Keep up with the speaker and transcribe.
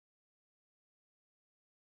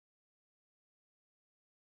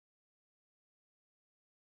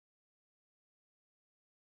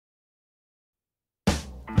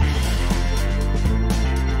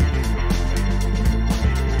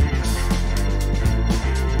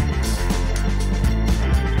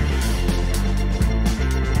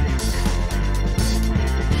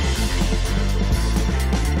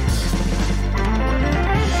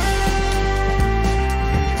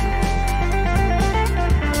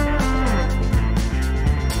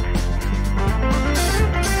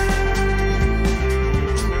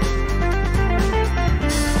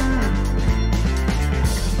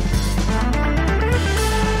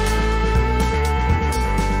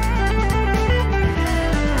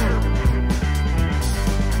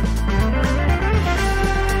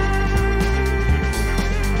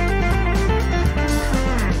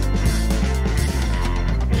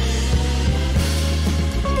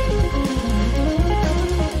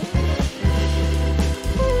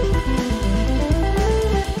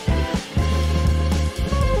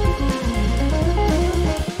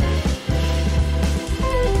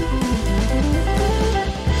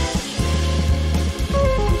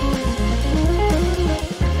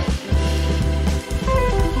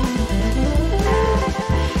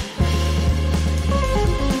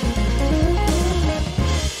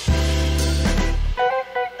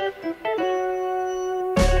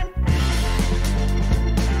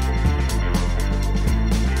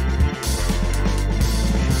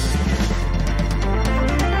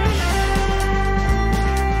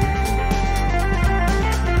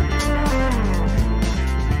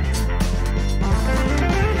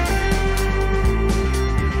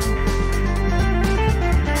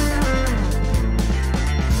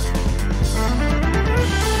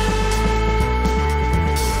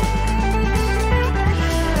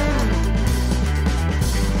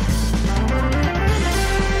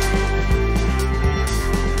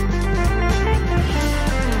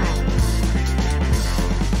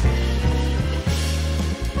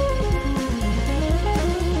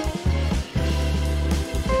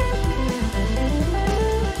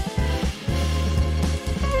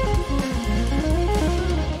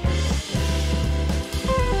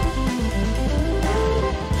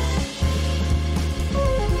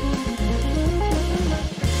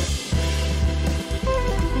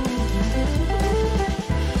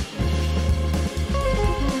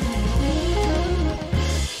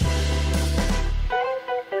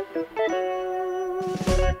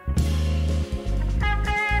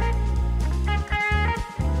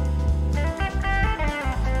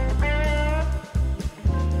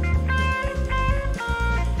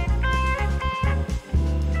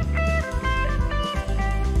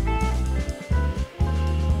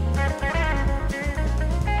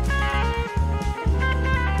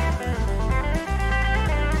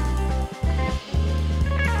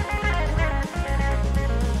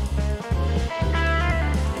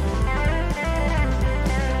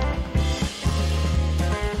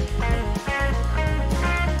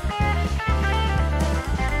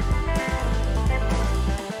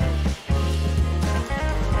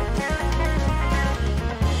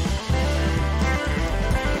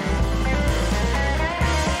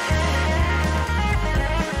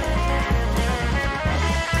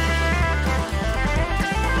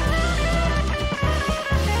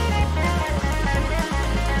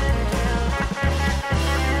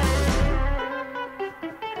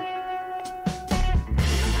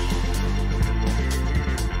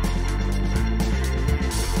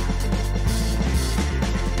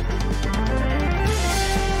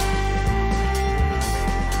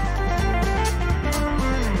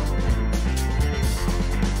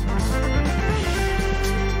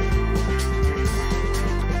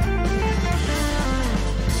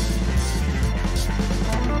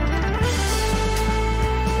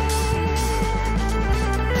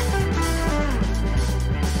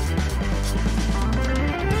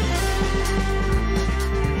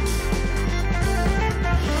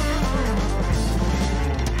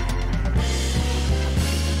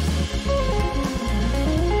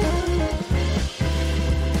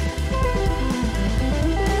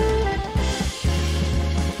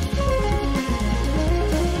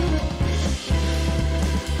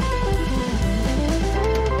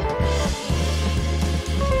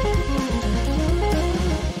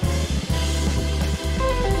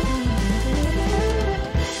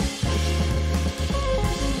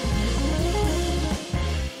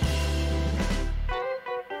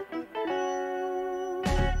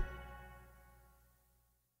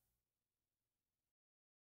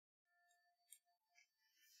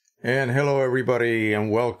And hello, everybody,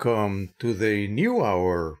 and welcome to the new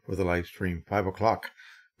hour for the live stream, 5 o'clock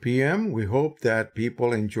p.m. We hope that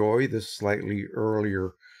people enjoy this slightly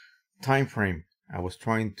earlier time frame. I was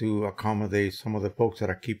trying to accommodate some of the folks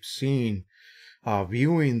that I keep seeing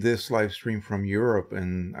viewing this live stream from Europe,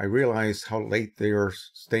 and I realized how late they are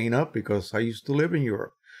staying up because I used to live in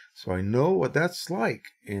Europe. So I know what that's like.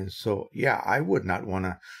 And so, yeah, I would not want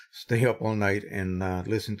to stay up all night and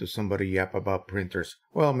listen to somebody yap about printers.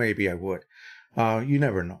 Well, maybe I would. You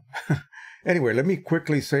never know. Anyway, let me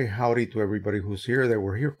quickly say howdy to everybody who's here. They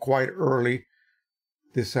were here quite early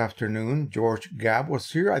this afternoon. George Gabb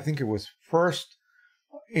was here. I think it was first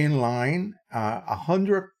in line,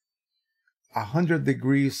 100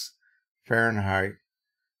 degrees Fahrenheit.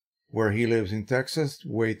 Where he lives in Texas,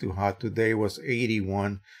 way too hot. Today was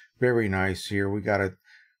 81. Very nice here. We got a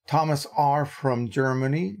Thomas R. from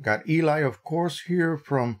Germany. Got Eli, of course, here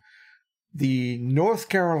from the North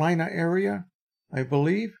Carolina area, I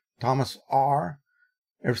believe. Thomas R.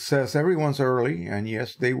 It says everyone's early, and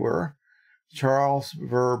yes, they were. Charles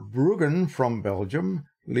Verbruggen from Belgium.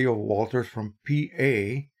 Leo Walters from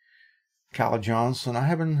PA. Cal Johnson. I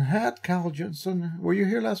haven't had Cal Johnson. Were you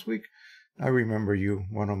here last week? I remember you,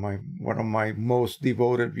 one of my most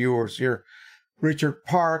devoted viewers here. Richard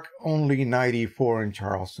Park, only 94 in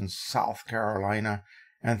Charleston, South Carolina.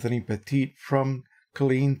 Anthony Petit from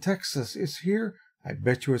Killeen, Texas is here. I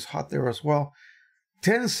bet you it's hot there as well.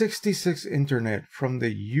 1066 Internet from the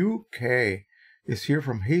UK is here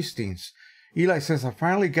from Hastings. Eli says, I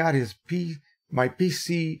finally got my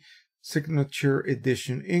PC Signature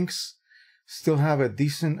Edition inks. Still have a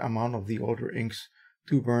decent amount of the older inks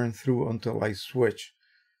to burn through until I switch.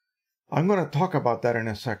 I'm going to talk about that in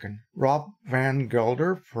a second. Rob Van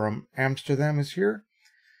Gelder from Amsterdam is here.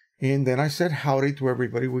 And then I said howdy to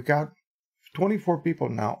everybody. We got 24 people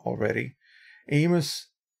now already. Amos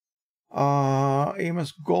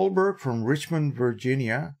Goldberg from Richmond,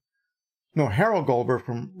 Virginia. No, Harold Goldberg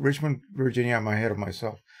from Richmond, Virginia. I'm ahead of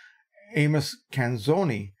myself. Amos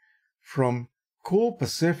Canzoni from Cool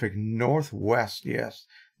Pacific Northwest. Yes.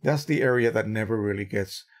 That's the area that never really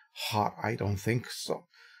gets hot. I don't think so.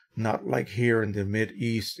 Not like here in the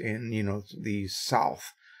Mid-East and, the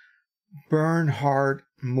South. Bernhard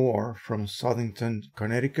Moore from Southington,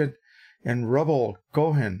 Connecticut. And Rubble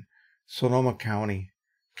Cohen, Sonoma County,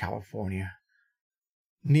 California.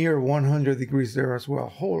 Near 100 degrees there as well.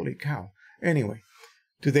 Holy cow. Anyway,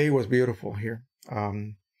 today was beautiful here.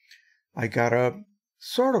 I got up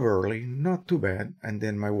sort of early, not too bad. And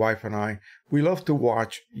then my wife and I, we love to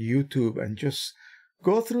watch YouTube and just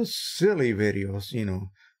go through silly videos,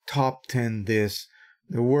 top 10 this,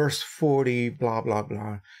 the worst 40, blah, blah,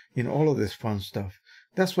 blah, all of this fun stuff.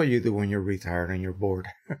 That's what you do when you're retired and you're bored.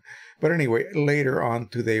 But anyway, later on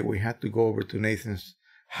today, we had to go over to Nathan's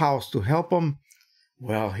house to help him.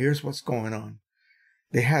 Well, here's what's going on.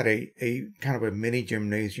 They had a kind of a mini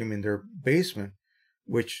gymnasium in their basement,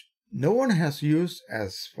 which no one has used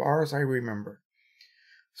as far as I remember.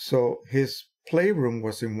 So his playroom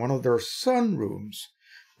was in one of their sunrooms.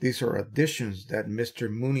 These are additions that Mr.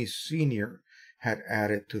 Mooney Sr. had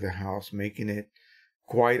added to the house, making it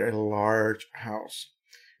quite a large house.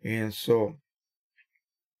 And so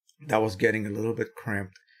that was getting a little bit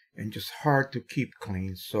cramped and just hard to keep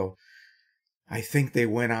clean. So I think they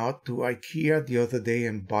went out to IKEA the other day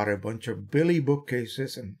and bought a bunch of Billy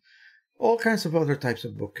bookcases and all kinds of other types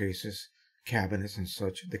of bookcases, cabinets and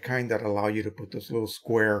such, the kind that allow you to put those little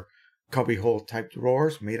square cubbyhole type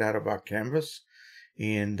drawers made out of our canvas.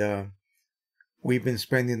 And we've been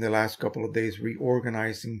spending the last couple of days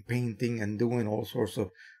reorganizing, painting, and doing all sorts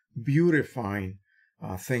of beautifying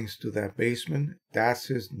things to that basement. That's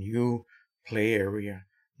his new play area.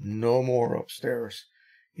 No more upstairs.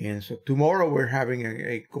 And so tomorrow we're having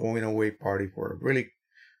a going away party for a really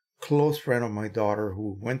close friend of my daughter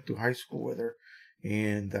who went to high school with her,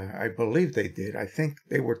 and I believe they did. I think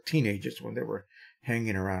they were teenagers when they were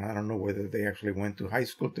hanging around. I don't know whether they actually went to high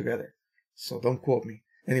school together, so don't quote me.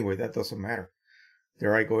 Anyway, that doesn't matter.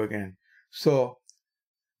 There I go again. So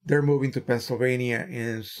they're moving to Pennsylvania,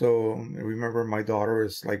 and so remember my daughter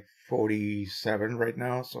is like 47 right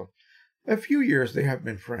now, so a few years they have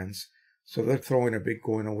been friends. So they're throwing a big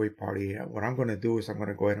going away party. What I'm going to do is I'm going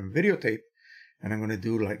to go ahead and videotape. And I'm going to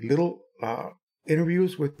do like little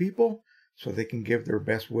interviews with people so they can give their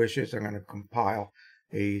best wishes. I'm going to compile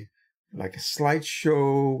a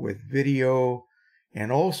slideshow with video.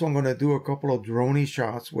 And also I'm going to do a couple of drone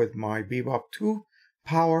shots with my Bebop 2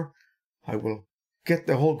 power. I will get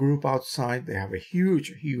the whole group outside. They have a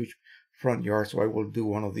huge front yard. So I will do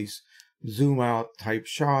one of these zoom out type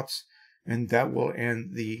shots. And that will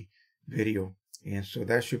end the video. And so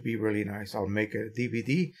that should be really nice. I'll make a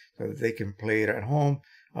DVD so that they can play it at home.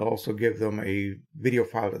 I'll also give them a video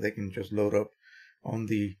file that they can just load up on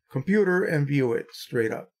the computer and view it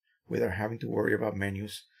straight up without having to worry about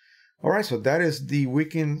menus. All right, so that is the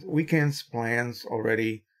weekend's plans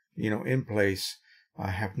already, in place. I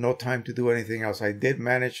have no time to do anything else. I did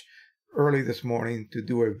manage early this morning to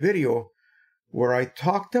do a video where I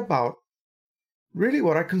talked about really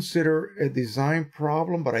what I consider a design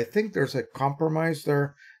problem, but I think there's a compromise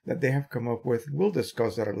there that they have come up with. We'll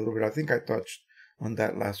discuss that a little bit. I think I touched on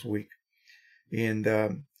that last week. And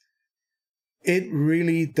it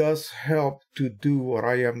really does help to do what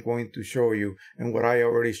I am going to show you and what I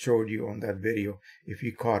already showed you on that video. If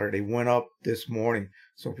you caught it, it went up this morning.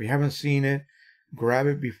 So if you haven't seen it, grab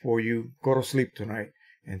it before you go to sleep tonight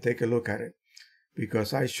and take a look at it.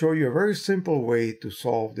 Because I show you a very simple way to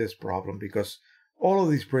solve this problem, because all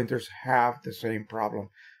of these printers have the same problem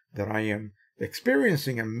that I am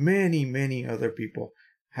experiencing and many, many other people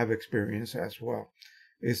have experienced as well.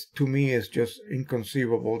 To me, it's just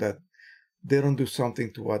inconceivable that they don't do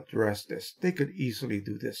something to address this. They could easily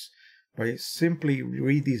do this by simply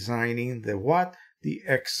redesigning the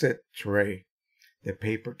exit tray, the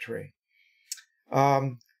paper tray.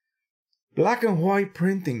 Black and white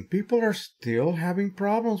printing, people are still having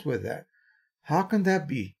problems with that. How can that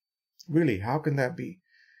be? Really, how can that be?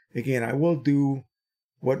 Again, I will do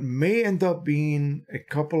what may end up being a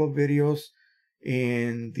couple of videos,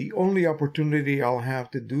 and the only opportunity I'll have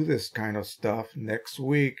to do this kind of stuff next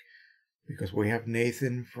week, because we have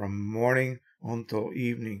Nathan from morning until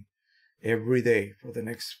evening every day for the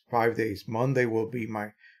next 5 days. Monday will be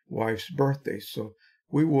my wife's birthday, so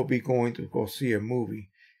we will be going to go see a movie,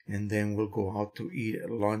 and then we'll go out to eat at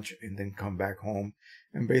lunch and then come back home.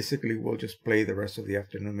 And basically, we'll just play the rest of the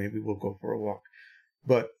afternoon. Maybe we'll go for a walk.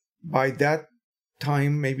 But by that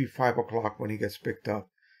time, maybe 5 o'clock when he gets picked up,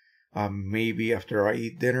 maybe after I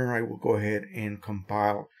eat dinner, I will go ahead and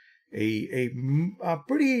compile a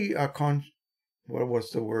pretty, what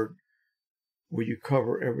was the word? Where you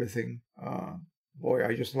cover everything. Boy,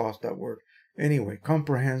 I just lost that word. Anyway,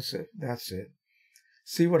 comprehensive. That's it.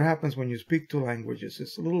 See what happens when you speak two languages.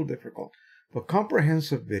 It's a little difficult. But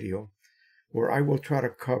comprehensive video, where I will try to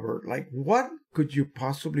cover, like, what could you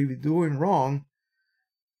possibly be doing wrong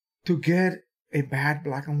to get a bad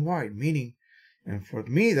black and white? Meaning, and for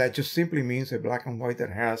me, that just simply means a black and white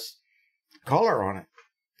that has color on it.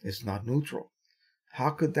 It's not neutral. How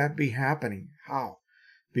could that be happening? How?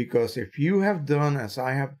 Because if you have done, as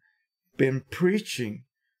I have been preaching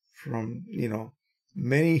from,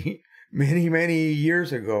 many, many, many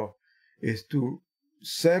years ago, is to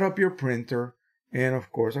set up your printer. And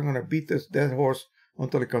of course, I'm going to beat this dead horse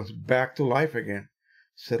until it comes back to life again.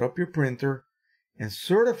 Set up your printer and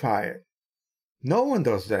certify it. No one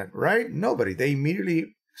does that, right? Nobody. They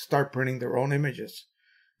immediately start printing their own images.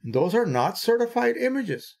 And those are not certified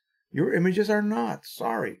images. Your images are not.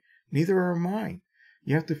 Sorry. Neither are mine.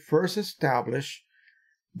 You have to first establish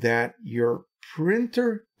that your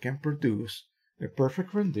printer can produce a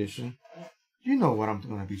perfect rendition. You know what I'm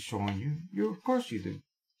going to be showing you. Of course you do.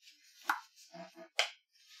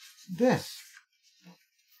 This.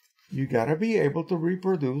 You got to be able to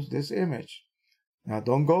reproduce this image. Now,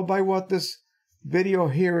 don't go by what this video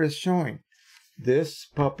here is showing. This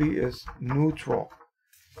puppy is neutral.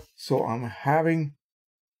 So I'm having,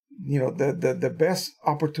 the best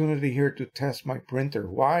opportunity here to test my printer.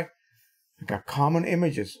 Why? I got common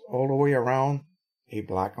images all the way around a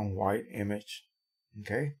black and white image.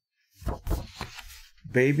 Okay?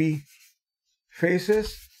 Baby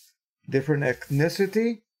faces, different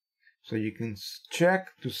ethnicity. So you can check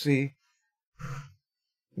to see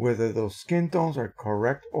whether those skin tones are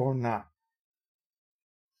correct or not.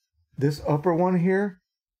 This upper one here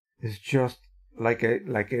is just like a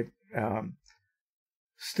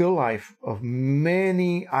still life of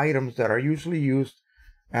many items that are usually used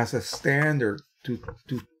as a standard to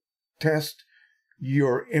test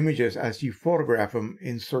your images as you photograph them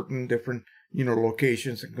in certain different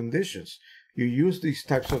locations and conditions. You use these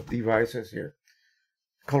types of devices here.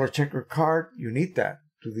 Color checker card, you need that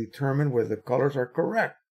to determine whether the colors are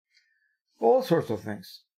correct. All sorts of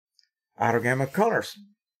things. Autogamma colors.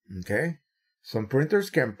 Okay? Some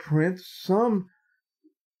printers can print some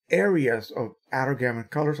areas of autogamma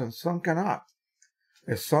colors and some cannot.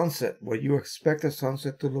 A sunset, what you expect a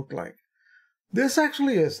sunset to look like. This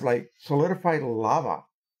actually is like solidified lava,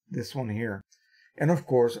 this one here. And of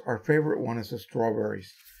course, our favorite one is the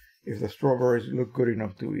strawberries. If the strawberries look good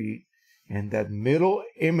enough to eat. And that middle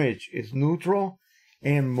image is neutral.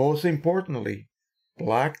 And most importantly,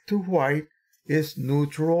 black to white is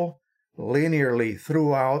neutral linearly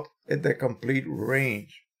throughout at the complete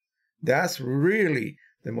range. That's really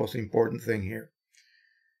the most important thing here.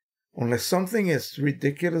 Unless something is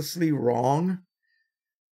ridiculously wrong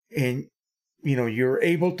and you're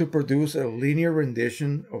able to produce a linear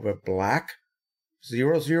rendition of a black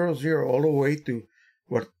 0, 0, 0 all the way to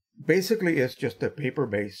what basically is just a paper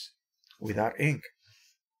base without ink.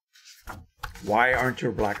 Why aren't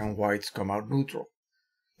your black and whites come out neutral?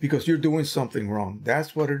 Because you're doing something wrong.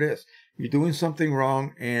 That's what it is. You're doing something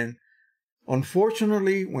wrong, and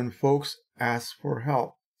unfortunately, when folks ask for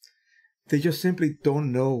help, they just simply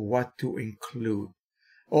don't know what to include.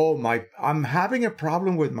 Oh, I'm having a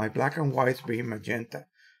problem with my black and whites being magenta.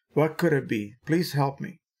 What could it be? Please help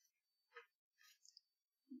me.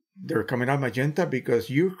 They're coming out magenta because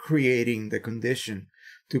you're creating the condition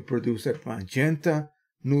to produce a magenta,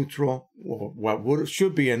 neutral, or what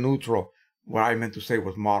should be a neutral, what I meant to say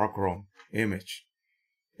was monochrome image.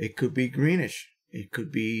 It could be greenish. It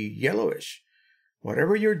could be yellowish.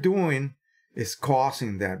 Whatever you're doing is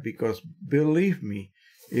causing that, because believe me,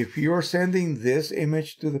 if you're sending this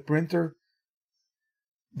image to the printer,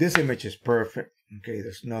 this image is perfect. Okay,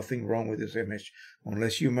 there's nothing wrong with this image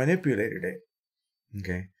unless you manipulated it.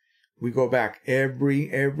 Okay, we go back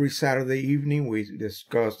every Saturday evening. We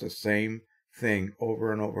discuss the same thing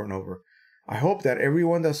over and over and over. I hope that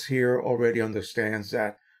everyone that's here already understands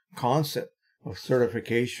that concept of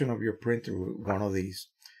certification of your printer with one of these.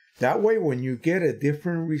 That way, when you get a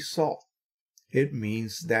different result, it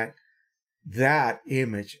means that that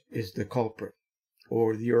image is the culprit,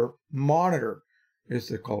 or your monitor is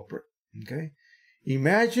the culprit. Okay,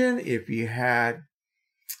 imagine if you had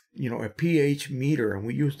a pH meter, and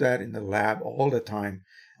we use that in the lab all the time,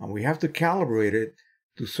 and we have to calibrate it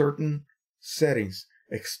to certain settings.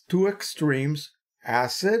 Two extremes: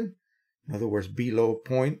 acid, in other words, below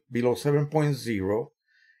 7.0,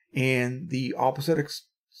 and the opposite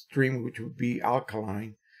extreme, which would be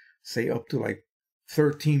alkaline, say up to like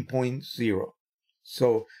 13.0.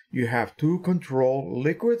 So you have two control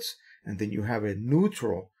liquids, and then you have a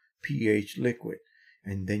neutral pH liquid,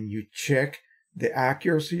 and then you check the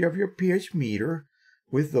accuracy of your pH meter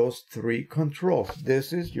with those three controls.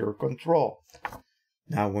 This is your control.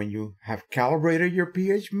 Now, when you have calibrated your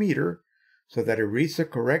pH meter so that it reads the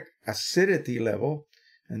correct acidity level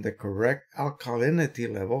and the correct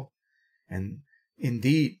alkalinity level, and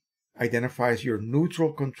indeed identifies your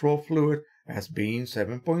neutral control fluid as being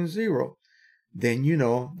 7.0, then you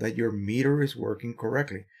know that your meter is working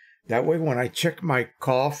correctly. That way, when I check my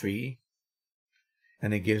coffee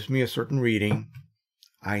and it gives me a certain reading,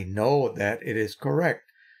 I know that it is correct.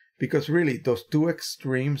 Because really, those two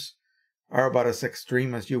extremes are about as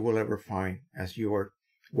extreme as you will ever find as you are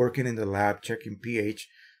working in the lab checking pH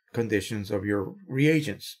conditions of your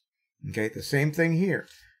reagents. Okay, the same thing here.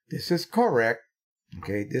 This is correct.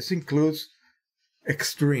 Okay, this includes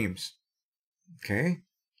extremes. Okay,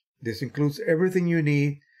 this includes everything you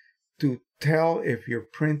need to tell if your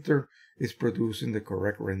printer is producing the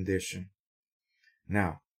correct rendition.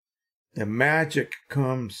 Now, the magic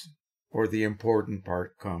comes, or the important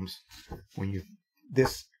part comes, when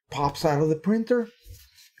this pops out of the printer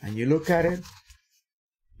and you look at it.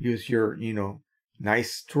 Use your,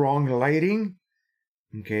 nice strong lighting.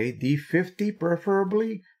 Okay, D50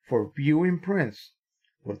 preferably for viewing prints.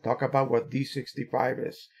 We'll talk about what D65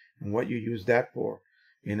 is and what you use that for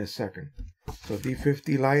in a second. So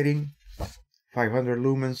D50 lighting, 500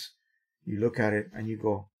 lumens. You look at it and you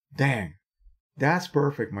go, dang, that's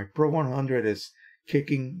perfect. My Pro 100 is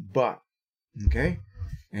kicking butt. Okay,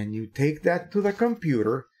 and you take that to the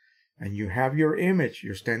computer and you have your image,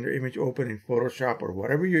 your standard image open in Photoshop or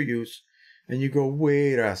whatever you use, and you go,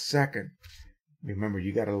 wait a second. Remember,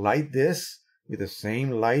 you got to light this with the same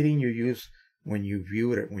lighting you used when you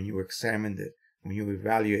viewed it, when you examined it, when you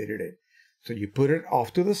evaluated it. So you put it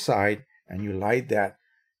off to the side and you light that.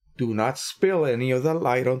 Do not spill any of the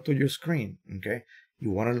light onto your screen. Okay, you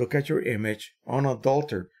want to look at your image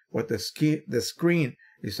unadulterated, what the screen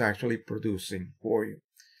is actually producing for you.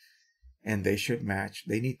 And they should match.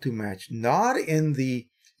 They need to match, not in the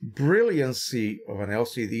brilliancy of an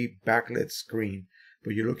LCD backlit screen,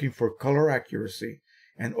 but you're looking for color accuracy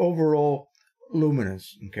and overall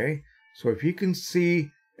luminance. Okay, so if you can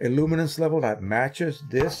see a luminance level that matches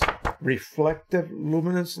this reflective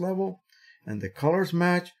luminance level and the colors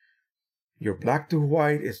match, your black to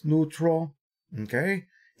white is neutral. Okay,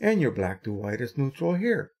 and your black to white is neutral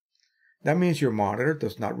here. That means your monitor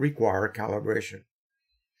does not require calibration.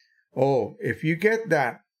 Oh, if you get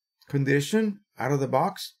that condition out of the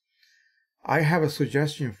box, I have a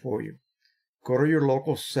suggestion for you. Go to your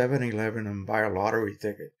local 7-Eleven and buy a lottery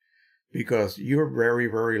ticket, because you're very,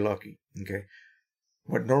 very lucky. Okay,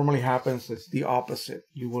 What normally happens is the opposite.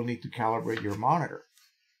 You will need to calibrate your monitor.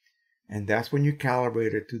 And that's when you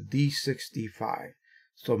calibrate it to D65.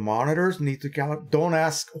 So monitors need to calibrate. Don't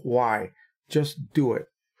ask why. Just do it.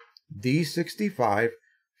 D65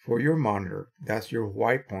 for your monitor. That's your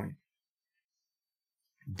white point.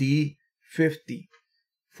 D50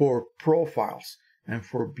 for profiles and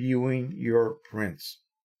for viewing your prints.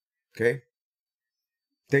 Okay?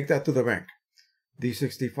 Take that to the bank.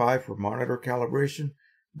 D65 for monitor calibration.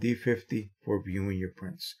 D50 for viewing your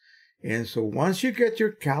prints. And so once you get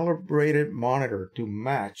your calibrated monitor to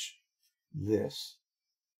match this,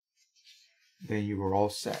 then you are all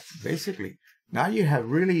set. Basically, now you have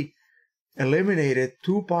really eliminated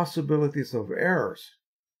two possibilities of errors,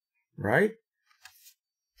 right?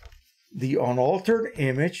 The unaltered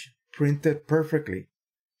image printed perfectly.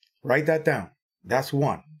 Write that down. That's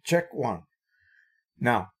one. Check one.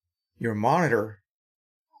 Now, your monitor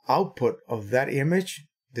output of that image,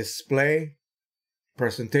 display,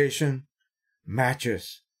 presentation,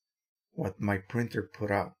 matches what my printer put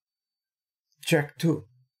out. Check two.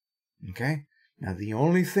 Okay? Now, the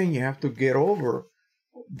only thing you have to get over,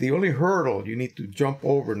 the only hurdle you need to jump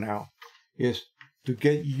over now is to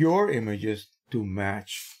get your images to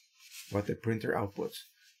match what the printer outputs.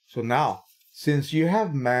 So now, since you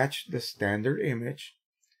have matched the standard image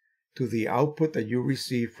to the output that you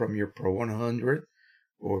receive from your Pro 100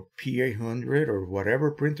 or P800 or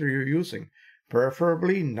whatever printer you're using,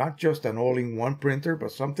 preferably not just an all-in-one printer,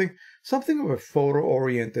 but something of a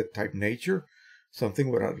photo-oriented type nature,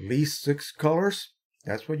 something with at least 6 colors.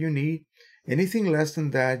 That's what you need. Anything less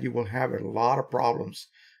than that, you will have a lot of problems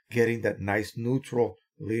getting that nice neutral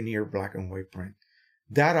linear black and white print.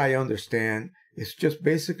 That I understand. It's just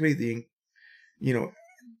basically the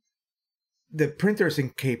printer is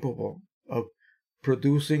incapable of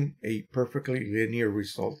producing a perfectly linear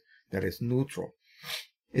result that is neutral.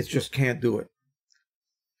 It just can't do it.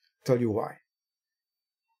 Tell you why.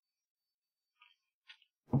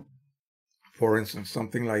 For instance,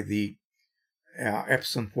 something like the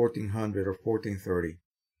Epson 1400 or 1430.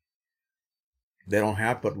 They don't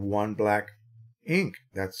have but one black ink.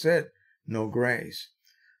 That's it. No grays.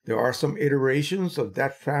 There are some iterations of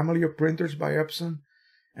that family of printers by Epson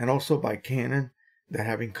and also by Canon that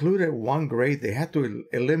have included one gray. They had to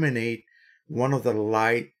eliminate one of the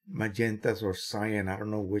light magentas or cyan, I don't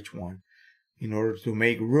know which one, in order to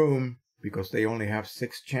make room, because they only have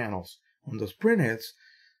 6 channels on those printheads,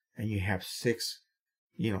 and you have 6,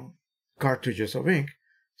 cartridges of ink.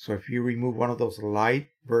 So if you remove one of those light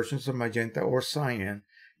versions of magenta or cyan,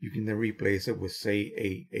 you can then replace it with,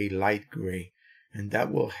 say, a light gray, and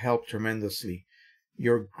that will help tremendously.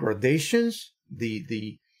 Your gradations,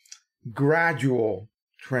 the gradual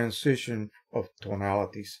transition of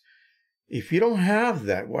tonalities. If you don't have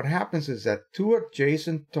that, what happens is that 2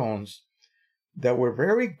 adjacent tones that were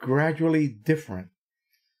very gradually different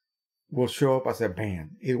will show up as a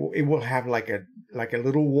band. It will have like a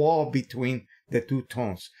little wall between the 2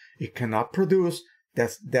 tones. It cannot produce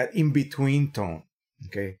that in-between tone,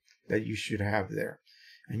 okay, that you should have there.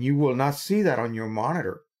 And you will not see that on your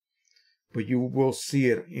monitor, but you will see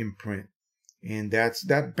it in print. And that's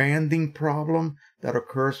that banding problem that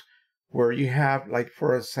occurs where you have, like,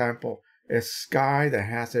 for example, a sky that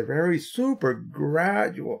has a very super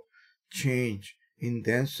gradual change in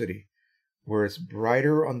density, where it's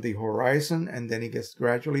brighter on the horizon and then it gets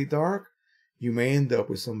gradually dark. You may end up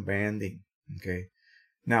with some banding. Okay.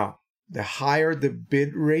 Now, the higher the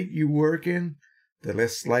bit rate you work in, the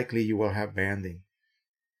less likely you will have banding,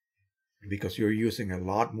 because you're using a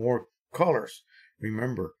lot more colors.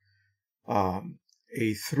 Remember, a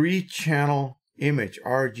 3-channel image,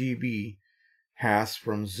 RGB, has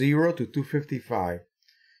from 0 to 255.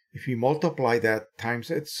 If you multiply that times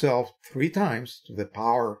itself 3 times to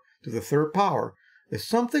the third power, is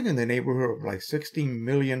something in the neighborhood of like 16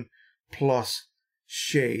 million plus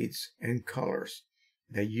shades and colors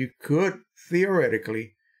that you could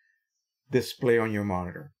theoretically display on your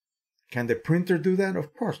monitor. Can the printer do that?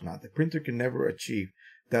 Of course not. The printer can never achieve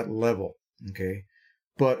that level, okay?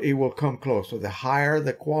 But it will come close. So the higher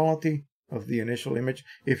the quality of the initial image,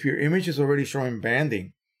 if your image is already showing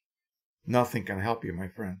banding, nothing can help you, my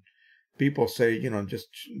friend. People say, just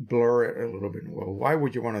blur it a little bit. Well, why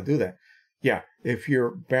would you want to do that? Yeah, if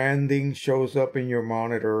your banding shows up in your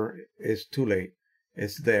monitor, it's too late.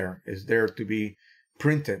 It's there. It's there to be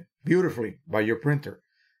printed beautifully by your printer.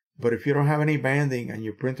 But if you don't have any banding and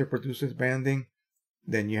your printer produces banding,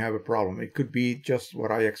 then you have a problem. It could be just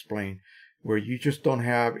what I explained, where you just don't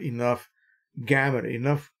have enough gamut,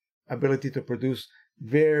 enough ability to produce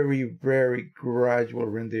very, very gradual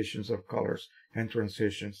renditions of colors and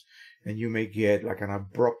transitions, and you may get like an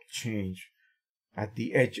abrupt change at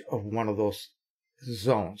the edge of one of those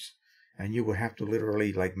zones, and you would have to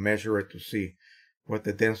literally like measure it to see what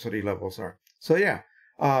the density levels are. So yeah,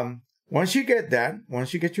 once you get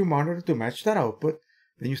your monitor to match that output,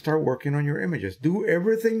 then you start working on your images. Do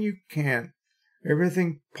everything you can,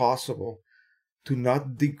 everything possible to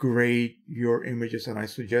not degrade your images. And I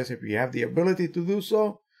suggest, if you have the ability to do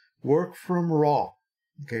so, work from RAW.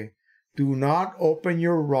 Okay. Do not open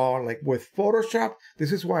your RAW like with Photoshop.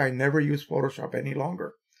 This is why I never use Photoshop any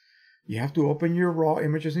longer. You have to open your RAW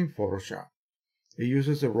images in Photoshop. It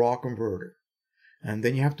uses a RAW converter. And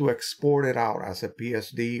then you have to export it out as a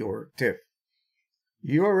PSD or TIFF.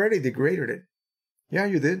 You already degraded it. Yeah,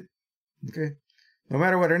 you did. Okay. No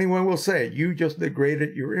matter what anyone will say, you just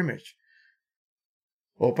degraded your image.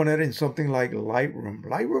 Open it in something like Lightroom.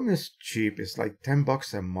 Lightroom is cheap. It's like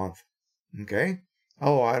 $10 a month. Okay.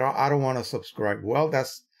 Oh, I don't want to subscribe. Well,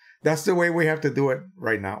 that's the way we have to do it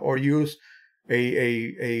right now. Or use basically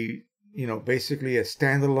a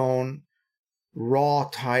standalone RAW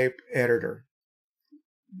type editor.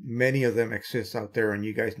 Many of them exist out there, and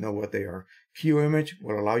you guys know what they are. Qimage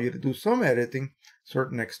will allow you to do some editing,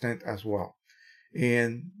 certain extent as well.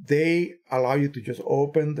 And they allow you to just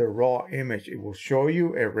open the raw image. It will show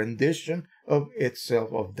you a rendition of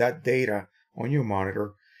itself, of that data on your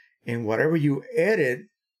monitor. And whatever you edit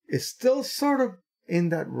is still sort of in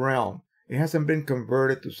that realm. It hasn't been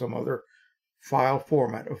converted to some other file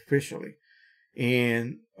format officially.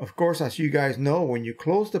 And of course, as you guys know, when you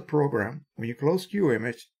close the program, when you close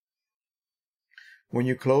Qimage, when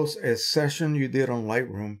you close a session you did on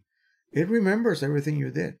Lightroom, it remembers everything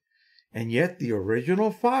you did. And yet the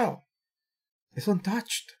original file is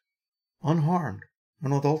untouched, unharmed,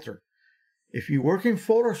 unadulterated. If you work in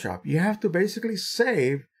Photoshop, you have to basically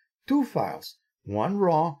save two files, one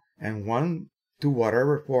RAW and one to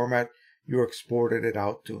whatever format you exported it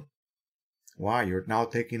out to. Wow, you're now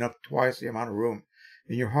taking up twice the amount of room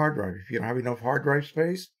in your hard drive. If you don't have enough hard drive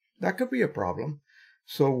space, that could be a problem.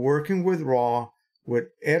 So working with RAW, with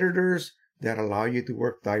editors that allow you to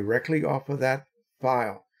work directly off of that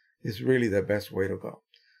file is really the best way to go.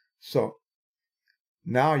 So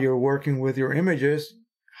now you're working with your images,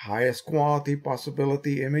 highest quality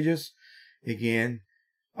possibility images. Again,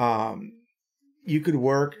 you could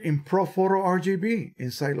work in ProPhoto RGB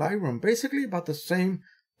inside Lightroom, basically about the same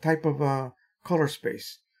type of color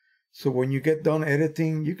space. So when you get done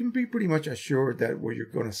editing, you can be pretty much assured that what you're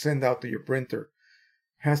going to send out to your printer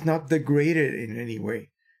has not degraded in any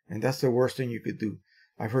way. And that's the worst thing you could do.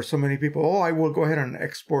 I've heard so many people, oh, I will go ahead and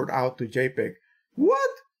export out to JPEG. What?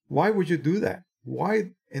 Why would you do that?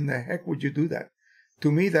 Why in the heck would you do that?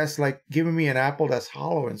 To me, that's like giving me an apple that's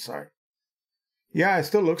hollow inside. Yeah, it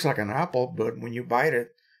still looks like an apple, but when you bite it,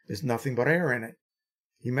 there's nothing but air in it.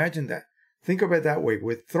 Imagine that. Think of it that way.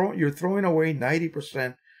 You're throwing away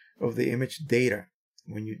 90% of the image data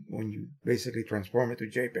when you basically transform it to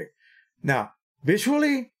JPEG. Now,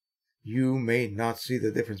 visually, you may not see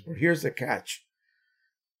the difference, but here's the catch.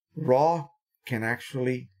 RAW can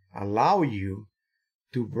actually allow you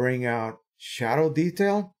to bring out shadow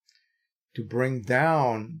detail, to bring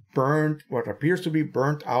down what appears to be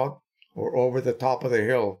burnt out or over the top of the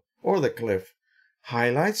hill or the cliff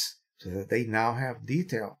highlights so that they now have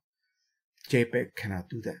detail. JPEG cannot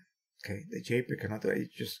do that. Okay, the JPEG cannot do that. It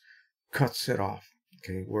just cuts it off.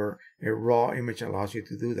 Okay, where a raw image allows you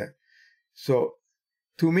to do that. So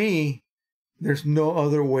to me, there's no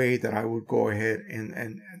other way that I would go ahead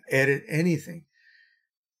and edit anything.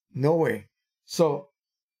 No way. So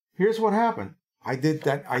here's what happened. I did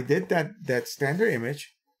that standard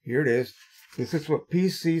image. Here it is. This is what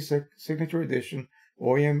PC Signature Edition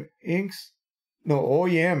OEM inks. No,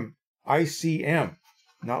 OEM ICM,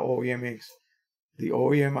 not OEM inks. The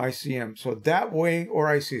OEM ICM. So that way, or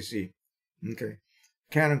ICC. Okay.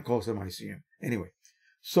 Canon calls them ICM. Anyway.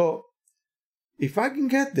 So if I can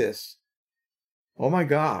get this, oh my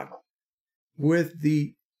God, with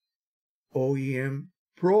the OEM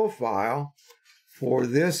profile for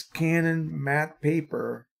this Canon matte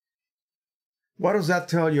paper, what does that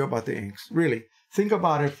tell you about the inks? Really, think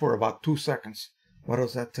about it for about 2 seconds. What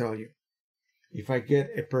does that tell you? If I get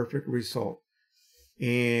a perfect result,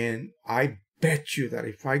 and I bet you that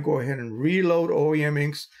if I go ahead and reload OEM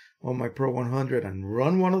inks on my Pro 100 and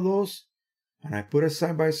run one of those, and I put it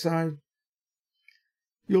side by side,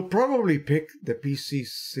 you'll probably pick the PC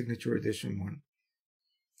Signature Edition one.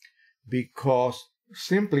 Because,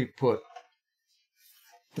 simply put,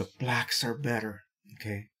 the blacks are better,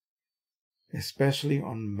 okay? Especially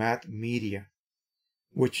on matte media,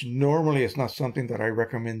 which normally is not something that I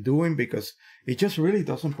recommend doing because it just really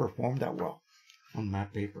doesn't perform that well. on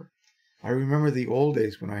matte paper. I remember the old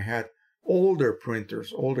days when I had older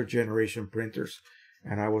printers, older generation printers,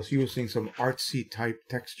 and I was using some artsy type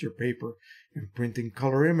texture paper and printing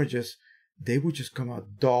color images. They would just come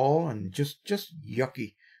out dull and just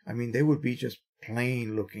yucky. I mean, they would be just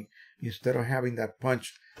plain looking instead of having that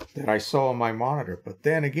punch that I saw on my monitor. But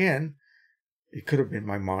then again, it could have been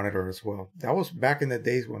my monitor as well. That was back in the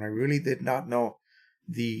days when I really did not know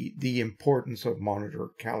the importance of monitor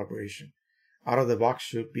calibration. Out of the box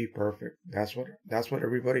should be perfect. That's what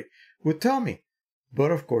everybody would tell me.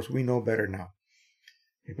 But of course, we know better now.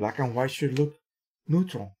 A black and white should look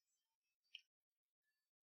neutral.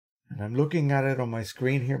 And I'm looking at it on my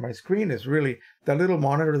screen here. My screen is really, that little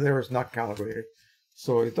monitor there is not calibrated.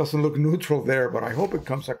 So it doesn't look neutral there, but I hope it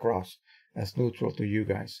comes across as neutral to you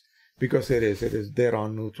guys. Because it is dead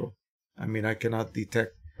on neutral. I mean, I cannot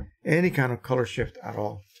detect any kind of color shift at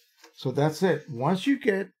all. So that's it. Once you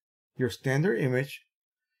get your standard image,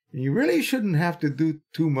 you really shouldn't have to do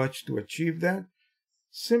too much to achieve that.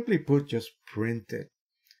 Simply put, just print it.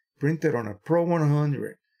 Print it on a Pro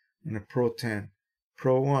 100 and a Pro 10,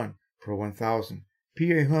 Pro 1, Pro 1000,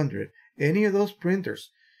 P800, any of those printers.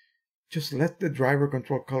 Just let the driver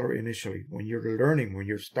control color initially when you're learning, when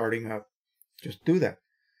you're starting up. Just do that.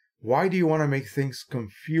 Why do you want to make things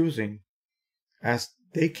confusing? As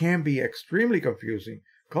they can be extremely confusing.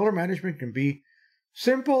 Color management can be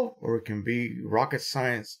simple or it can be rocket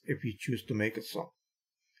science if you choose to make it so.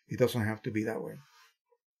 It doesn't have to be that way.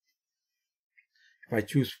 If I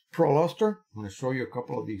choose Pro Luster, I'm going to show you a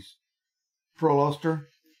couple of these. Pro Luster.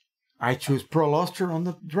 I choose Pro Luster on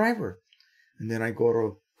the driver. And then I go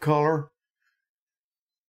to Color,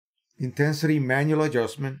 Intensity, Manual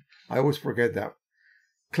Adjustment. I always forget that.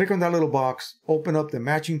 Click on that little box, open up the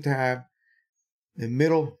matching tab. The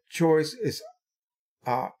middle choice is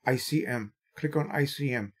ICM. Click on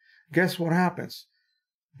ICM. Guess what happens?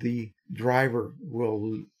 The driver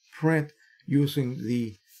will print using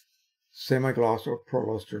the semi-gloss or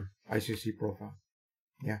Pro Luster ICC profile.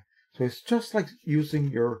 Yeah. So it's just like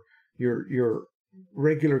using your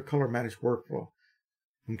regular color managed workflow.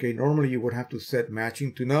 Okay, normally you would have to set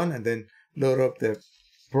matching to none and then load up the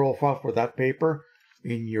profile for that paper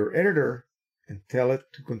in your editor and tell it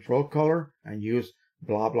to control color and use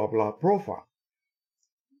blah blah blah profile.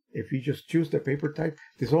 If you just choose the paper type,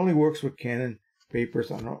 this only works with Canon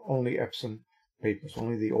papers and only Epson papers,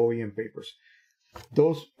 only the OEM papers.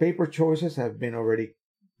 Those paper choices have been already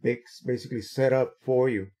basically set up for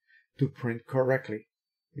you to print correctly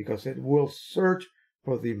because it will search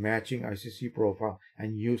for the matching ICC profile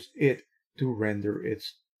and use it to render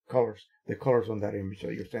its colors, the colors on that image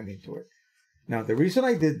that you're sending to it. Now, the reason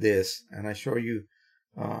I did this, and I show you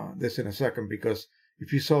this in a second, because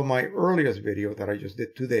if you saw my earliest video that I just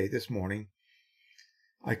did today, this morning,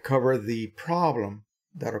 I covered the problem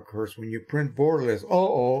that occurs when you print borderless.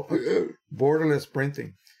 Borderless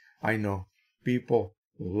printing. I know people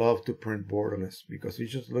love to print borderless because it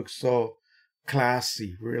just looks so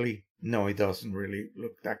classy. Really? No, it doesn't really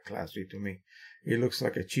look that classy to me. It looks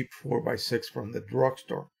like a cheap 4x6 from the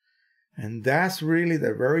drugstore. And that's really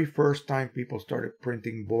the very first time people started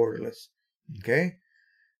printing borderless. Okay?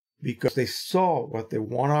 Because they saw what the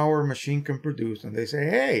 1 hour machine can produce and they say,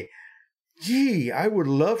 hey, gee, I would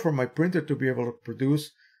love for my printer to be able to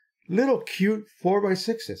produce little cute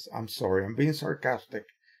 4x6s. I'm sorry, I'm being sarcastic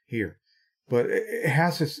here, but it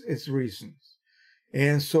has its reasons.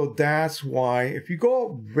 And so that's why if you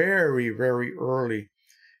go very, very early,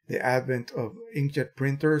 the advent of inkjet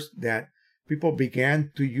printers that people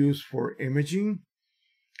began to use for imaging,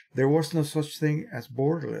 there was no such thing as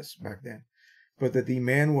borderless back then. But the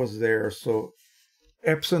demand was there, so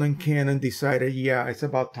Epson and Canon decided, yeah, it's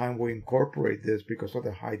about time we incorporate this because of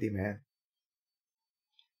the high demand.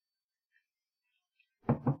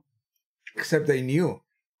 Except they knew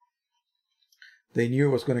it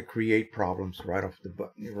was going to create problems right off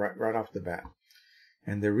the bat.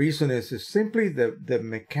 And the reason is simply the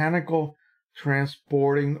mechanical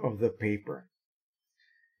transporting of the paper.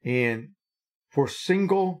 And for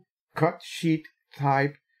single cut sheet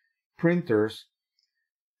type printers,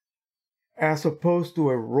 as opposed to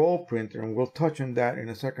a roll printer, and we'll touch on that in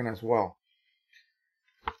a second as well.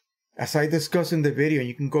 As I discussed in the video,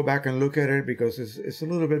 you can go back and look at it because it's a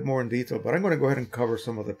little bit more in detail, but I'm going to go ahead and cover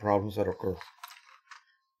some of the problems that occur.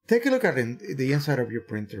 Take a look at the inside of your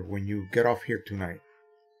printer when you get off here tonight.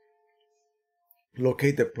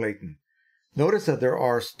 Locate the platen. Notice that there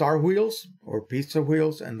are star wheels or pizza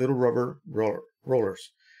wheels and little rubber rollers.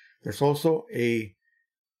 There's also it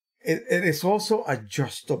is also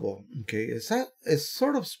adjustable. Okay, it's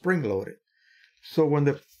sort of spring loaded. So when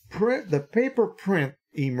the paper print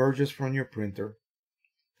emerges from your printer,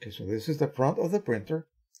 Okay, so this is the front of the printer.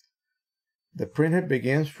 The printhead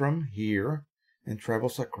begins from here and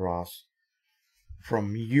travels across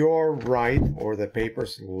from your right or the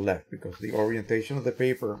paper's left, because the orientation of the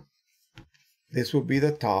paper, this will be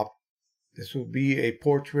the top. This will be a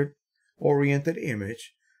portrait-oriented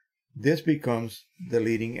image. This becomes the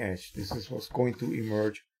leading edge. This is what's going to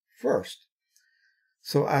emerge first.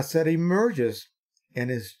 So as it emerges and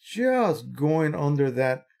is just going under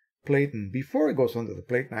that platen, before it goes under the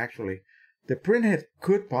platen actually, the printhead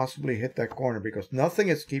could possibly hit that corner because nothing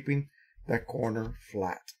is keeping that corner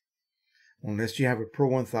flat. Unless you have a Pro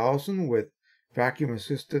 1000 with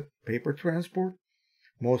vacuum-assisted paper transport,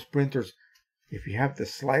 most printers, if you have the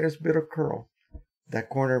slightest bit of curl, that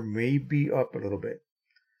corner may be up a little bit.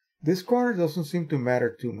 This corner doesn't seem to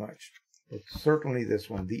matter too much, but certainly this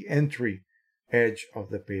one, the entry edge of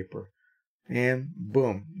the paper. And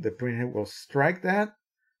boom, the printhead will strike that.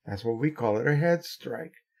 That's what we call it, a head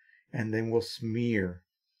strike. And then we'll smear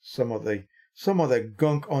some of the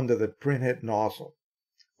gunk under the printhead nozzle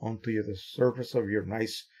onto the surface of your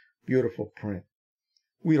nice, beautiful print.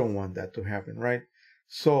 We don't want that to happen, right?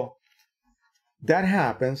 So that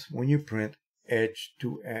happens when you print edge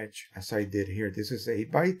to edge, as I did here. This is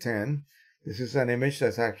 8 by 10. This is an image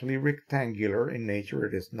that's actually rectangular in nature.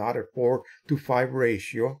 It is not a 4:5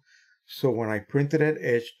 ratio. So when I printed it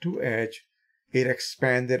edge to edge, it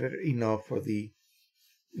expanded it enough for the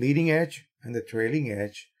leading edge and the trailing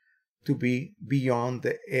edge to be beyond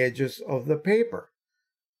the edges of the paper.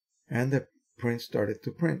 And the print started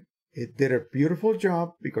to print. It did a beautiful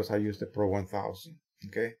job because I used the Pro 1000.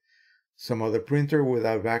 Okay. Some other printer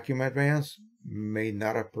without vacuum advance may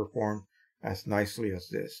not have performed as nicely as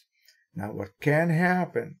this. Now, what can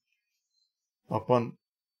happen upon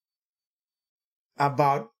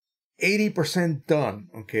about 80% done,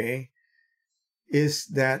 okay, is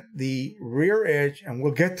that the rear edge, and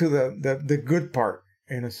we'll get to the good part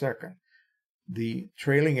in a second, the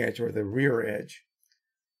trailing edge or the rear edge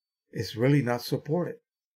is really not supported.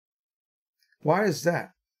 Why is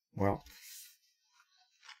that? Well,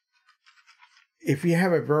 if you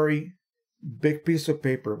have a very big piece of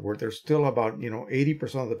paper where there's still about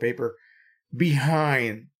 80% of the paper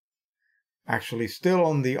behind, actually still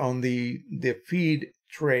on the feed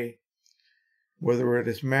tray, whether it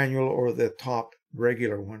is manual or the top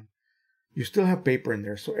regular one, you still have paper in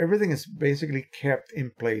there. So everything is basically kept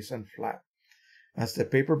in place and flat. As the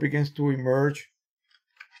paper begins to emerge,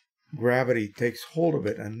 gravity takes hold of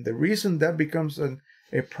it. And the reason that becomes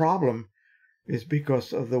a problem is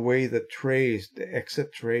because of the way the trays, the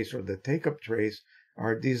exit trays or the take-up trays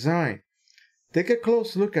are designed. Take a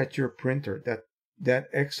close look at your printer. That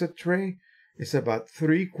exit tray is about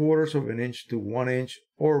 3/4 of an inch to 1 inch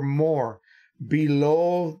or more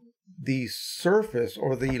below the surface,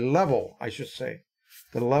 or the level, I should say,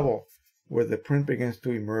 the level where the print begins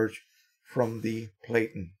to emerge from the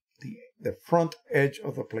platen, the front edge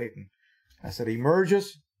of the platen. As it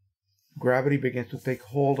emerges, gravity begins to take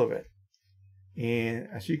hold of it. And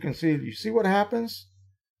as you can see, you see what happens?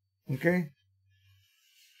 Okay?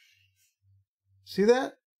 See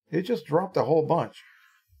that? It just dropped a whole bunch.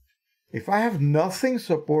 If I have nothing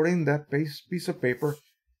supporting that piece of paper,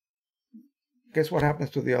 guess what happens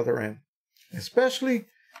to the other end? Especially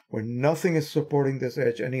when nothing is supporting this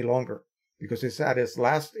edge any longer, because it's at its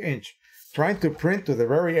last inch, trying to print to the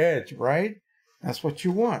very edge, right? That's what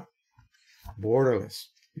you want. Borderless.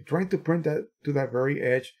 You're trying to print that to that very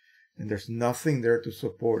edge, and there's nothing there to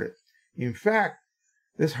support it. In fact,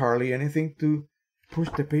 there's hardly anything to push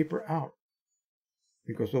the paper out,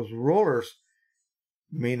 because those rollers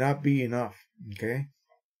may not be enough, okay?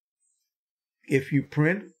 If you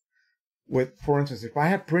print with, for instance, if I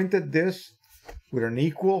had printed this with an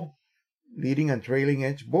equal leading and trailing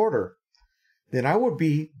edge border, then I would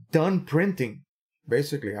be done printing.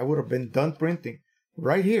 Basically, I would have been done printing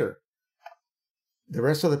right here. The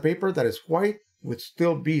rest of the paper that is white would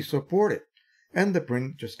still be supported, and the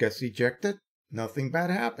print just gets ejected. Nothing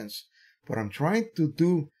bad happens. But I'm trying to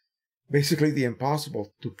do basically the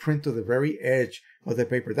impossible, to print to the very edge of the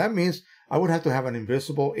paper. That means I would have to have an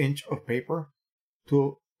invisible inch of paper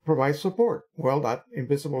to provide support. Well, that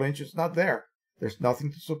invisible inch is not there. There's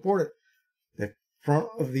nothing to support it. The front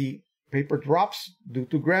of the paper drops due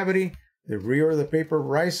to gravity. The rear of the paper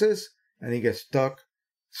rises, and it gets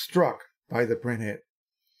struck by the printhead.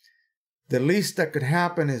 The least that could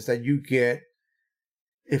happen is that you get,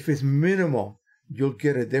 if it's minimal, you'll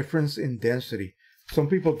get a difference in density. Some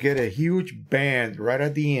people get a huge band right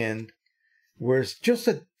at the end where it's just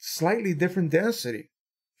a slightly different density,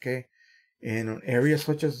 okay? And on areas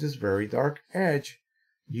such as this very dark edge,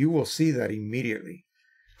 you will see that immediately.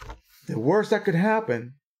 The worst that could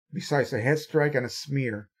happen besides a head strike and a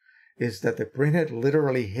smear, is that the printhead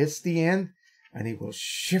literally hits the end and it will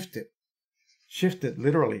shift it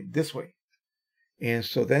literally this way. And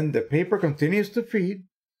so then the paper continues to feed,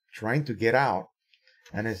 trying to get out,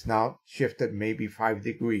 and it's now shifted maybe 5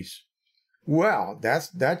 degrees. Well,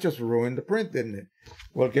 that just ruined the print, didn't it?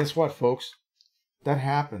 Well, guess what, folks? That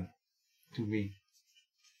happened to me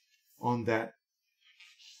on that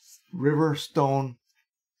Riverstone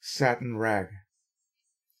satin rag.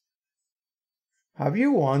 Have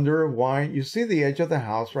you wondered why? You see the edge of the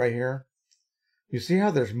house right here? You see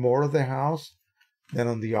how there's more of the house than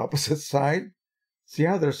on the opposite side? See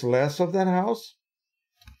how there's less of that house?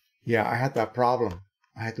 Yeah, I had that problem.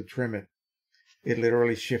 I had to trim it. It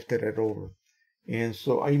literally shifted it over. And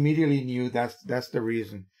so I immediately knew that's the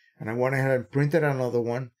reason. And I went ahead and printed another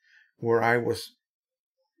one where I was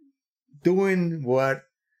doing what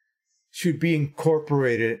should be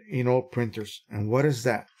incorporated in all printers. And what is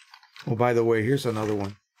that? Oh, by the way, here's another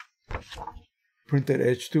one. Printed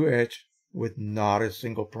edge to edge with not a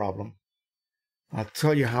single problem. I'll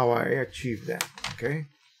tell you how I achieved that, okay?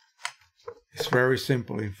 It's very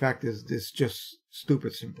simple. In fact, it's just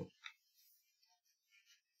stupid simple.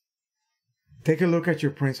 Take a look at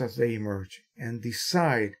your prints as they emerge and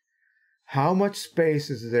decide how much space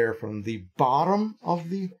is there from the bottom of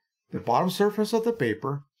the bottom surface of the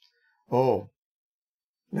paper. Oh,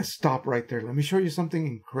 let's stop right there. Let me show you something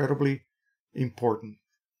incredibly important.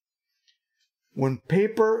 When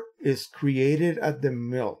paper is created at the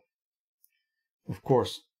mill, of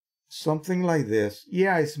course, something like this,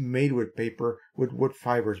 yeah, it's made with paper, with wood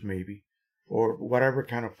fibers maybe, or whatever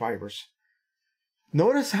kind of fibers.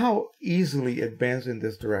 Notice how easily it bends in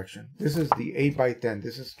this direction. This is the 8x10.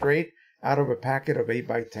 This is straight out of a packet of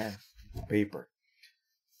 8x10 paper.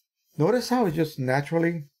 Notice how it just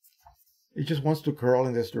naturally, it just wants to curl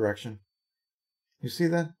in this direction. You see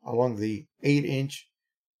that? Along the 8-inch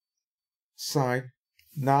side,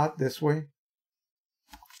 not this way.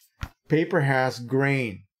 Paper has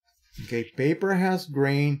grain. Okay, paper has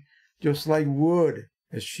grain just like wood.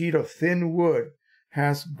 A sheet of thin wood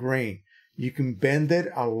has grain. You can bend it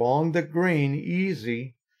along the grain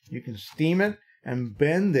easy. You can steam it and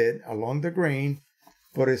bend it along the grain,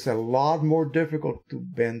 but it's a lot more difficult to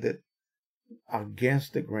bend it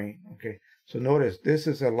against the grain. Okay, so notice this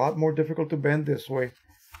is a lot more difficult to bend this way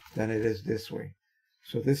than it is this way.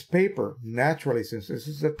 So this paper, naturally, since this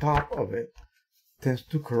is the top of it, tends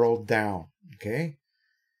to curl down. Okay,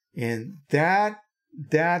 and that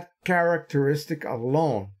characteristic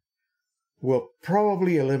alone will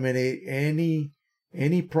probably eliminate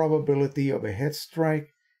any probability of a head strike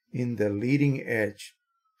in the leading edge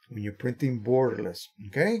when you're printing borderless.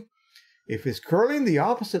 Okay, if it's curling the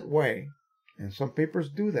opposite way, and some papers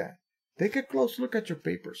do that, take a close look at your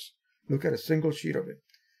papers. Look at a single sheet of it.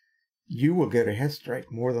 You will get a head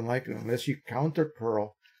strike more than likely unless you counter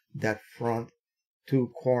curl that front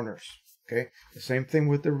 2 corners. Okay, the same thing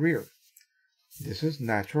with the rear. This is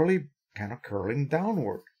naturally kind of curling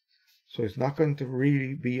downward, so it's not going to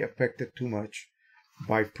really be affected too much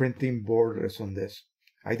by printing borderless on this.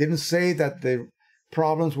 I didn't say that the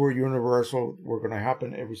problems were universal, were going to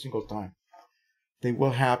happen every single time. They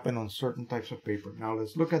will happen on certain types of paper. Now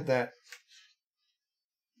let's look at that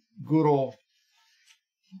good old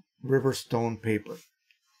Riverstone paper.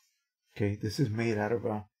 Okay, this is made out of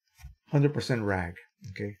 100% rag.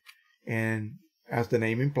 Okay, and as the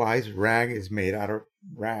name implies, rag is made out of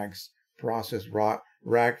rags, processed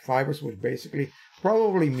rag fibers, which basically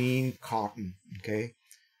probably mean cotton. Okay,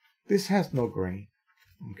 this has no grain.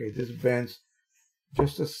 Okay, this bends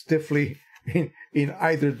just as stiffly in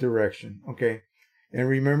either direction. Okay, and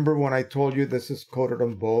remember when I told you this is coated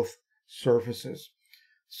on both surfaces.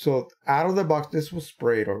 So out of the box, this was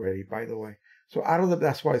sprayed already, by the way. So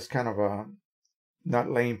that's why it's kind of not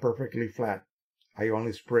laying perfectly flat. I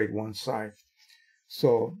only sprayed one side.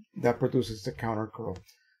 So that produces the counter curl.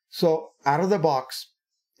 So out of the box,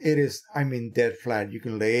 it is, I mean, dead flat. You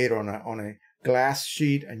can lay it on a glass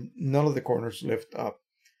sheet and none of the corners lift up.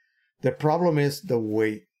 The problem is the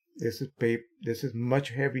weight. This is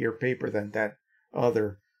much heavier paper than that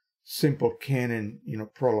other simple Canon,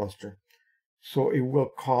 ProLuster. So it will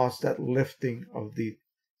cause that lifting of the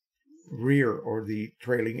rear or the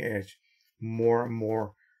trailing edge more and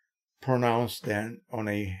more pronounced than on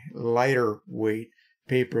a lighter weight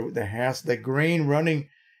paper that has the grain running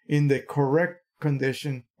in the correct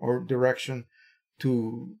condition or direction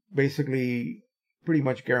to basically pretty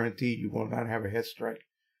much guarantee you will not have a head strike.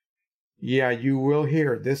 Yeah, you will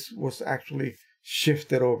hear this was actually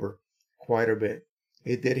shifted over quite a bit.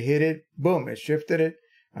 It did hit it, boom, it shifted it,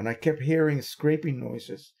 and I kept hearing scraping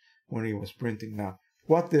noises when he was printing. Now,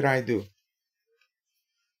 what did I do?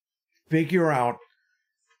 Figure out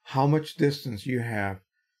how much distance you have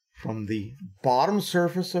from the bottom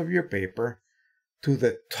surface of your paper to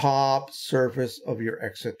the top surface of your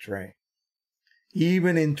exit tray,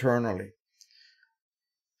 even internally.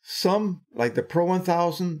 Some, like the Pro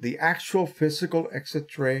 1000, the actual physical exit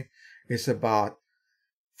tray is about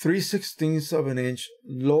 3/16 of an inch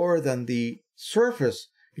lower than the surface.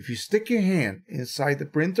 If you stick your hand inside the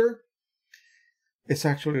printer, it's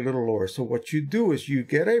actually a little lower. So what you do is you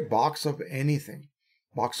get a box of anything,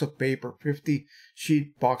 box of paper, 50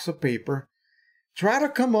 sheet box of paper. Try to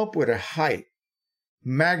come up with a height,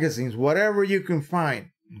 magazines, whatever you can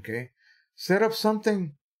find, okay? Set up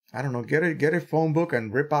something, I don't know, get a phone book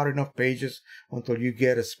and rip out enough pages until you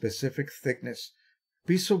get a specific thickness.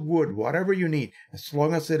 Piece of wood, whatever you need, as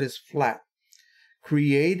long as it is flat.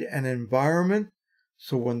 Create an environment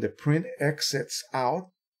so when the print exits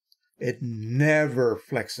out, it never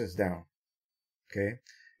flexes down, okay?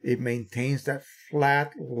 It maintains that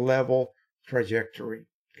flat, level trajectory,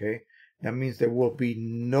 okay? That means there will be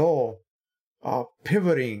no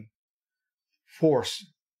pivoting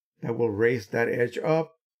force that will raise that edge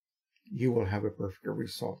up. You will have a perfect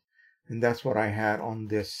result. And that's what I had on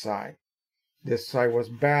this side. This side was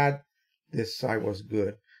bad. This side was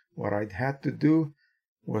good. What I had to do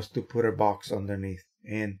was to put a box underneath.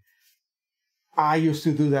 And I used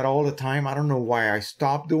to do that all the time. I don't know why I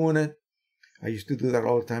stopped doing it. I used to do that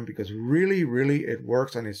all the time because really, really it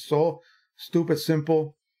works. And it's so stupid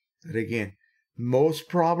simple that, again, most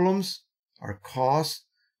problems are caused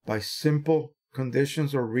by simple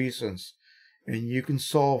conditions or reasons. And you can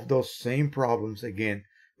solve those same problems, again,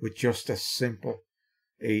 with just a simple,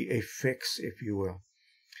 a fix, if you will.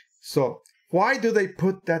 So why do they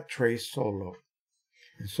put that tray so low?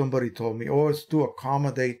 And somebody told me, oh, it's to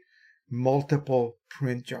accommodate multiple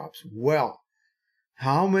print jobs. Well,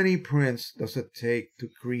 how many prints does it take to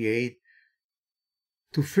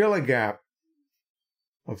fill a gap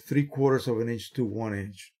of 3/4 of an inch to 1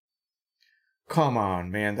 inch? Come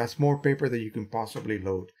on, man, that's more paper than you can possibly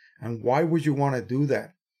load. And why would you want to do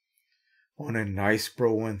that on a nice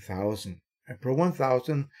Pro 1000? A Pro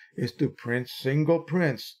 1000 is to print single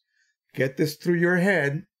prints. Get this through your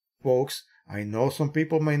head, folks. I know some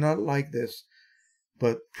people may not like this,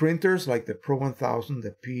 but printers like the Pro 1000,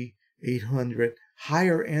 the P800,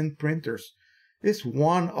 higher end printers, it's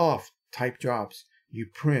one-off type jobs. You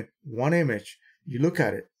print one image, you look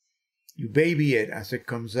at it, you baby it as it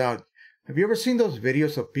comes out. Have you ever seen those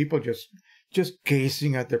videos of people just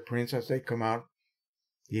gazing at their prints as they come out?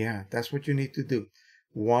 Yeah, that's what you need to do,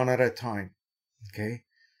 one at a time, okay?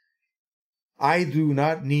 I do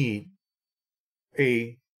not need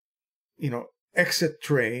a, exit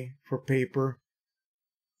tray for paper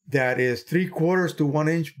that is 3/4 to 1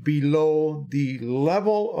 inch below the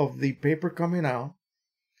level of the paper coming out,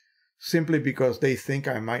 simply because they think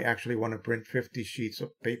I might actually want to print 50 sheets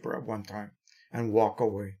of paper at one time and walk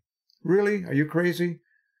away. Really? Are you crazy?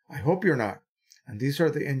 I hope you're not. And these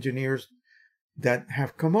are the engineers that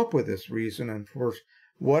have come up with this reason, and for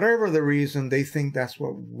whatever the reason, they think that's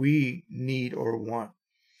what we need or want.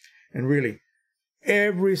 And really,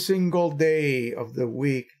 every single day of the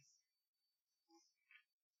week,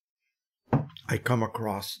 I come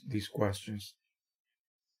across these questions,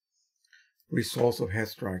 results of head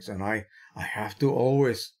strikes, and I have to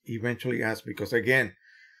always eventually ask, because again,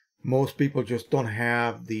 most people just don't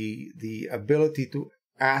have the ability to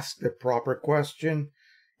ask the proper question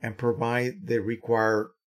and provide the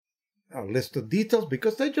required list of details,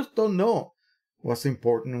 because they just don't know what's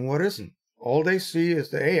important and what isn't. All they see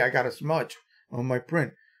is that, hey, I got a smudge on my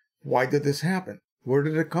print. Why did this happen? Where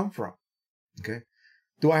did it come from? Okay.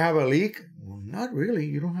 Do I have a leak? Well, not really.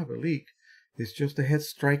 You don't have a leak. It's just a head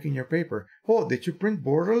strike in your paper. Oh, did you print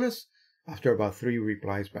borderless? After about 3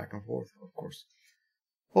 replies back and forth, of course.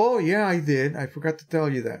 Oh, yeah, I did. I forgot to tell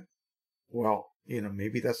you that. Well,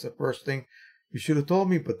 maybe that's the first thing you should have told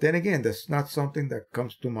me. But then again, that's not something that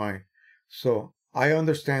comes to mind. So I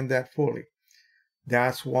understand that fully.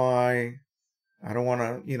 That's why I don't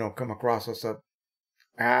want to, come across as an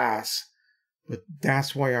ass. But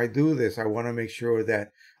that's why I do this. I want to make sure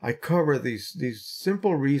that I cover these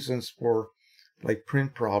simple reasons for like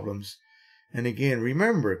print problems. And again,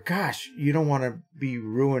 remember, gosh, you don't want to be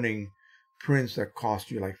ruining prints that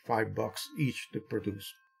cost you like $5 each to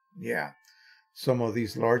produce. Yeah. Some of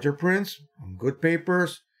these larger prints on good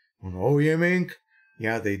papers, on OEM ink,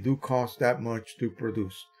 yeah, they do cost that much to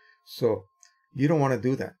produce. So you don't want to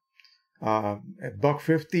do that.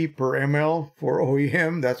 $1.50 per ml for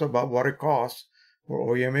OEM, that's about what it costs for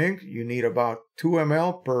OEM ink. You need about 2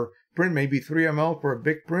 ml per print, maybe 3 ml for a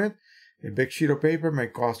big print. A big sheet of paper may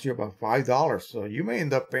cost you about $5, so you may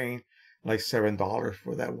end up paying like $7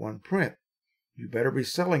 for that one print. You better be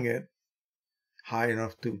selling it high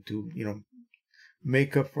enough to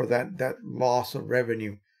make up for that loss of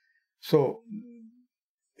revenue. So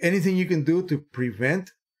anything you can do to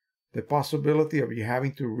prevent the possibility of you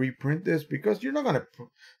having to reprint this, because you're not going to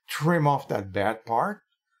trim off that bad part.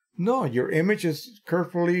 No, your image is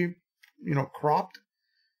carefully, cropped.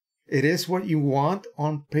 It is what you want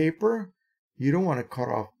on paper. You don't want to cut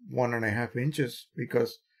off 1.5 inches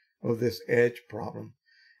because of this edge problem.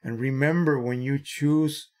 And remember, when you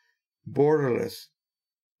choose borderless,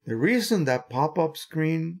 the reason that pop-up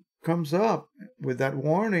screen comes up with that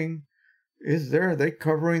warning is they're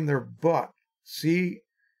covering their butt. CYA.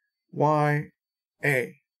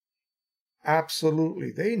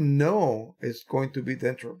 Absolutely. They know it's going to be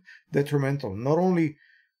detrimental. Not only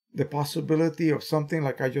the possibility of something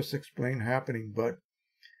like I just explained happening, but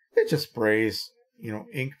it just sprays,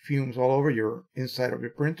 ink fumes all over your inside of your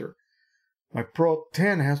printer. My Pro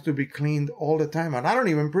 10 has to be cleaned all the time, and I don't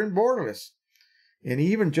even print borderless. And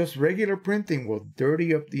even just regular printing will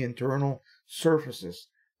dirty up the internal surfaces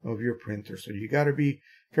of your printer. So you got to be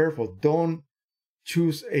careful. Don't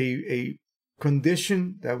choose a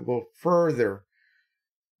condition that will further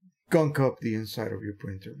gunk up the inside of your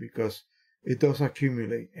printer, because it does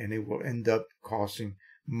accumulate and it will end up causing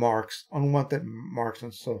marks, unwanted marks,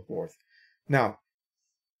 and so forth. Now,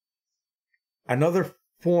 another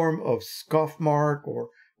form of scuff mark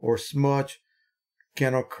or smudge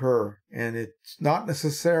can occur, and it's not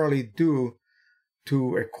necessarily due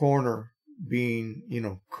to a corner being,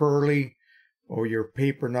 curly, or your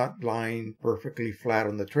paper not lying perfectly flat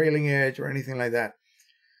on the trailing edge or anything like that.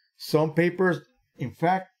 Some papers, in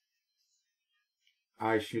fact,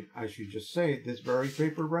 I should just say, this very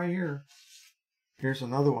paper right here. Here's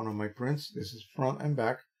another one of my prints. This is front and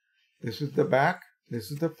back. This is the back. This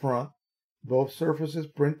is the front. Both surfaces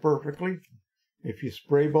print perfectly. If you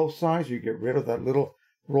spray both sides, you get rid of that little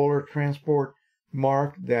roller transport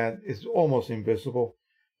mark that is almost invisible,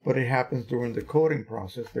 but it happens during the coating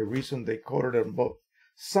process. The reason they coated it on both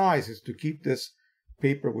sides is to keep this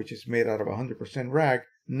paper, which is made out of 100% rag,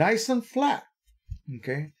 nice and flat.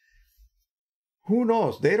 Okay? Who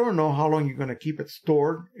knows? They don't know how long you're going to keep it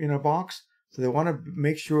stored in a box, so they want to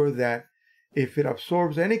make sure that if it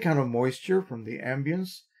absorbs any kind of moisture from the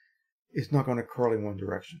ambience, it's not going to curl in one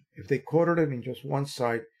direction. If they coated it in just one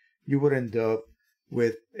side, you would end up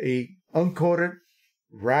with a uncoated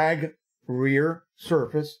rag rear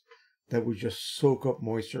surface that would just soak up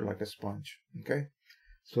moisture like a sponge. Okay?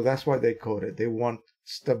 So that's why they coat it. They want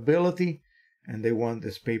stability, and they want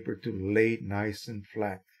this paper to lay nice and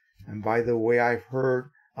flat. And by the way, I've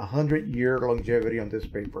heard 100-year longevity on this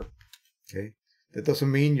paper. Okay? That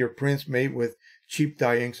doesn't mean your prints made with cheap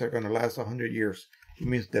dye inks are going to last 100 years. It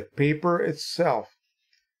means the paper itself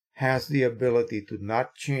has the ability to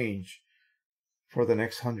not change for the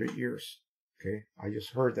next 100 years. Okay? I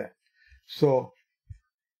just heard that. So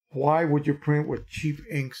why would you print with cheap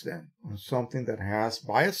inks then on something that has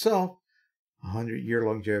by itself 100-year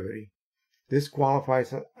longevity? This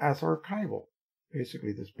qualifies as archival,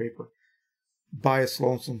 basically, this paper, by its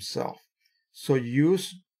lonesome self. So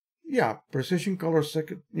use, precision color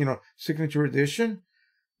signature edition,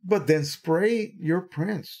 but then spray your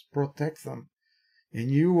prints, protect them. And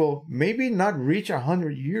you will maybe not reach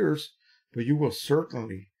 100 years, but you will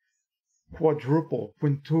certainly quadruple,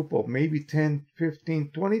 quintuple, maybe 10,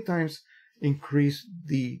 15, 20 times increase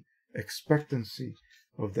the expectancy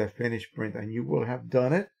of that finished print. And you will have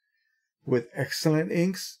done it with excellent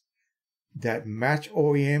inks that match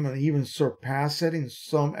OEM and even surpass it in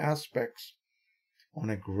some aspects on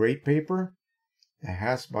a great paper that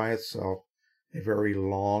has by itself a very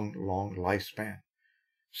long lifespan.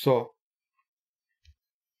 So,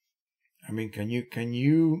 I mean, can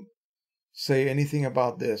you say anything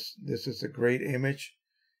about this? This is a great image.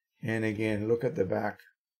 And again, look at the back.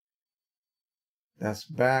 That's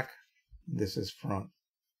back. This is front.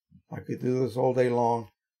 I could do this all day long.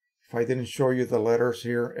 If I didn't show you the letters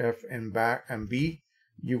here, F and back and B,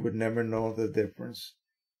 you would never know the difference.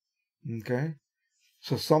 Okay?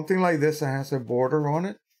 So something like this that has a border on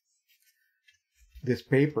it, this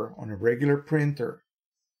paper on a regular printer,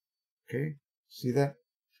 okay? See that?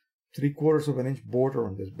 3/4 of an inch border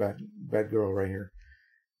on this bad girl right here.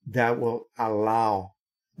 That will allow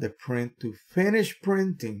the print to finish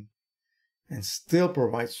printing and still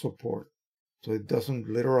provide support. So it doesn't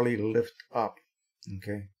literally lift up,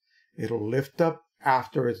 okay? It'll lift up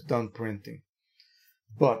after it's done printing.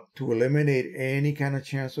 But to eliminate any kind of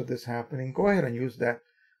chance of this happening, go ahead and use that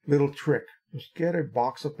little trick. Just get a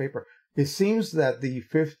box of paper. It seems that the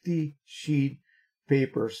 50 sheet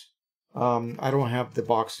papers, I don't have the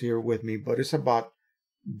box here with me, but it's about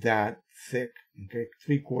that thick, okay,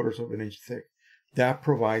 3/4 of an inch thick. That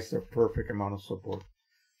provides the perfect amount of support.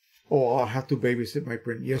 Oh, I'll have to babysit my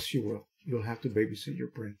print. Yes, you will. You'll have to babysit your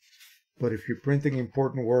print. But if you're printing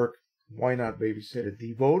important work, why not babysit it?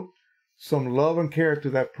 Devote some love and care to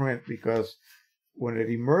that print, because when it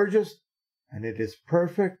emerges and it is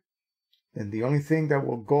perfect, then the only thing that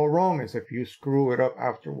will go wrong is if you screw it up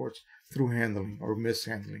afterwards through handling or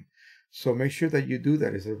mishandling. So make sure that you do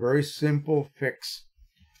that. It's a very simple fix,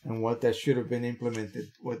 and what that should have been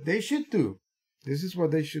implemented. What they should do, this is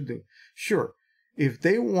what they should do. Sure, if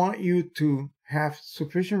they want you to have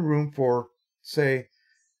sufficient room for, say,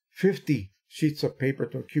 50 sheets of paper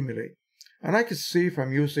to accumulate, and I could see if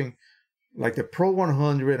I'm using like the Pro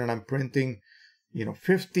 100 and I'm printing,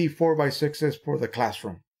 50 4x6s for the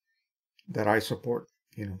classroom that I support,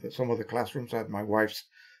 some of the classrooms at my wife's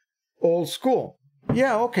old school.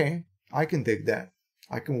 Yeah, okay, I can dig that.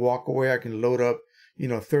 I can walk away, I can load up,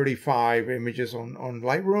 35 images on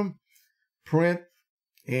Lightroom, print,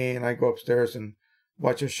 and I go upstairs and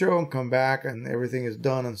watch a show and come back and everything is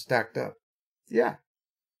done and stacked up. Yeah.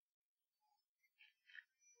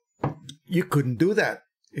 You couldn't do that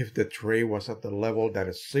if the tray was at the level that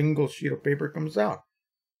a single sheet of paper comes out.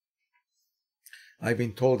 I've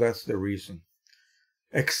been told that's the reason.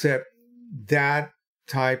 Except that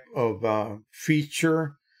type of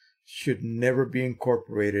feature should never be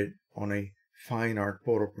incorporated on a fine art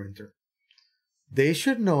photo printer. They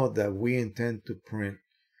should know that we intend to print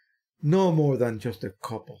no more than just a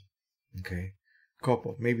couple, okay?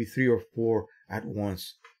 Couple, maybe 3 or 4 at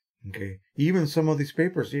once, okay? Even some of these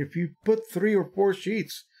papers, if you put 3 or 4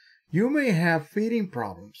 sheets, you may have feeding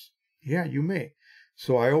problems. Yeah, you may.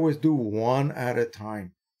 So I always do one at a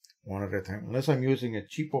time, unless I'm using a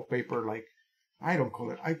cheapo paper like, I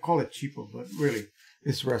call it cheapo, but really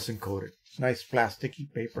it's resin coated. It's nice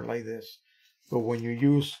plasticky paper like this. But when you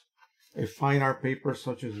use a fine art paper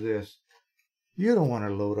such as this, you don't want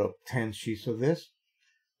to load up 10 sheets of this.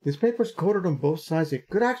 This paper is coated on both sides. It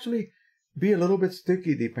could actually be a little bit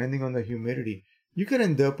sticky depending on the humidity. You could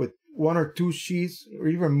end up with 1 or 2 sheets or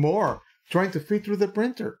even more trying to fit through the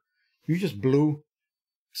printer. You just blew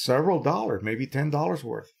several dollars, maybe $10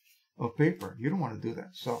 worth of paper. You don't want to do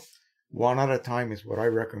that. So one at a time is what I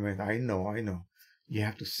recommend. I know. You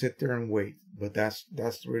have to sit there and wait, but that's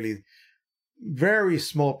really very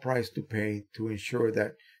small price to pay to ensure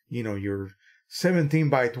that, your 17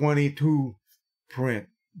 by 22 print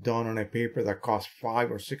done on a paper that costs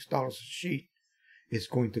 $5 or $6 a sheet is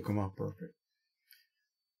going to come out perfect.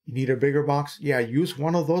 You need a bigger box? Yeah, use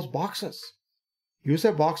one of those boxes. Use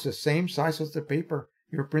a box the same size as the paper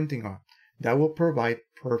you're printing on. That will provide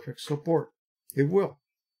perfect support. It will.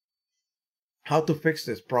 How to fix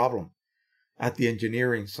this problem at the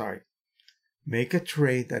engineering side? Make a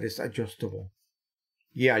tray that is adjustable.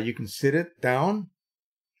 Yeah, you can sit it down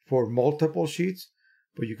for multiple sheets,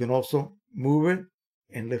 but you can also move it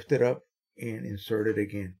and lift it up and insert it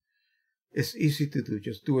again. It's easy to do.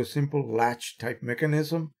 Just do a simple latch type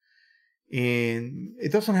mechanism, and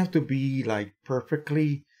it doesn't have to be like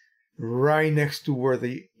perfectly right next to where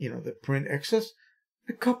the print exits.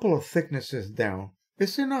 A couple of thicknesses down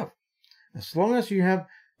is enough. As long as you have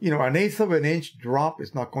an 1/8 of an inch drop,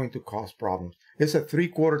 is not going to cause problems. It's a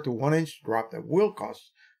 3/4 to 1 inch drop that will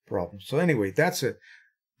cause problems. So anyway, that's it.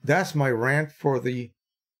 That's my rant for the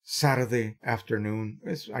Saturday afternoon.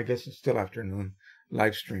 I guess it's still afternoon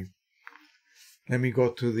live stream. Let me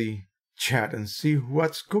go to the chat and see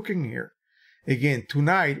what's cooking here. Again,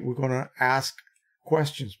 tonight we're going to ask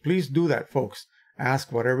questions. Please do that, folks.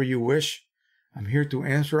 Ask whatever you wish. I'm here to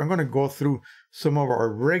answer. I'm going to go through some of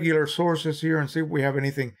our regular sources here and see if we have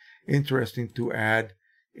anything interesting to add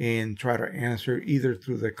and try to answer either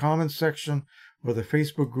through the comments section or the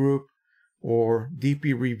Facebook group or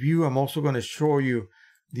DP Review. I'm also going to show you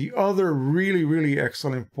the other really, really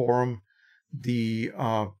excellent forum, the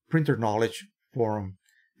Printer Knowledge Forum,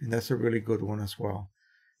 and that's a really good one as well.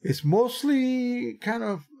 It's mostly kind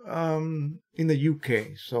of in the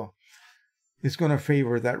UK, so it's going to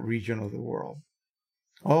favor that region of the world.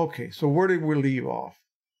 Okay, so where did we leave off?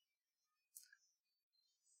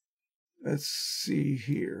 Let's see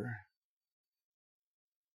here.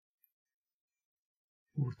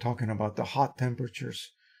 We're talking about the hot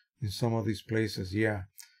temperatures in some of these places. Yeah.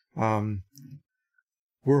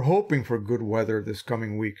 We're hoping for good weather this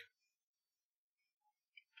coming week.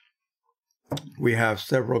 We have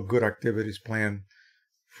several good activities planned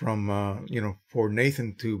from, for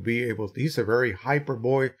Nathan to be able to. He's a very hyper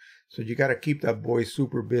boy, so you got to keep that boy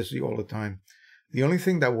super busy all the time. The only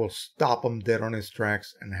thing that will stop him dead on his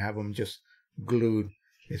tracks and have him just glued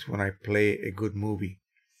is when I play a good movie.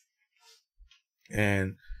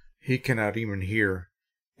 And he cannot even hear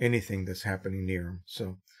anything that's happening near him.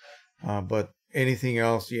 So, but anything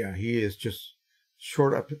else, yeah, he is just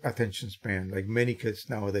short attention span, like many kids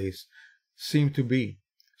nowadays seem to be.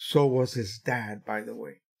 So was his dad, by the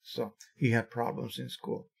way. So he had problems in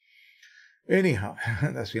school. Anyhow,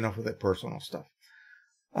 that's enough of that personal stuff.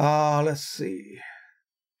 Let's see.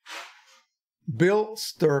 Bill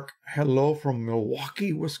Sturck, hello from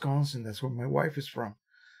Milwaukee, Wisconsin. That's where my wife is from.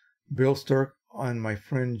 Bill Sturck and my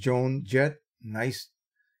friend Joan Jett, nice,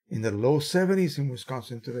 in the low 70s in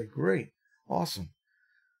Wisconsin today. Great. Awesome.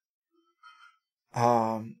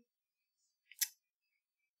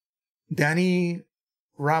 Danny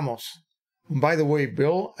Ramos. And by the way,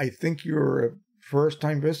 Bill, I think you're a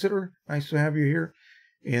first-time visitor. Nice to have you here.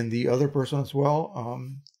 And the other person as well,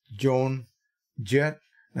 Joan Jett.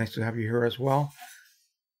 Nice to have you here as well.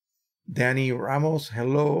 Danny Ramos,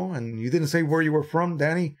 hello. And you didn't say where you were from,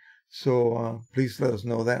 Danny. So please let us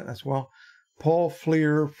know that as well. Paul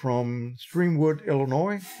Fleer from Streamwood,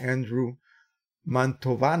 Illinois. Andrew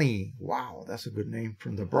Mantovani. Wow, that's a good name.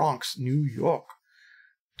 From the Bronx, New York.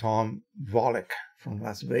 Tom Volek from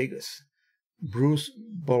Las Vegas. Bruce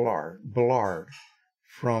Bullard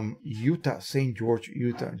from Utah, St. George,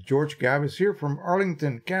 Utah. George Gabb is here from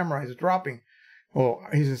Arlington. Camera is dropping. Oh,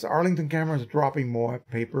 he says Arlington camera is dropping Moab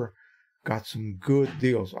paper. Got some good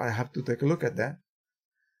deals. I have to take a look at that.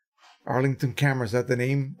 Arlington camera, is that the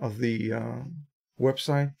name of the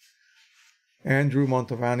website? Andrew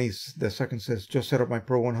Montovani, the second, says, just set up my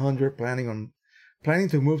Pro 100, planning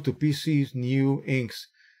to move to PC's new inks.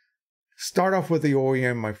 Start off with the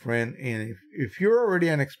OEM, my friend, and if you're already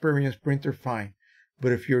an experienced printer, fine.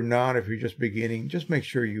 But if you're not, if you're just beginning, just make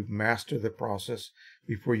sure you master the process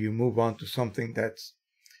before you move on to something that's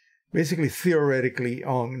basically theoretically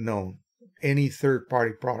unknown. Any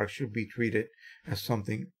third-party product should be treated as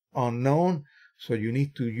something unknown, so you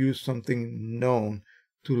need to use something known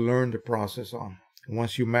to learn the process on.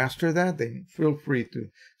 Once you master that, then feel free to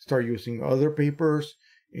start using other papers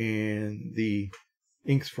and the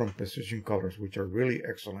inks from Precision Colors, which are really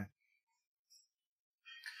excellent.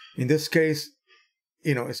 In this case,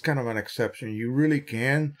 it's kind of an exception. You really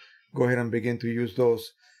can go ahead and begin to use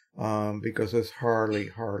those because there's hardly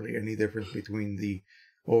any difference between the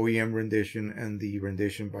OEM rendition and the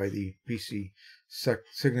rendition by the PC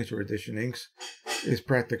Signature Edition inks. Is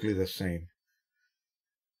practically the same.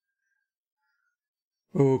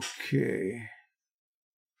 Okay.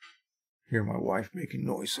 Hear my wife making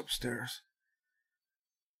noise upstairs.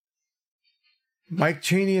 Mike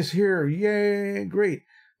Cheney is here. Yay, great.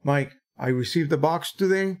 Mike, I received the box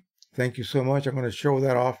today. Thank you so much. I'm going to show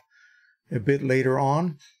that off a bit later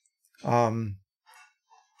on. I've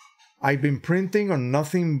been printing on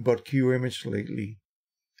nothing but Qimage lately.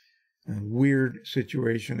 A weird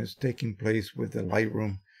situation is taking place with the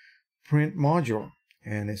Lightroom print module.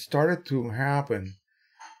 And it started to happen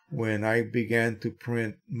when I began to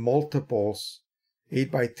print multiples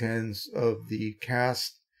 8x10s of the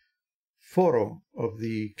cast photo of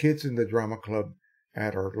the kids in the drama club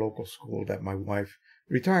at our local school that my wife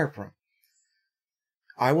retired from.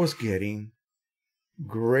 I was getting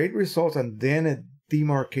great results, and then a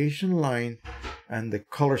demarcation line and the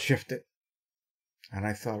color shifted. And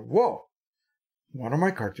I thought, whoa, one of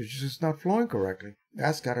my cartridges is not flowing correctly.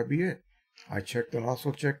 That's got to be it. I checked and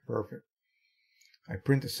also checked, perfect. I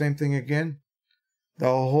print the same thing again. The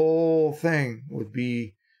whole thing would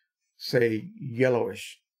be, say,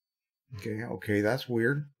 yellowish. Okay, that's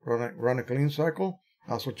weird. Run a clean cycle.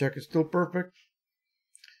 Also check it's still perfect.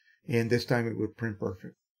 And this time it would print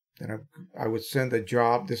perfect. Then I would send a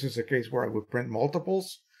job. This is a case where I would print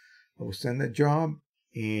multiples. I would send a job,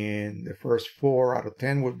 and the first 4 out of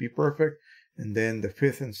 10 would be perfect. And then the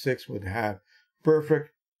 5th and 6th would have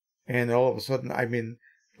perfect. And all of a sudden,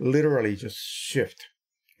 literally just shift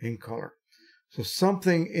in color. So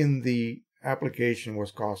something in the application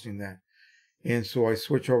was causing that. And so I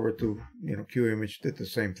switched over to, Qimage, did the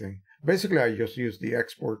same thing. Basically, I just used the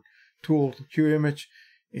export tool to Qimage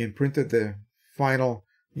and printed the final,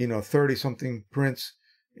 30-something prints,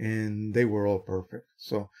 and they were all perfect.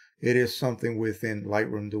 So it is something within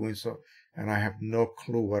Lightroom doing so, and I have no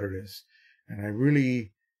clue what it is. And I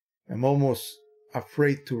really am almost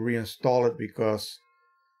afraid to reinstall it because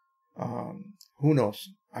who knows?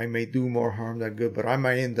 I may do more harm than good, but I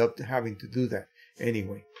might end up having to do that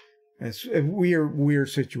anyway. And it's a weird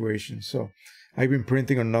situation. So I've been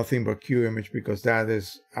printing on nothing but Qimage because that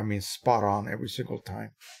is, spot on every single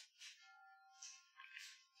time.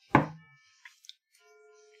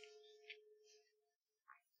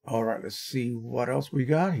 All right, let's see what else we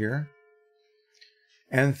got here.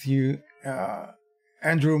 Andrew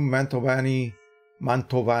Mantovani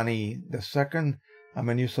II. I'm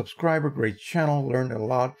a new subscriber. Great channel. Learned a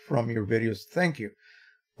lot from your videos. Thank you.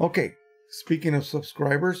 Okay, speaking of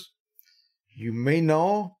subscribers, you may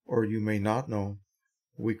know or you may not know,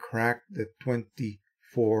 we cracked the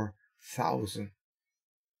 24,000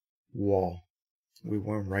 wall. We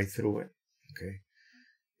went right through it. Okay.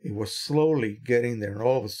 It was slowly getting there, and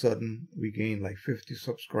all of a sudden we gained like 50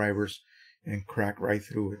 subscribers and cracked right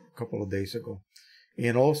through it a couple of days ago.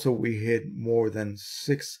 And also we hit more than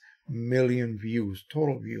 6 million views,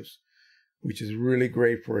 total views, which is really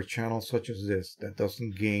great for a channel such as this that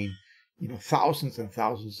doesn't gain, thousands and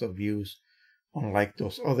thousands of views, unlike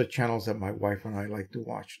those other channels that my wife and I like to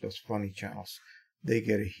watch, those funny channels. They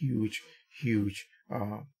get a huge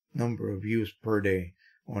number of views per day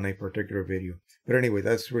on a particular video. But anyway,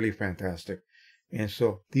 that's really fantastic. And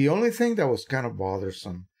so the only thing that was kind of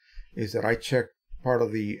bothersome is that I checked part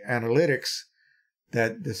of the analytics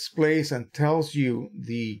that displays and tells you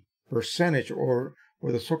the percentage or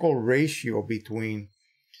the so-called ratio between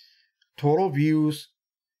total views,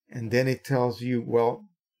 and then it tells you, well,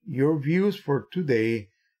 your views for today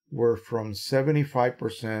were from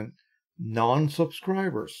 75%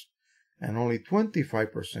 non-subscribers and only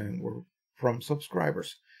 25% were from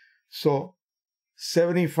subscribers. So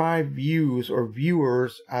 75 views or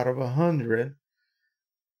viewers out of 100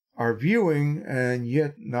 are viewing and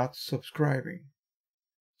yet not subscribing.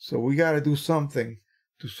 So we got to do something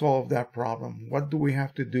to solve that problem. What do we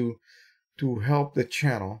have to do to help the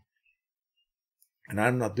channel? And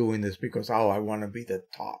I'm not doing this because, I want to be the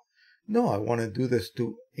top. No, I want to do this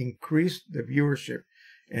to increase the viewership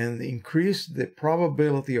and increase the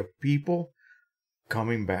probability of people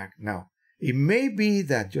coming back. Now, it may be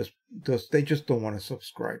that they just don't want to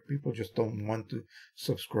subscribe. People just don't want to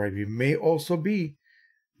subscribe. It may also be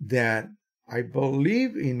that I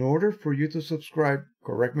believe in order for you to subscribe,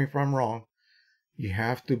 correct me if I'm wrong, you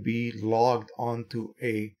have to be logged onto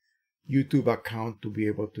a YouTube account to be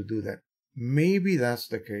able to do that. Maybe that's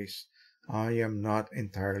the case. I am not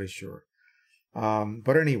entirely sure.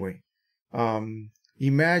 But anyway,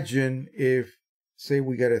 imagine if, say,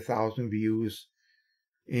 we get 1,000 views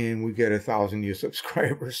and we get 1,000 new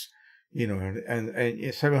subscribers,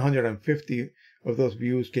 and 750 of those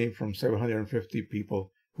views came from 750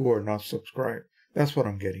 people who are not subscribed. That's what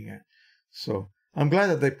I'm getting at. So I'm glad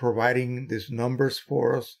that they're providing these numbers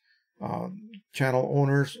for us, channel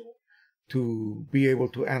owners, to be able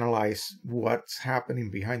to analyze what's happening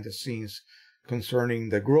behind the scenes concerning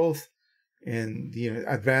the growth and the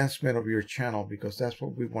advancement of your channel, because that's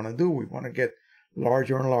what we want to do. We want to get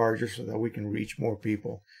larger and larger so that we can reach more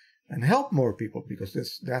people and help more people, because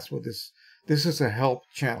this is a help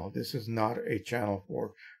channel. This is not a channel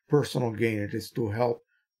for personal gain. It is to help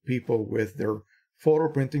people with their photo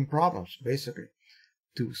printing problems, basically,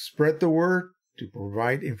 to spread the word, to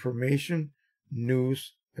provide information,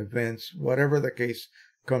 news, events, whatever the case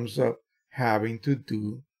comes up having to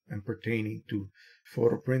do and pertaining to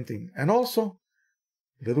photo printing. And also,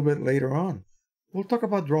 a little bit later on, we'll talk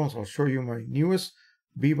about drones. I'll show you my newest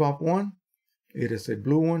Bebop one. It is a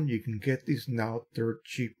blue one. You can get these now dirt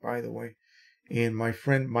cheap, by the way. And my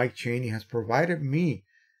friend Mike Cheney has provided me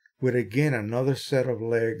with, again, another set of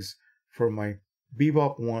legs for my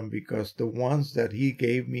Bebop one, because the ones that he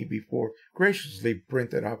gave me before, graciously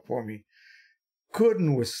printed out for me,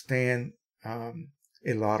 couldn't withstand a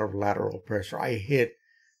lot of lateral pressure. I hit,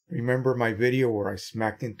 remember my video where I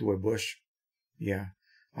smacked into a bush? Yeah,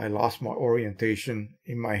 I lost my orientation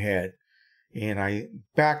in my head and I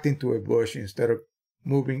backed into a bush instead of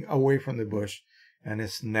moving away from the bush, and it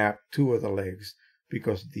snapped 2 of the legs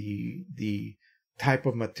because the type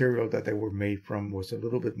of material that they were made from was a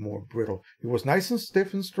little bit more brittle. It was nice and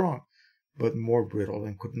stiff and strong, but more brittle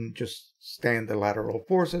and couldn't just stand the lateral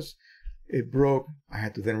forces. It broke. I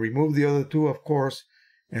had to then remove the other 2, of course.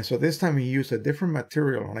 And so this time he used a different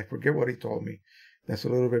material, and I forget what he told me, that's a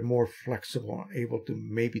little bit more flexible, able to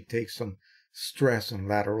maybe take some stress and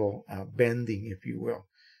lateral bending, if you will.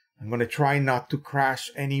 I'm going to try not to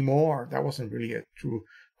crash anymore. That wasn't really a true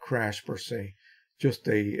crash per se, just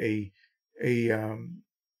an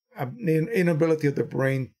inability of the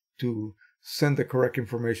brain to send the correct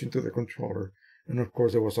information to the controller. And of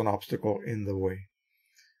course, there was an obstacle in the way.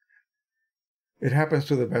 It happens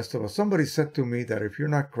to the best of us. Somebody said to me that if you're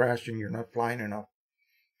not crashing, you're not flying enough.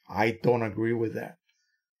 I don't agree with that.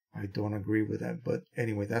 I don't agree with that. But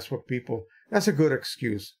anyway, that's a good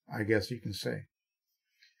excuse, I guess you can say.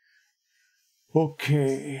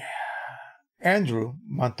 Okay. Andrew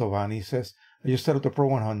Mantovani says, I just set up the Pro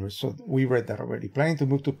 100, so we read that already. Planning to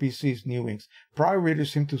move to PCs, new inks. Prior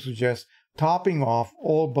readers seem to suggest topping off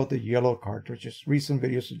all but the yellow cartridges. Recent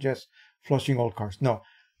videos suggest flushing all cards. No,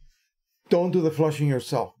 don't do the flushing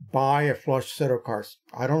yourself. Buy a flush set of cards.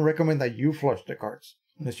 I don't recommend that you flush the cards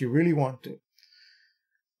unless you really want to.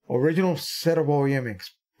 Original set of OEM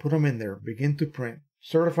inks. Put them in there. Begin to print.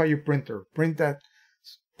 Certify your printer. Print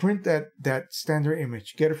that standard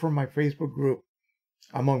image. Get it from my Facebook group,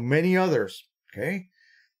 among many others. Okay?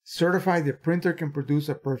 Certify the printer can produce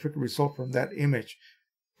a perfect result from that image.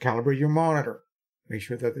 Calibrate your monitor. Make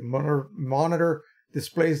sure that the monitor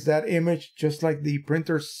displays that image just like the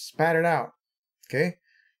printer spat it out. Okay?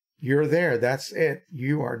 You're there. That's it.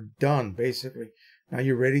 You are done, basically. Now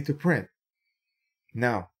you're ready to print.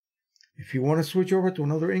 Now, if you want to switch over to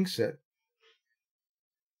another ink set,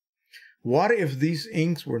 what if these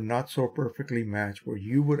inks were not so perfectly matched where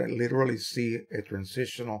you would literally see a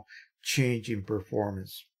transitional change in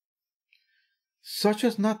performance? Such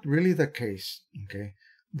is not really the case, okay?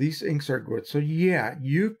 These inks are good. So yeah,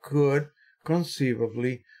 you could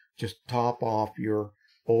conceivably just top off your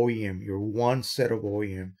OEM, your one set of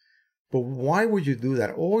OEM. But why would you do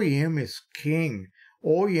that? OEM is king.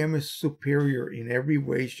 OEM is superior in every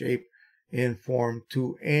way, shape, and form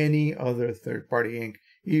to any other third-party ink,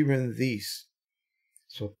 even these.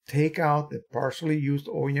 So take out the partially used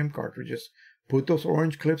OEM cartridges, put those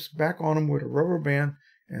orange clips back on them with a rubber band,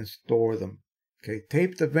 and store them. Okay,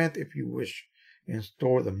 tape the vent if you wish, and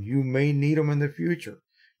store them. You may need them in the future.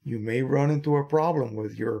 You may run into a problem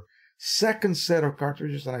with your second set of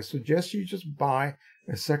cartridges, and I suggest you just buy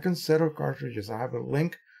a second set of cartridges. I have a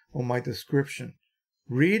link on my description.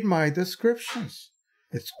 Read my descriptions.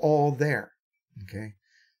 It's all there. Okay,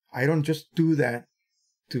 I don't just do that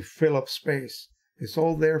to fill up space. It's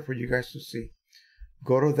all there for you guys to see.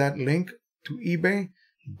 Go to that link to eBay,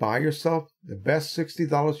 buy yourself the best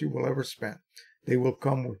 $60 you will ever spend. They will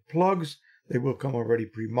come with plugs. They will come already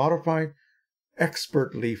pre-modified,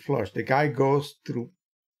 expertly flushed. The guy goes through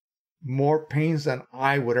more pains than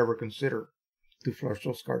I would ever consider to flush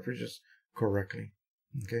those cartridges correctly.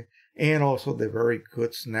 Okay, and also the very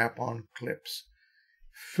good snap-on clips.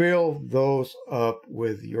 Fill those up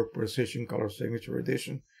with your Precision Color Signature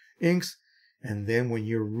Edition inks, and then when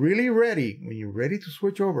you're really ready, when you're ready to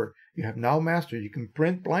switch over, you have now mastered. You can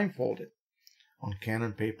print blindfolded on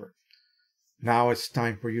Canon paper. Now it's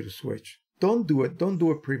time for you to switch. Don't do it. Don't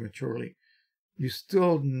do it prematurely. You're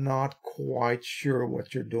still not quite sure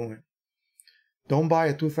what you're doing. Don't buy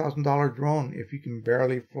a $2,000 drone if you can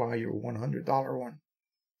barely fly your $100 one.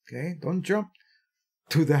 Okay? Don't jump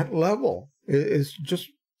to that level. It's just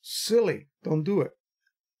silly. Don't do it.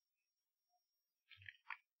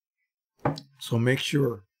 So make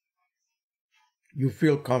sure you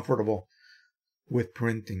feel comfortable with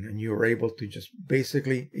printing and you're able to just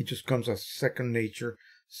basically, it just comes as second nature,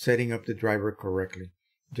 setting up the driver correctly.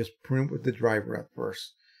 Just print with the driver at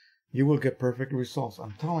first. You will get perfect results.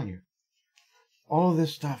 I'm telling you. All of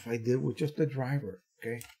this stuff I did with just the driver.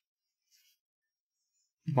 Okay.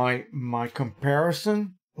 My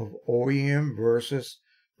comparison of OEM versus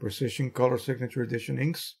Precision Color Signature Edition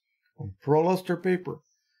inks on Pro Luster paper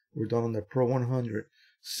were done on the Pro 100,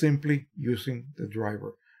 simply using the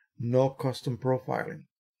driver. No custom profiling.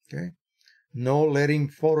 Okay. No letting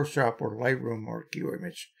Photoshop or Lightroom or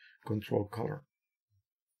Qimage control color.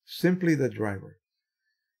 Simply the driver.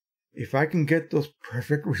 If I can get those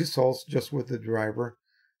perfect results just with the driver,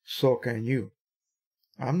 so can you.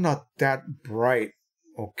 I'm not that bright,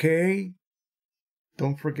 okay?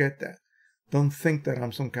 Don't forget that. Don't think that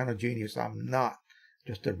I'm some kind of genius. I'm not.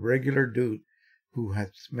 Just a regular dude who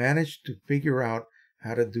has managed to figure out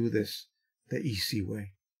how to do this the easy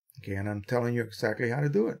way. Okay, and I'm telling you exactly how to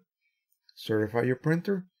do it. Certify your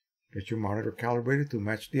printer. Get your monitor calibrated to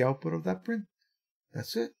match the output of that print.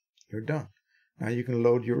 That's it. You're done. Now you can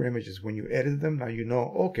load your images. When you edit them, now you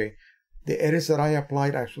know, okay, the edits that I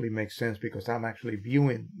applied actually make sense because I'm actually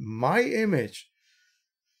viewing my image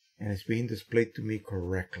and it's being displayed to me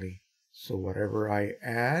correctly. So whatever I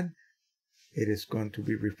add, it is going to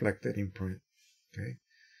be reflected in print. Okay.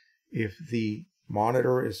 If the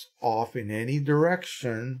monitor is off in any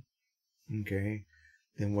direction, okay,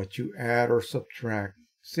 then what you add or subtract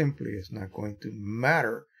simply is not going to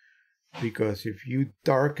matter. Because if you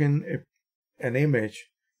darken an image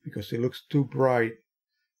because it looks too bright,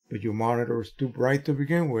 but your monitor is too bright to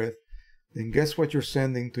begin with, then guess what you're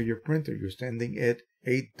sending to your printer? You're sending it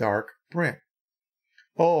a dark print.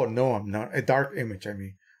 Oh, no, I'm not. A dark image, I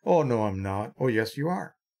mean. Oh, no, I'm not. Oh, yes, you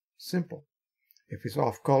are. Simple. If it's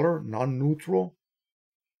off color, non-neutral,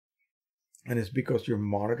 and it's because your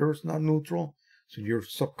monitor is not neutral, So you're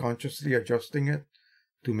subconsciously adjusting it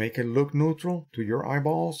to make it look neutral to your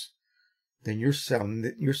eyeballs. Then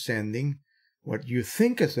you're sending what you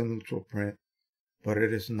think is a neutral print, but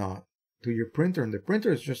it is not, to your printer. And the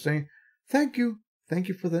printer is just saying, thank you. Thank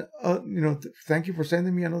you for the, thank you for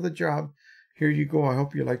sending me another job. Here you go. I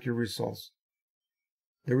hope you like your results.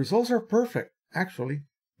 The results are perfect, actually,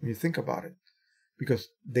 when you think about it, because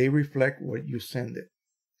they reflect what you send it.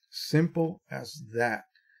 Simple as that.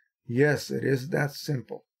 Yes, it is that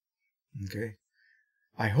simple. Okay.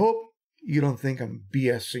 I hope you don't think I'm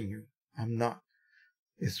BSing you. I'm not.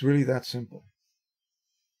 It's really that simple.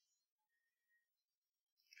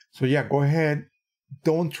 So yeah, go ahead.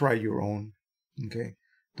 Don't try your own. Okay.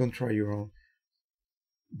 Don't try your own.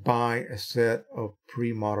 Buy a set of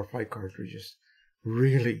pre-modified cartridges.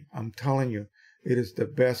 Really, I'm telling you, it is the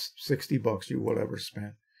best $60 you will ever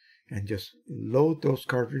spend. And just load those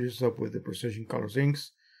cartridges up with the Precision Colors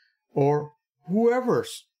inks or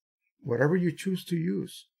whoever's, whatever you choose to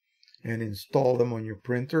use, and install them on your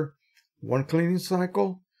printer. One cleaning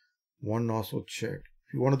cycle, one nozzle check.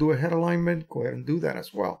 If you want to do a head alignment, go ahead and do that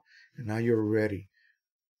as well. And now you're ready.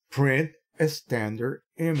 Print a standard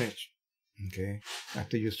image. Okay.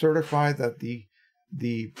 After you certify that the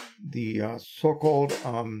so-called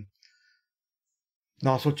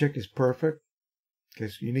nozzle check is perfect,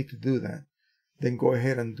 because you need to do that, then go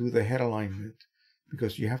ahead and do the head alignment,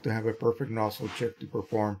 because you have to have a perfect nozzle check to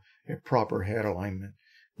perform a proper head alignment.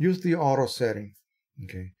 Use the auto setting.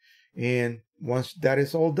 Okay. And once that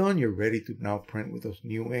is all done, you're ready to now print with those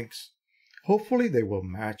new inks. Hopefully they will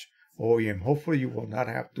match OEM. Hopefully you will not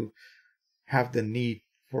have to have the need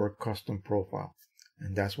for a custom profile.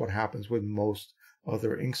 And that's what happens with most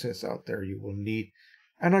other inksets out there. You will need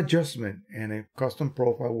an adjustment, and a custom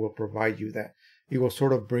profile will provide you that. It will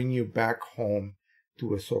sort of bring you back home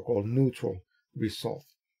to a so-called neutral result.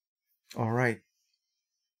 All right.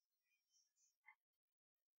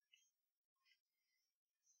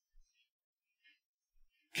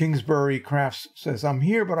 Kingsbury Crafts says, I'm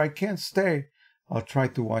here, but I can't stay. I'll try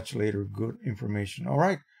to watch later. Good information. All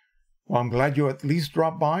right. Well, I'm glad you at least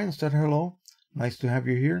dropped by and said hello. Nice to have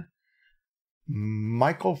you here.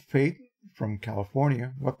 Michael Fate from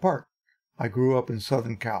California. What part? I grew up in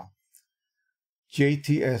Southern Cal.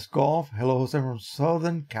 JTS Golf. Hello, Jose from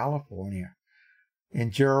Southern California.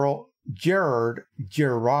 And Gerard,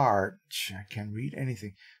 I can't read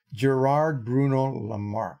anything. Gerard Bruno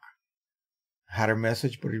Lamarck had a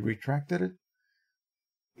message, but he retracted it.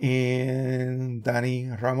 And Danny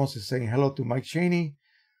Ramos is saying hello to Mike Cheney.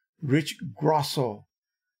 Rich Grosso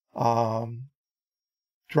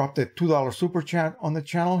dropped a $2 super chat on the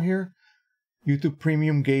channel here. YouTube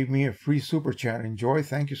Premium gave me a free super chat. Enjoy.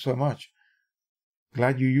 Thank you so much.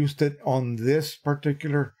 Glad you used it on this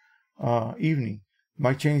particular evening.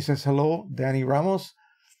 Mike Cheney says hello. Danny Ramos.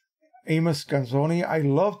 Amos Canzoni. I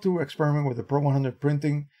love to experiment with the Pro 100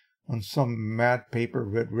 printing on some matte paper.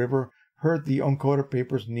 Red River. Heard the uncoated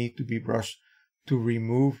papers need to be brushed to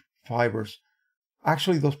remove fibers.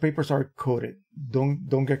 Actually, those papers are coated.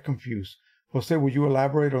 Don't get confused. Jose, would you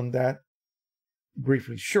elaborate on that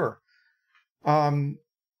briefly? Sure. All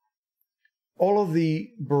of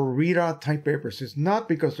the Burita type papers, it's not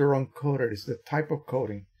because they're uncoated, it's the type of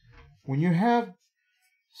coating. When you have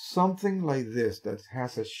something like this that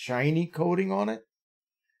has a shiny coating on it,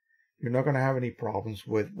 you're not going to have any problems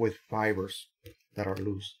with fibers that are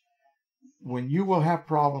loose. When you will have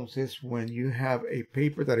problems is when you have a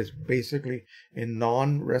paper that is basically a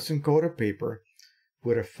non-resin coated paper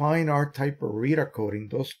with a fine art type Burita coating.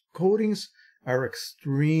 Those coatings are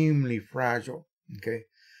extremely fragile. Okay.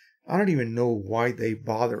 I don't even know why they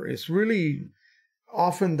bother. It's really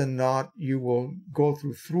often than not, you will go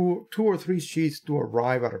through 2 or 3 sheets to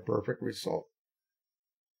arrive at a perfect result.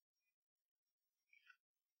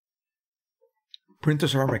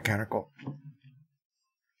 Printers are mechanical.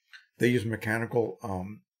 They use mechanical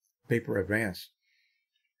paper advance.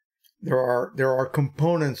 There are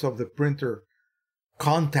components of the printer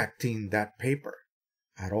contacting that paper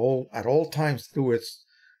at all times through its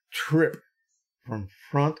trip from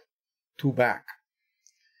front to back.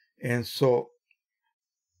 And so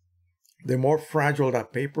the more fragile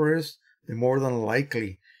that paper is, the more than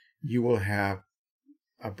likely you will have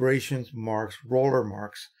abrasions, marks, roller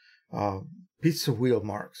marks, pizza wheel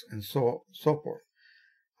marks, and so forth.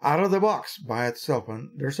 Out of the box by itself. And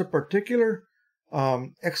there's a particular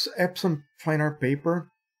Epson fine art paper.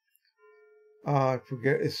 I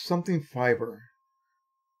forget, it's something fiber.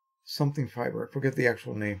 I forget the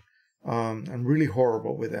actual name. I'm really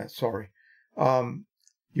horrible with that. Sorry.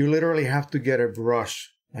 You literally have to get a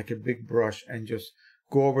brush, like a big brush, and just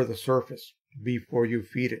go over the surface before you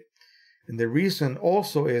feed it. And the reason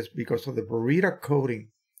also is because of the Barita coating,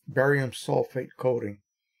 barium sulfate coating.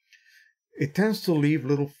 It tends to leave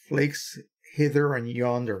little flakes hither and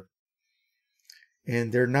yonder,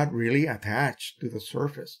 and they're not really attached to the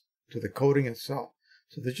surface, to the coating itself.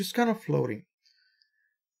 So they're just kind of floating.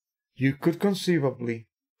 You could conceivably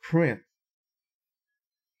print.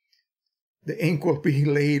 The ink will be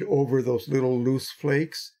laid over those little loose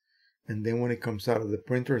flakes, and then when it comes out of the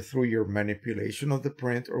printer through your manipulation of the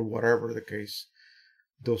print or whatever the case,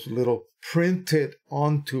 those little printed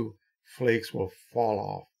onto flakes will fall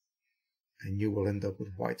off, and you will end up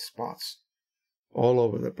with white spots all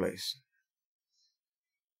over the place.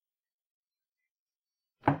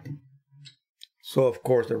 So of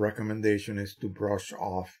course the recommendation is to brush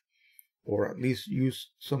off, or at least use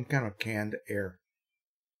some kind of canned air.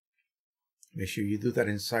 Make sure you do that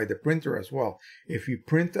inside the printer as well. If you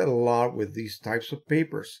print a lot with these types of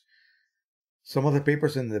papers, some of the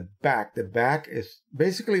papers in the back is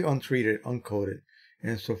basically untreated, uncoated.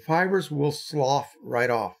 And so fibers will slough right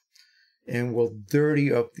off and will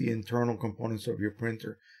dirty up the internal components of your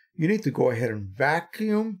printer. You need to go ahead and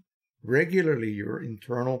vacuum regularly your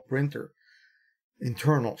internals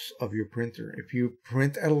of your printer if you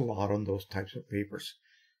print a lot on those types of papers.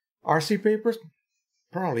 RC papers,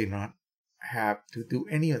 probably not have to do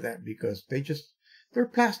any of that because they're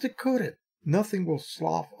plastic coated. Nothing will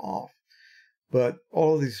slough off. But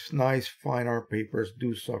all of these nice fine art papers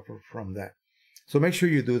do suffer from that. So make sure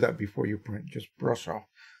you do that before you print. Just brush off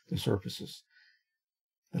the surfaces.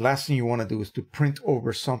 The last thing you want to do is to print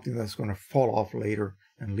over something that's going to fall off later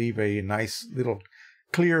and leave a nice little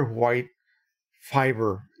clear white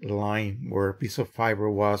fiber line where a piece of fiber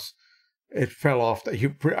was. It fell off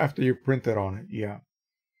after you printed on it. Yeah.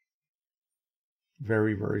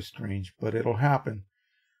 Very, very strange, but it'll happen.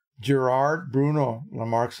 Gerard Bruno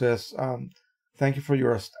Lamarck says, thank you for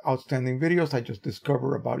your outstanding videos. I just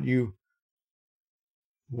discovered about you.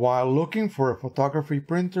 While looking for a photography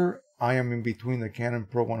printer, I am in between the Canon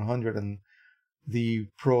Pro 100 and the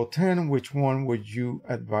Pro 10. Which one would you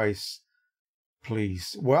advise,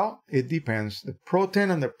 please? Well, it depends. The Pro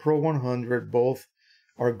 10 and the Pro 100 both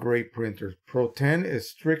are great printers. Pro 10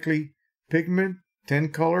 is strictly pigment, 10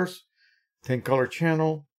 colors, 10 color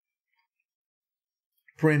channel,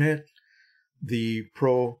 printed. The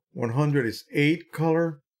Pro 100 is 8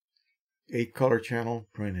 color channel,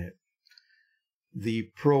 printed. The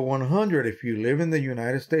Pro 100, if you live in the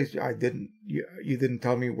United States, you didn't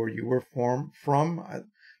tell me where you were from.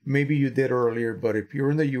 Maybe you did earlier, but if you're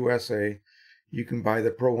in the USA, you can buy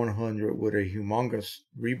the Pro 100 with a humongous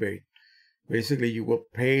rebate. Basically, you will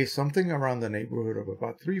pay something around the neighborhood of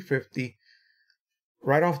about $350.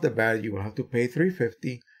 Right off the bat, you will have to pay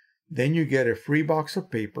 $350. Then you get a free box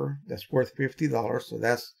of paper that's worth $50, so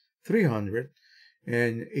that's $300,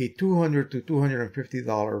 and a $200 to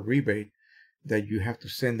 $250 rebate that you have to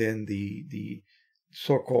send in the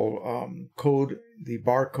so-called code, the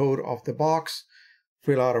barcode of the box,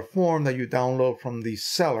 fill out a form that you download from the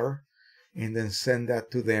seller, and then send that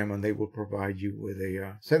to them, and they will provide you with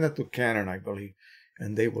send that to Canon, I believe,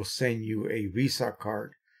 and they will send you a Visa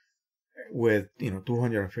card with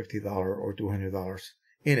 $250 or $200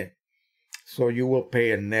 in it. So you will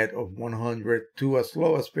pay a net of $100 to as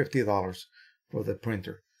low as $50 for the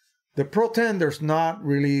printer. The Pro 10, there's not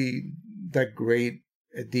really that great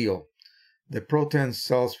a deal. The Pro 10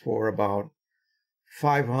 sells for about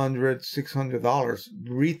 $500, $600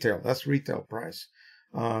 retail. That's retail price.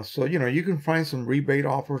 So you can find some rebate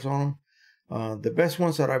offers on them. The best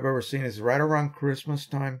ones that I've ever seen is right around Christmas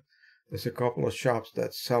time. There's a couple of shops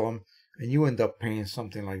that sell them, and you end up paying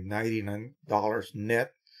something like $99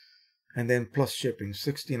 net, and then plus shipping,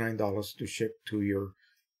 $69 to ship to your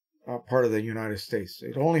part of the United States.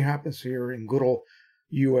 It only happens here in good old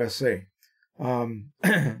USA.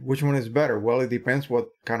 Which one is better? Well, it depends what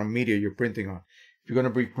kind of media you're printing on. If you're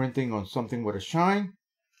going to be printing on something with a shine,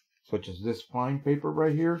 such as this fine paper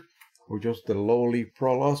right here, or just the lowly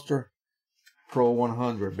Pro Luster, Pro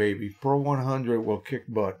 100, baby. Pro 100 will kick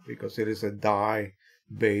butt because it is a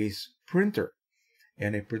dye-based printer,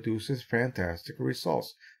 and it produces fantastic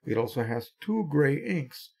results. It also has 2 gray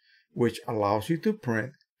inks, which allows you to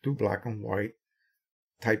print 2 black and white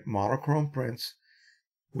type monochrome prints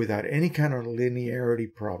without any kind of linearity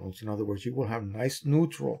problems. In other words, you will have nice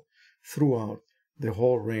neutral throughout the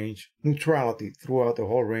whole range, neutrality throughout the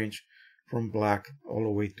whole range from black all the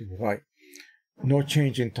way to white. No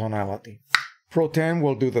change in tonality. Pro 10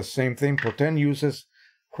 will do the same thing. Pro 10 uses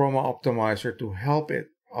Chroma Optimizer to help it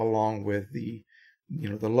along with the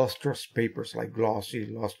lustrous papers like glossy,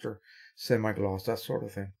 luster, semi-gloss, that sort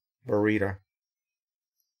of thing. Barita.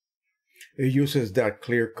 it uses that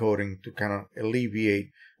clear coating to kind of alleviate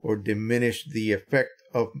or diminish the effect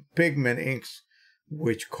of pigment inks,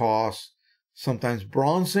 which cause sometimes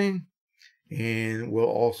bronzing and will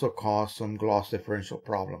also cause some gloss differential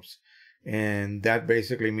problems. And that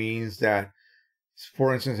basically means that,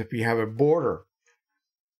 for instance, if you have a border,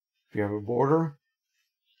 that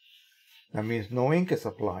means no ink is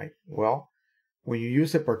applied. Well, when you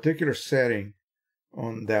use a particular setting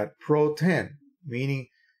on that Pro 10, meaning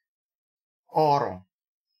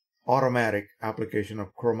automatic application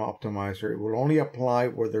of Chroma Optimizer, it will only apply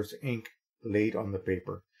where there's ink laid on the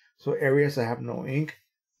paper. So areas that have no ink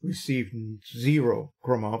receive 0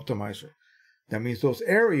 Chroma Optimizer. That means those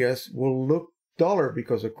areas will look duller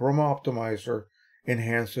because the Chroma Optimizer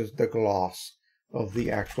enhances the gloss of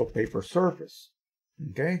the actual paper surface.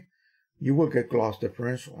 Okay? You will get gloss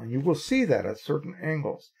differential, and you will see that at certain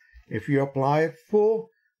angles. If you apply it full,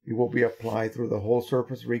 it will be applied through the whole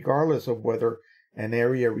surface regardless of whether an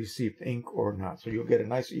area received ink or not. So you'll get a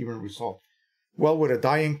nice even result. Well, with a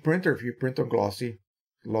dye ink printer, if you print on glossy,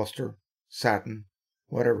 luster, satin,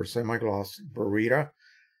 whatever, semi-gloss, Berita,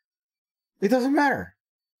 it doesn't matter.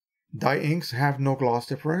 Dye inks have no gloss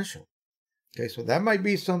differential. Okay, so that might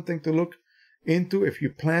be something to look into if you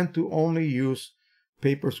plan to only use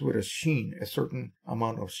papers with a sheen, a certain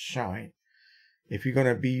amount of shine. If you're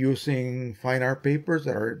going to be using fine art papers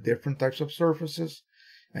that are different types of surfaces,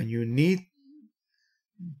 and you need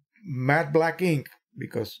matte black ink,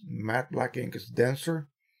 because matte black ink is denser,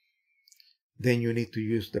 then you need to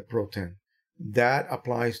use the Pro 10. That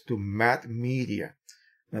applies to matte media.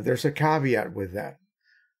 Now there's a caveat with that.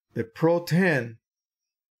 The Pro 10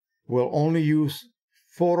 will only use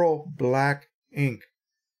photo black ink,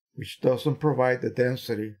 which doesn't provide the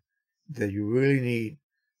density that you really need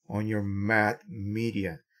on your matte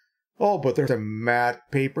media. Oh, but there's a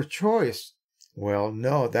matte paper choice. Well,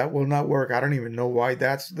 no, that will not work. I don't even know why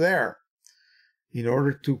that's there. In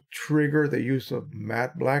order to trigger the use of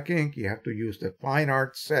matte black ink, you have to use the fine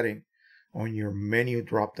art setting on your menu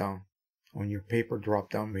drop-down, on your paper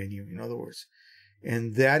drop-down menu, in other words.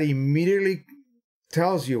 And that immediately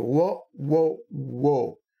tells you, whoa, whoa,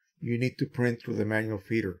 whoa, you need to print through the manual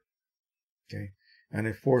feeder. Okay, and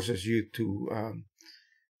it forces you to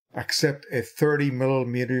accept a 30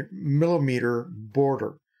 millimeter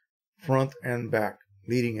border, front and back,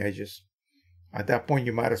 leading edges. At that point,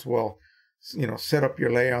 you might as well, set up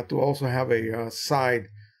your layout to also have a side,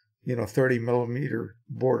 30 millimeter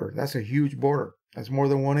border. That's a huge border. That's more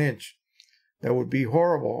than 1 inch. That would be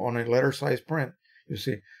horrible on a letter size print, you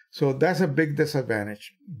see. So that's a big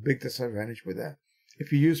disadvantage with that.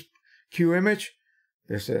 If you use Qimage,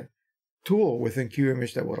 there's a tool within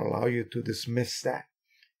Qimage that would allow you to dismiss that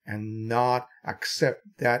and not accept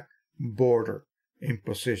that border in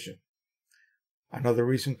position. Another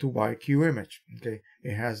reason to buy Qimage, okay?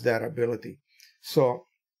 It has that ability. So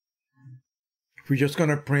if we're just going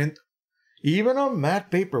to print, even on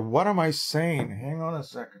matte paper, what am I saying? Hang on a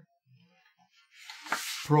second.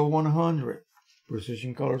 Pro 100,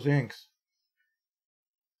 Precision Colors inks.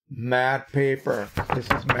 Matte paper.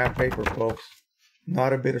 This is matte paper, folks.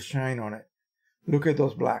 Not a bit of shine on it. Look at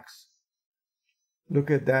those blacks.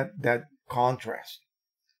 Look at that contrast.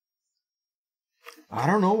 I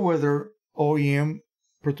don't know whether OEM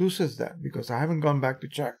produces that because I haven't gone back to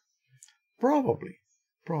check. Probably.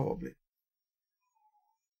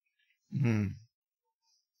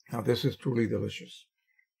 Now this is truly delicious.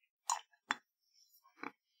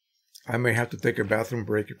 I may have to take a bathroom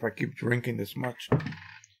break if I keep drinking this much,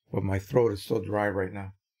 but my throat is so dry right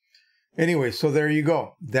now. Anyway, so there you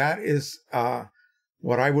go. That is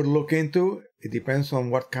what I would look into. It depends on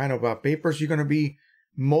what kind of papers you're going to be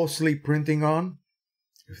mostly printing on.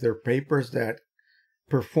 If they're papers that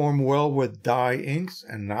perform well with dye inks,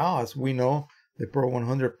 and now, as we know, the Pro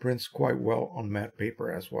 100 prints quite well on matte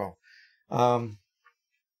paper as well. Let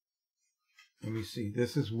me see.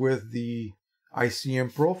 This is with the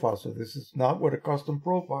ICM profile, so this is not with a custom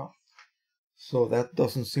profile. So that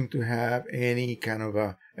doesn't seem to have any kind of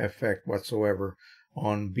a effect whatsoever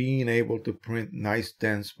on being able to print nice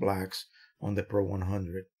dense blacks on the Pro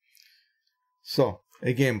 100. So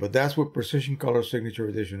again, but that's with Precision Color Signature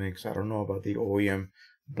Edition inks. I don't know about the OEM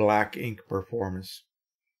black ink performance.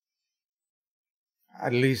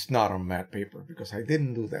 At least not on matte paper, because I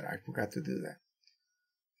didn't do that. I forgot to do that.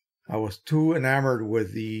 I was too enamored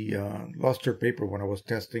with the luster paper when I was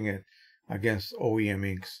testing it against OEM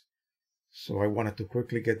inks. So I wanted to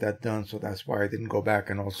quickly get that done, so that's why I didn't go back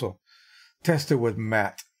and also test it with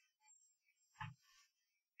matte.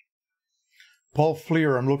 Paul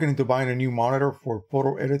Fleer, I'm looking into buying a new monitor for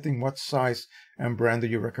photo editing. What size and brand do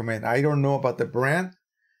you recommend? I don't know about the brand,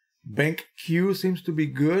 BenQ seems to be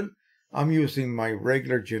good. I'm using my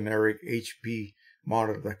regular generic HP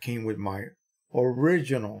monitor that came with my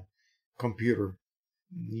original computer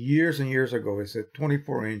years and years ago. It's a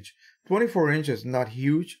 24 inch. 24 inch is not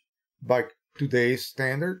huge by today's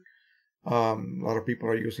standard. A lot of people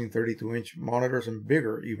are using 32 inch monitors and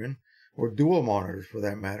bigger even, or dual monitors for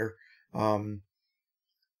that matter.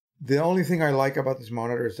 The only thing I like about this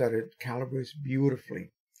monitor is that it calibrates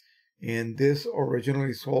beautifully. And this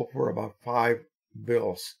originally sold for about $5.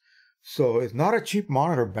 So it's not a cheap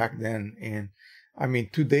monitor back then. And I mean,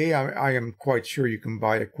 today I am quite sure you can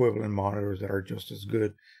buy equivalent monitors that are just as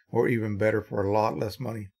good or even better for a lot less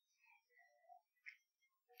money.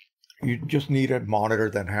 You just need a monitor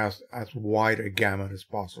that has as wide a gamut as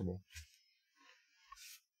possible.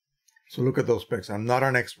 So look at those specs. I'm not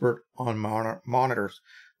an expert on monitors.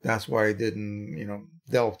 That's why I didn't,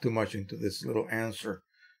 delve too much into this little answer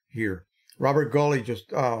here. Robert Gully just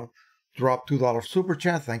dropped $2 super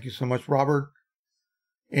chat. Thank you so much, Robert.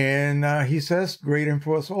 And he says, great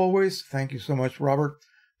info as always. Thank you so much, Robert.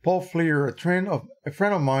 Paul Fleer, a friend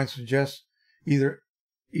of mine suggests either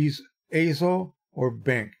ASO or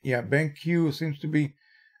BenQ. Yeah, BenQ seems to be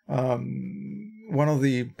one of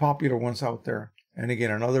the popular ones out there. And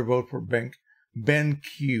again, another vote for BenQ.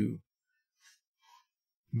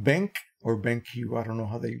 BenQ or BenQ, I don't know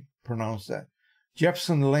how they pronounce that.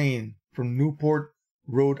 Jefferson Lane from Newport,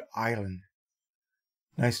 Rhode Island.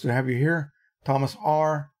 Nice to have you here. Thomas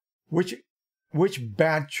R. Which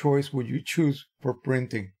bad choice would you choose for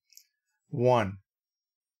printing? 1.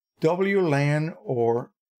 WLAN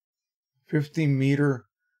or 15 meter,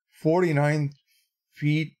 49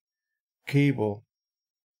 feet cable.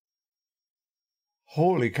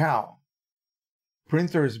 Holy cow.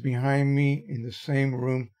 Printer is behind me in the same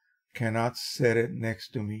room. Cannot set it next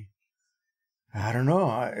to me. I don't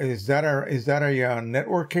know. Is that a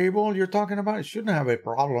network cable you're talking about? It shouldn't have a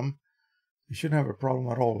problem. You shouldn't have a problem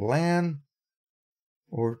at all. LAN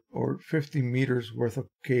or 50 meters worth of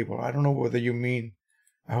cable. I don't know whether you mean,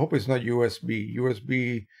 I hope it's not USB.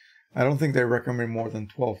 USB, I don't think they recommend more than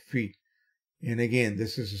 12 feet. And again,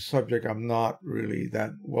 this is a subject I'm not really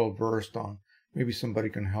that well versed on. Maybe somebody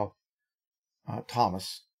can help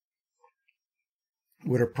Thomas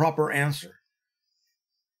with a proper answer.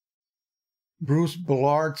 Bruce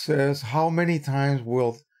Ballard says, how many times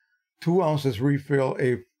will 2 ounces refill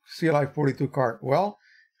a CLI 42 cart? Well,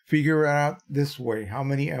 figure it out this way. How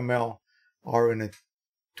many ml are in a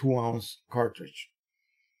 2 ounce cartridge?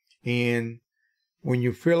 And when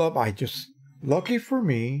you fill up, lucky for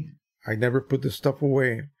me, I never put the stuff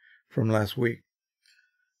away from last week.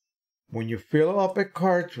 When you fill up a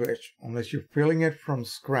cartridge, unless you're filling it from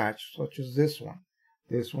scratch, such as this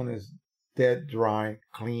one is dead dry,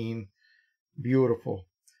 clean, beautiful.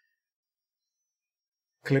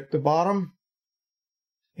 Clip the bottom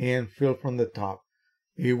and fill from the top.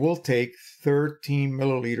 It will take 13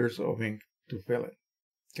 milliliters of ink to fill it.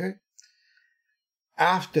 Okay?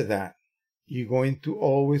 After that, you're going to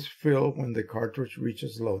always fill when the cartridge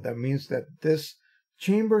reaches low. That means that this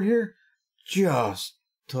chamber here just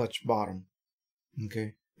touched bottom.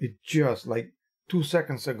 Okay? It just, like 2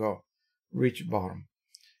 seconds ago, reached bottom.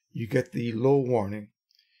 You get the low warning.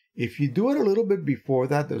 If you do it a little bit before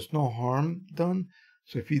that, there's no harm done.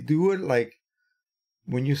 So if you do it like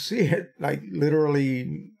when you see it like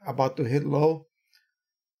literally about to hit low,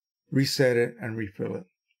 reset it and refill it.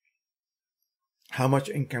 How much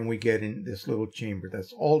ink can we get in this little chamber?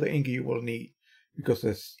 That's all the ink you will need, because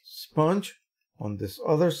the sponge on this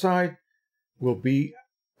other side will be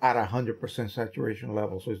at 100% saturation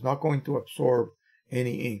level. So it's not going to absorb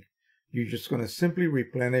any ink. You're just going to simply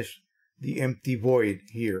replenish the empty void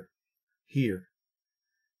here.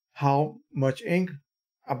 How much ink?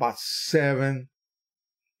 About 7-8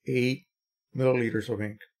 milliliters of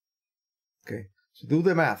ink. Okay, so do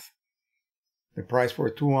the math. The price for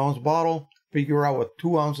a 2 ounce bottle, figure out what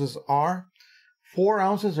 2 ounces are. 4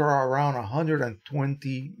 ounces are around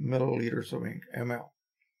 120 milliliters of ink, ml.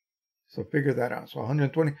 So figure that out. So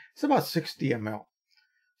 120, it's about 60 ml.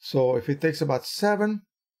 So if it takes about 7,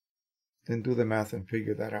 then do the math and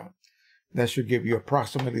figure that out. That should give you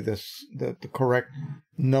approximately the correct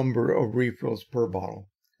number of refills per bottle.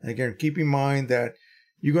 And again, keep in mind that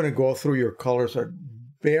you're going to go through your colors at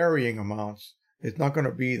varying amounts. It's not going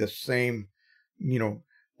to be the same,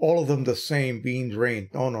 all of them the same beans rain.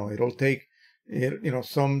 No, it'll take,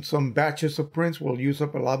 some batches of prints will use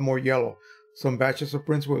up a lot more yellow. Some batches of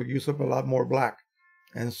prints will use up a lot more black,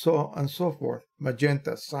 and so forth.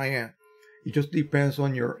 Magenta, cyan. It just depends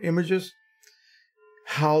on your images,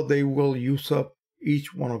 how they will use up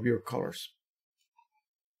each one of your colors.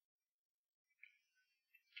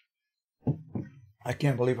 I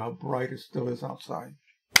can't believe how bright it still is outside.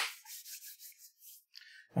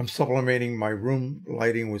 I'm supplementing my room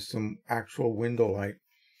lighting with some actual window light.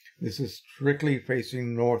 This is strictly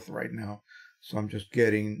facing north right now, so I'm just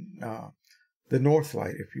getting the north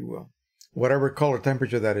light, if you will, whatever color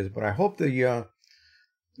temperature that is. But I hope the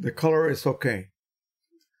color is okay.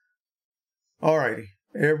 Alrighty,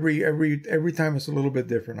 every time it's a little bit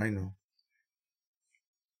different, I know.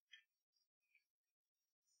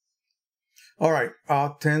 All right,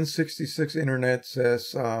 1066 Internet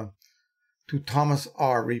says to Thomas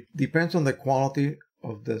R. Depends on the quality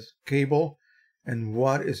of the cable and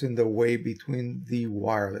what is in the way between the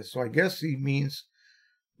wireless. So I guess he means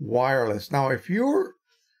wireless. Now, if you're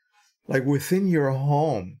like within your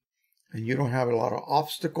home and you don't have a lot of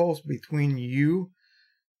obstacles between you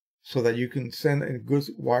so that you can send a good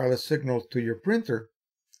wireless signal to your printer,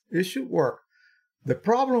 it should work. The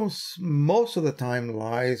problem most of the time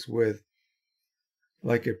lies with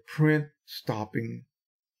like a print stopping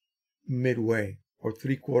midway or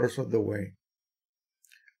 3/4 of the way.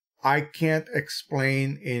 I can't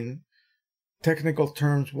explain in technical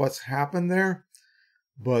terms what's happened there,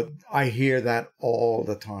 but I hear that all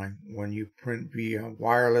the time when you print via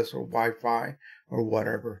wireless or Wi-Fi or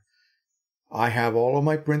whatever. I have all of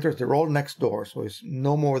my printers, they're all next door, so it's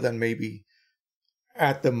no more than maybe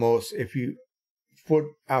at the most, if you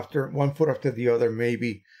one foot after the other,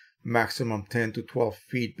 maybe maximum 10 to 12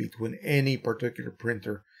 feet between any particular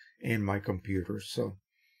printer and my computer. So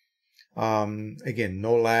again,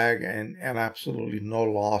 no lag and absolutely no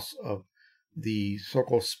loss of the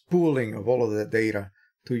so-called spooling of all of the data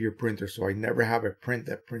to your printer. So I never have a print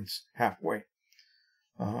that prints halfway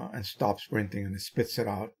and stops printing and it spits it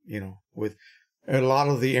out, with a lot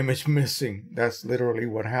of the image missing. That's literally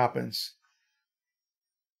what happens.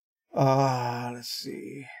 Let's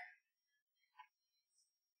see.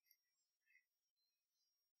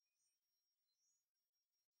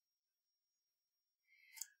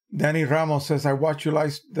 Danny Ramos says, I watched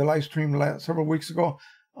the live stream several weeks ago.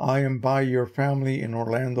 I am by your family in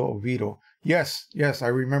Orlando, Oviedo. Yes, I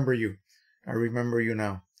remember you. I remember you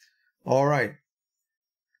now. All right.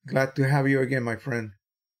 Glad to have you again, my friend.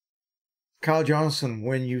 Kyle Johnson,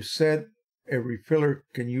 when you said a refiller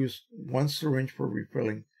can use one syringe for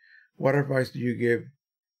refilling, what advice do you give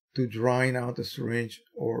to drying out the syringe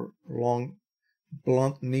or long,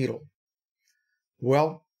 blunt needle?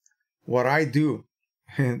 Well, what I do,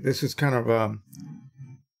 and this is kind of,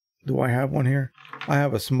 do I have one here? I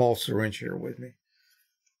have a small syringe here with me.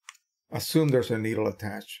 Assume there's a needle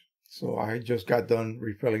attached. So I just got done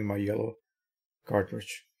refilling my yellow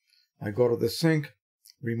cartridge. I go to the sink,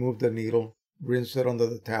 remove the needle, rinse it under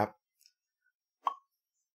the tap,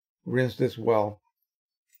 rinse this well,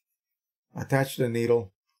 attach the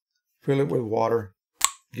needle, fill it with water,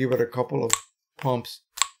 give it a couple of pumps,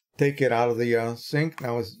 take it out of the sink.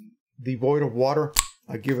 Now it's devoid of water.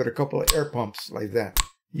 I give it a couple of air pumps like that.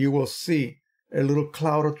 You will see a little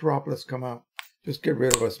cloud of droplets come out. Just get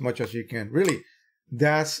rid of as much as you can. Really,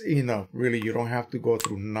 that's enough. Really, you don't have to go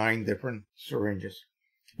through 9 different syringes.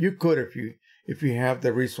 You could if you have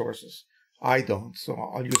the resources. I don't, so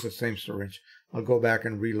I'll use the same syringe. I'll go back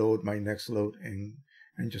and reload my next load and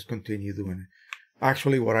just continue doing it.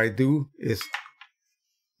 Actually, what I do is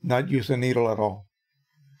not use a needle at all.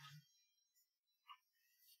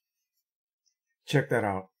 Check that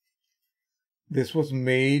out. This was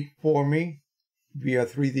made for me via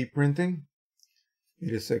 3D printing.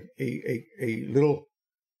 It is a little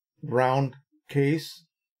round case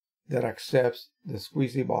that accepts the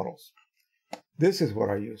squeezy bottles. This is what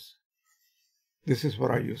I use. This is what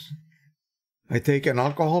I use. I take an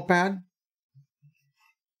alcohol pad.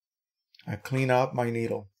 I clean out my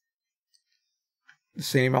needle. The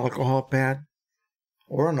same alcohol pad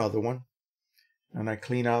or another one. And I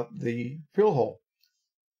clean out the fill hole.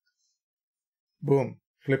 Boom.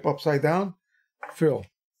 Flip upside down. Fill.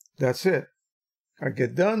 That's it. I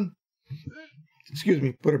get done. Excuse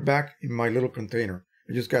me. Put it back in my little container.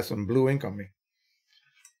 I just got some blue ink on me.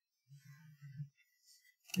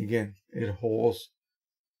 Again, it holds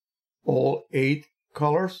all 8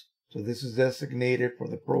 colors. So this is designated for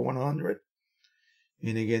the Pro 100.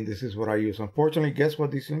 And again, this is what I use. Unfortunately, guess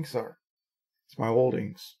what these inks are? It's my old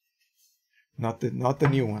inks. Not the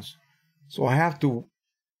new ones. So I have to,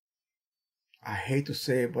 I hate to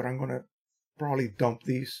say it, but I'm going to probably dump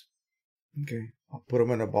these. Okay. I'll put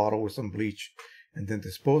them in a bottle with some bleach and then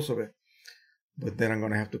dispose of it. But then I'm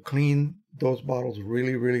going to have to clean those bottles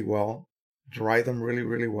really, really well, dry them really,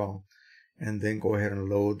 really well, and then go ahead and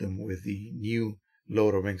load them with the new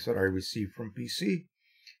load of inks that I received from PC.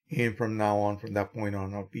 And from now on, from that point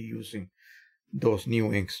on, I'll be using those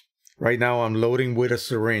new inks. Right now I'm loading with a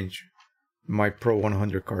syringe my Pro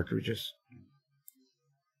 100 cartridges.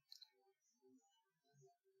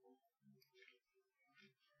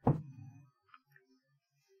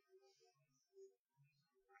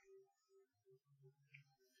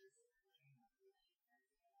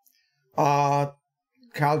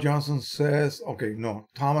 Cal Johnson says, okay, no,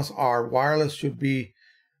 Thomas R. Wireless would be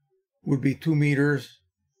 2 meters,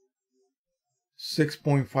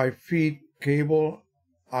 6.5 feet. Cable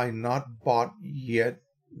I not bought yet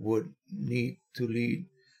would need to lead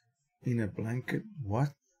in a blanket.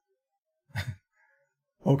 What?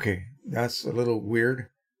 Okay, that's a little weird.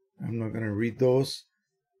 I'm not gonna read those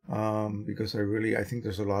because I think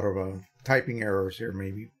there's a lot of typing errors here,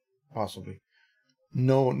 maybe, possibly.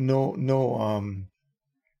 No,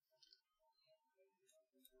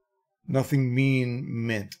 nothing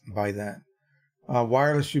meant by that.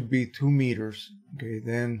 Wireless should be 2 meters. Okay,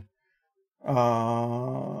 then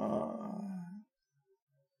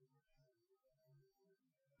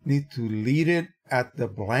need to lead it at the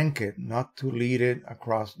blanket, not to lead it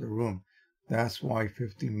across the room. That's why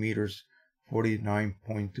 50 meters,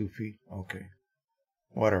 49.2 feet. Okay,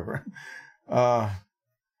 whatever.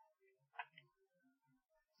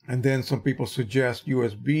 And then some people suggest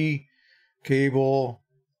USB cable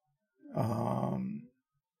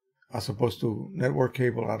as opposed to network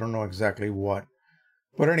cable. I don't know exactly what.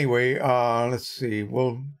 But anyway, let's see.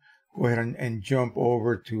 We'll go ahead and jump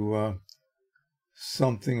over to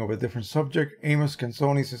something of a different subject. Amos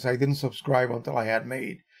Canzoni says, I didn't subscribe until I had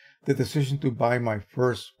made the decision to buy my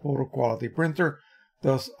first photo quality printer.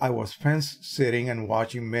 Thus, I was fence sitting and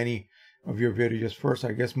watching many of your videos first.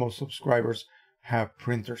 I guess most subscribers have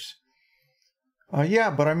printers.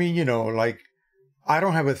 Yeah, but I mean, you know, like, I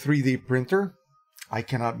don't have a 3D printer. I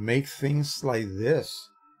cannot make things like this.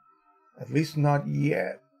 At least not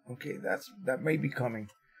yet. Okay, that may be coming.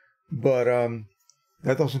 But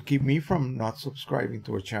that doesn't keep me from not subscribing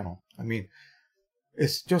to a channel. I mean,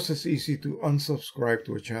 it's just as easy to unsubscribe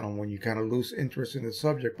to a channel when you kind of lose interest in the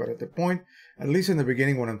subject. But at the point, at least in the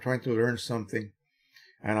beginning, when I'm trying to learn something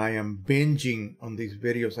and I am binging on these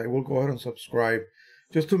videos, I will go ahead and subscribe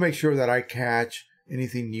just to make sure that I catch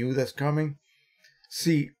anything new that's coming.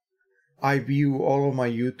 See, I view all of my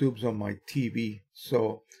YouTubes on my TV,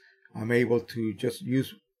 so I'm able to just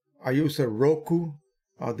I use a Roku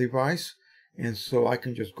device, and so I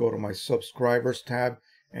can just go to my subscribers tab,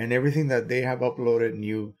 and everything that they have uploaded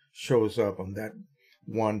new shows up on that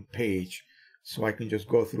one page. So I can just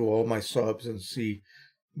go through all my subs and see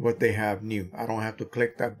what they have new. I don't have to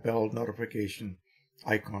click that bell notification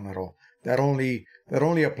icon at all. That only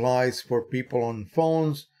applies for people on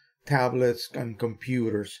phones, tablets, and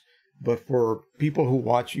computers. But for people who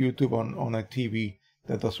watch YouTube on a TV,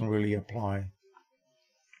 that doesn't really apply.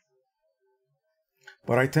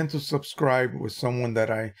 But I tend to subscribe with someone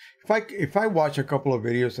that if I watch a couple of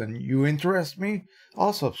videos and you interest me,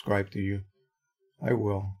 I'll subscribe to you. I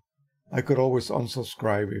will. I could always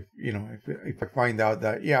unsubscribe if I find out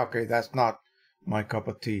that, yeah, okay, that's not my cup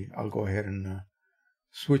of tea. I'll go ahead and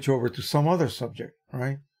switch over to some other subject,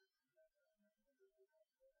 right?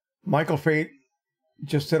 Michael Fate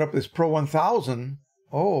just set up this Pro 1000.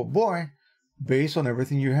 Oh boy, based on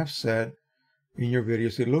everything you have said in your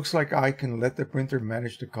videos, it looks like I can let the printer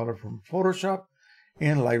manage the color from Photoshop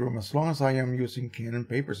and Lightroom as long as I am using Canon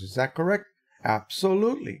papers. Is that correct?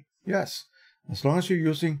 Absolutely. Yes. As long as you're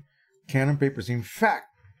using Canon papers. In fact,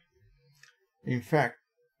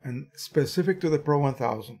 and specific to the Pro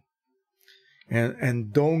 1000.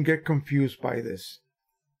 And don't get confused by this.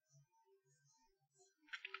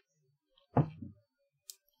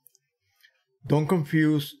 Don't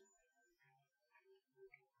confuse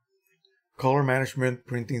color management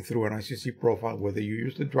printing through an ICC profile, whether you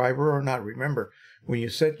use the driver or not. Remember, when you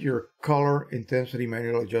set your color intensity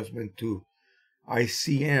manual adjustment to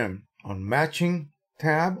ICM on matching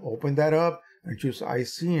tab, open that up and choose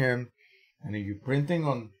ICM. And if you're printing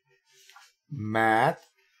on matte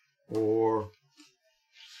or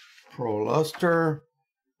Pro Luster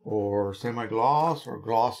or semi-gloss or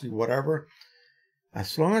glossy, whatever,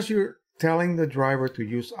 as long as you're telling the driver to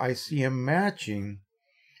use ICM matching,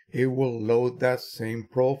 it will load that same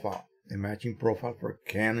profile, the matching profile for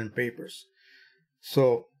Canon papers.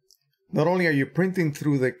 So not only are you printing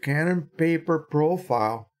through the Canon paper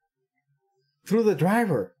profile through the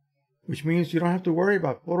driver, which means you don't have to worry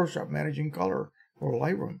about Photoshop managing color or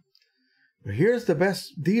Lightroom. But here's the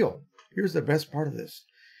best deal. Here's the best part of this.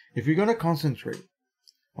 If you're going to concentrate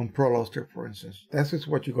on Pro Luster, for instance, that's just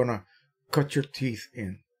what you're going to cut your teeth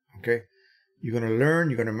in, okay? You're going to learn,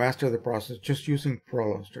 you're going to master the process just using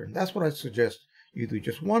Pro Luster. And that's what I suggest you do.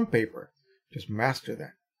 Just one paper. Just master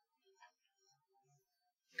that.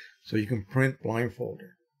 So you can print blindfolded.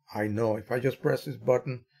 I know if I just press this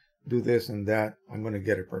button, do this and that, I'm going to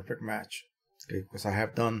get a perfect match. Okay, because I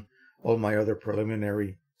have done all my other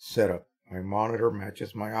preliminary setup. My monitor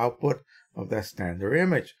matches my output of that standard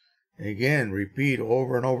image. Again, repeat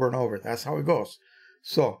over and over and over. That's how it goes.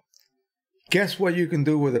 So, guess what you can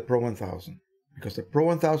do with the Pro 1000? Because the Pro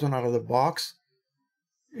 1000 out of the box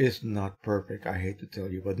is not perfect, I hate to tell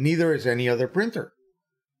you, but neither is any other printer.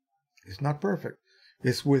 It's not perfect.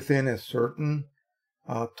 It's within a certain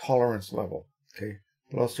tolerance level, okay,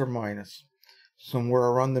 plus or minus. Somewhere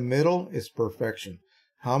around the middle is perfection.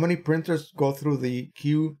 How many printers go through the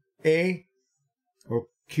QA or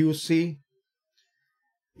QC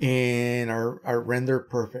and are rendered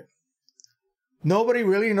perfect? Nobody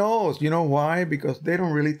really knows. You know why? Because they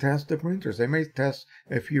don't really test the printers. They may test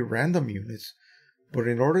a few random units, but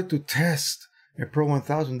in order to test a Pro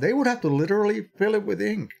 1000, they would have to literally fill it with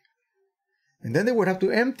ink. And then they would have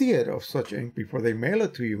to empty it of such ink before they mail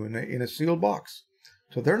it to you in a sealed box.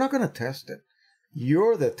 So they're not going to test it.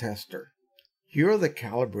 You're the tester. You're the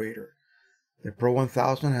calibrator. The Pro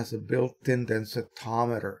 1000 has a built-in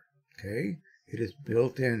densitometer. Okay? It is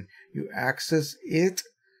built in. You access it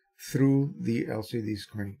through the LCD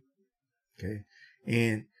screen. Okay?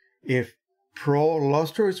 And if Pro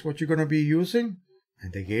Luster is what you're going to be using,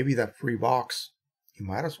 and they gave you that free box, you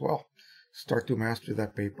might as well start to master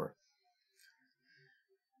that paper.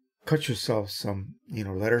 Cut yourself some,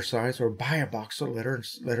 letter size, or buy a box of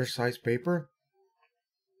letter size paper.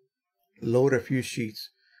 Load a few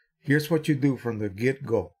sheets. Here's what you do from the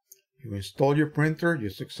get-go. You install your printer.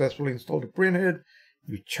 You successfully installed the printhead.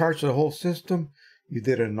 You charge the whole system. You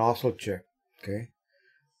did a nozzle check. Okay.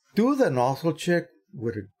 Do the nozzle check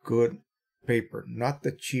with a good paper, not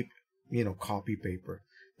the cheap, copy paper.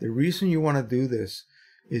 The reason you want to do this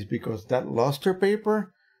is because that luster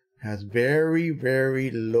paper has very,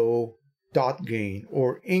 very low dot gain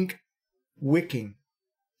or ink wicking.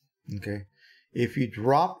 Okay. If you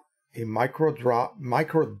drop a micro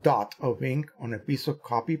dot of ink on a piece of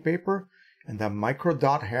copy paper, and that micro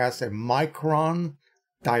dot has a micron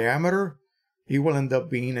diameter, it will end up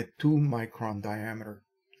being a 2-micron diameter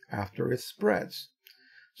after it spreads.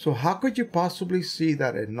 So how could you possibly see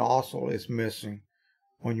that a nozzle is missing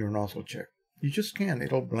on your nozzle check? You just can't.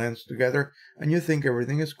 It'll blend together and you think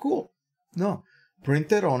everything is cool. No. Print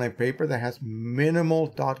it on a paper that has minimal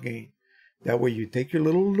dot gain. That way you take your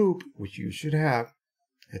little loop, which you should have,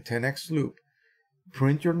 a 10x loop,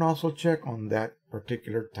 print your nozzle check on that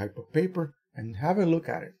particular type of paper and have a look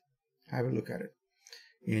at it. Have a look at it.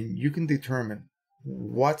 And you can determine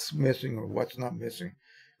what's missing or what's not missing,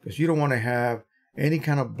 because you don't want to have any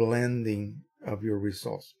kind of blending of your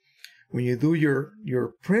results. When you do your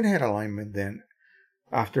printhead alignment, then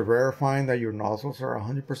after verifying that your nozzles are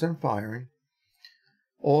 100% firing,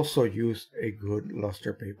 also use a good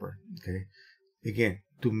luster paper. Okay, again,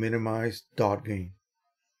 to minimize dot gain,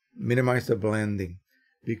 minimize the blending,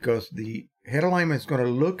 because the head alignment is going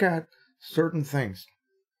to look at certain things.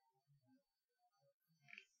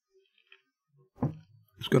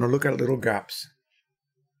 It's going to look at little gaps.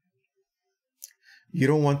 You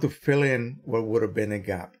don't want to fill in what would have been a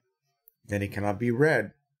gap. Then it cannot be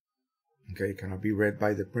read. Okay, it cannot be read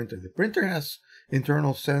by the printer. The printer has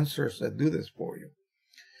internal sensors that do this for you.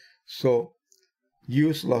 So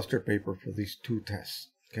use luster paper for these two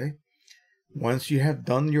tests. Okay. Once you have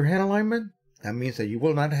done your head alignment, that means that you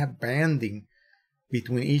will not have banding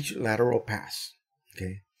between each lateral pass.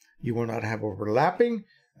 Okay. You will not have overlapping,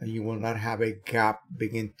 and you will not have a gap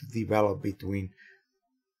begin to develop between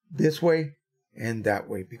this way and that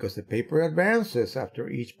way, because the paper advances after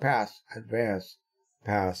each pass. Advance,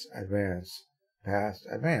 pass, advance, pass,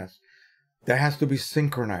 advance. That has to be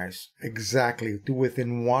synchronized exactly to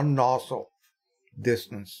within one nozzle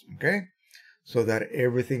distance, okay? So that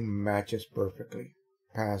everything matches perfectly,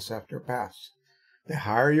 pass after pass. The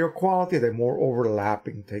higher your quality, the more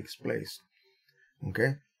overlapping takes place,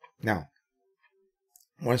 okay? Now,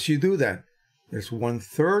 once you do that, there's one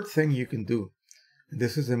third thing you can do.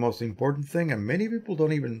 This is the most important thing, and many people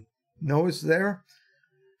don't even know it's there.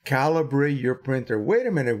 Calibrate your printer. Wait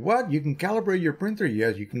a minute, what? You can calibrate your printer?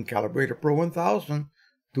 Yes, you can calibrate a Pro 1000,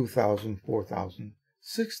 2000, 4000,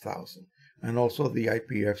 6000, and also the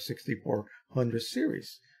IPF 6400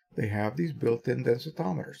 series. They have these built-in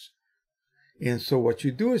densitometers. And so what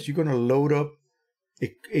you do is you're going to load up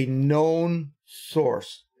a known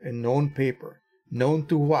source, a known paper. Known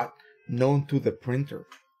to what? Known to the printer.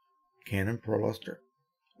 Canon Pro Luster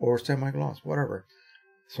or semi-gloss, whatever.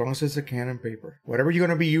 As long as it's a Canon paper. Whatever you're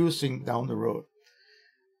going to be using down the road.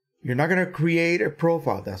 You're not going to create a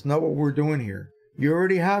profile. That's not what we're doing here. You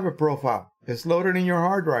already have a profile. It's loaded in your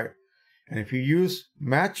hard drive. And if you use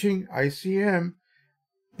matching ICM,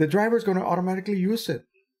 the driver is going to automatically use it.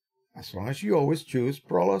 As long as you always choose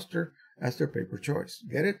ProLuster as their paper choice.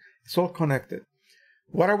 Get it? It's all connected.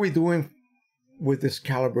 What are we doing with this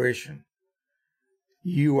calibration?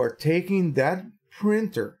 You are taking that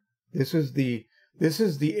printer. This is the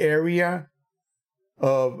area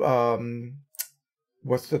of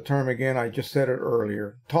what's the term again? I just said it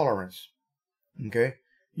earlier. Tolerance. Okay?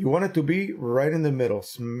 You want it to be right in the middle,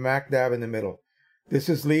 smack dab in the middle. This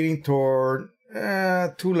is leading toward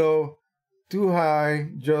too low, too high,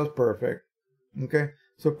 just perfect. Okay?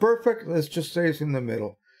 So perfect, let's just say it's in the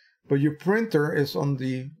middle. But your printer is on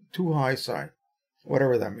the too high side,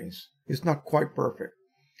 whatever that means. It's not quite perfect.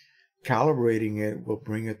 Calibrating it will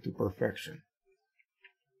bring it to perfection.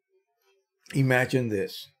 Imagine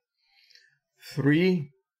this. 3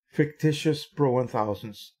 fictitious Pro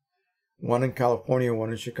 1000s. One in California,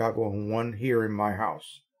 one in Chicago, and one here in my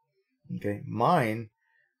house. Okay, mine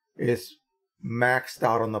is maxed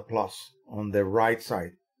out on the plus, on the right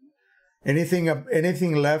side.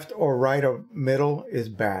 Anything left or right or middle is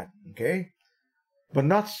bad, okay? But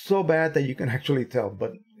not so bad that you can actually tell,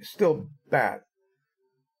 but still bad.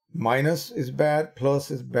 Minus is bad,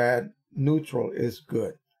 plus is bad, neutral is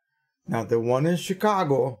good. Now, the one in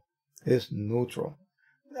Chicago is neutral.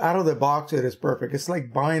 Out of the box, it is perfect. It's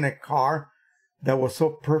like buying a car that was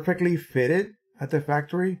so perfectly fitted at the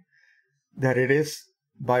factory that it is,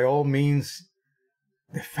 by all means,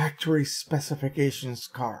 the factory specifications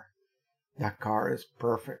car. That car is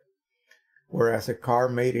perfect. Whereas a car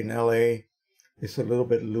made in LA is a little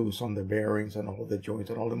bit loose on the bearings and all the joints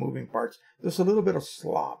and all the moving parts. There's a little bit of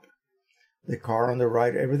slop. The car on the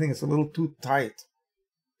right, everything is a little too tight.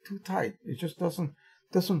 Too tight. It just doesn't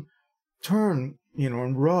turn,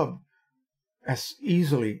 and rub as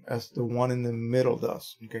easily as the one in the middle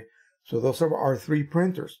does. Okay. So those are our 3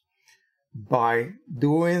 printers. By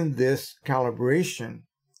doing this calibration,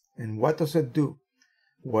 and what does it do?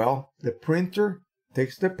 Well, the printer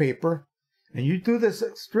takes the paper, and you do this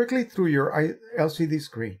strictly through your LCD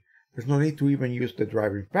screen. There's no need to even use the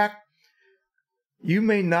driver. In fact, you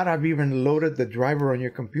may not have even loaded the driver on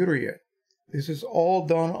your computer yet. This is all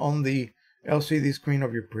done on the LCD screen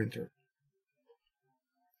of your printer.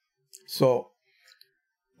 So,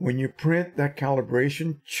 when you print that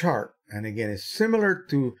calibration chart, and again, it's similar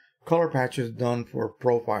to color patches done for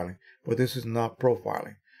profiling, but this is not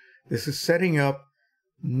profiling. This is setting up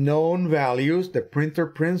known values. The printer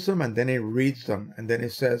prints them and then it reads them. And then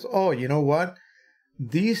it says, oh, you know what?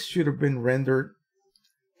 These should have been rendered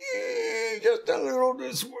just a little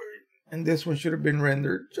this way. And this one should have been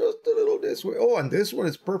rendered just a little this way. Oh, and this one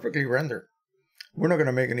is perfectly rendered. We're not going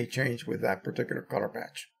to make any change with that particular color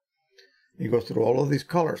patch. It goes through all of these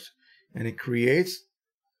colors and it creates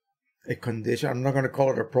a condition. I'm not going to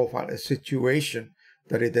call it a profile, a situation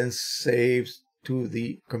that it then saves to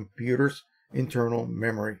the computer's internal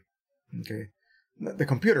memory. Okay, the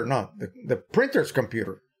computer, not the printer's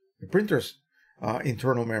computer, the printer's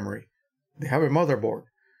internal memory. They have a motherboard,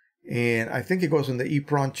 and I think it goes in the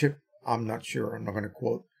EEPROM chip. I'm not sure. I'm not going to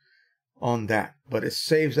quote on that, but it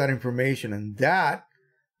saves that information, and that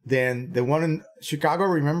then the one in Chicago,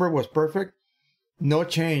 remember, was perfect. No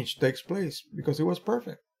change takes place because it was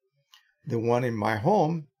perfect. The one in my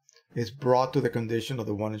home is brought to the condition of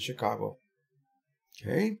the one in Chicago.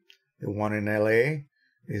 Okay, the one in LA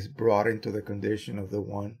is brought into the condition of the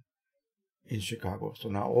one in Chicago. So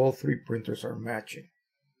now all 3 printers are matching.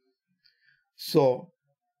 So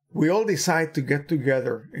we all decide to get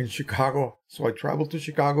together in Chicago. So I travel to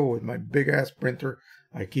Chicago with my big ass printer.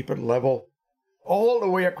 I keep it level all the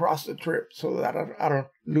way across the trip so that I don't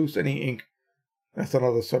lose any ink. That's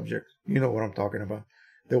another subject. You know what I'm talking about.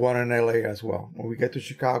 The one in LA as well. When we get to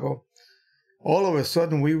Chicago, all of a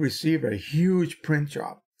sudden we receive a huge print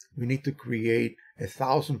job. We need to create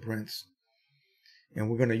 1,000 prints. And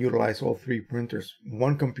we're going to utilize all 3 printers,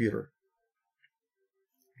 one computer.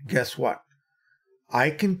 Guess what? I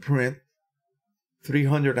can print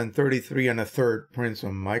 333 1/3 prints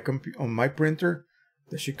on my printer.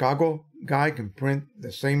 The Chicago guy can print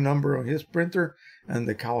the same number on his printer, and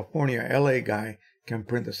the California LA guy can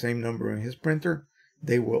print the same number on his printer.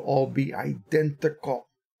 They will all be identical.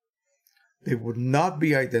 They would not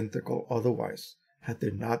be identical otherwise had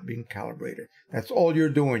they not been calibrated. That's all you're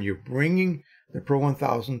doing. You're bringing the Pro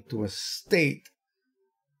 1000 to a state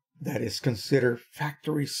that is considered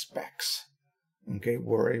factory specs, okay,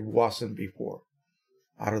 where it wasn't before.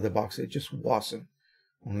 Out of the box, it just wasn't,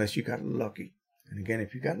 unless you got lucky. And again,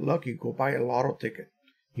 if you got lucky, go buy a lotto ticket.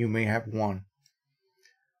 You may have won.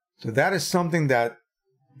 So that is something that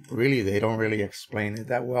Really, they don't really explain it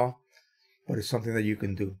that well, but it's something that you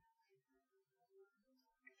can do.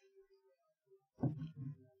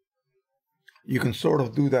 You can sort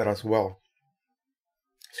of do that as well,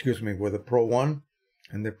 excuse me, with the Pro 1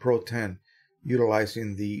 and the Pro 10,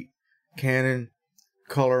 utilizing the Canon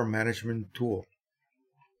color management tool.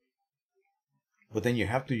 But then you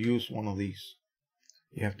have to use one of these.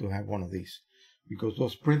 You have to have one of these, because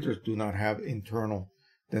those printers do not have internal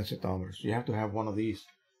densitometers. You have to have one of these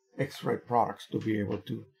X-Ray products to be able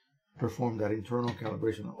to perform that internal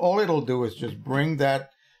calibration. All it'll do is just bring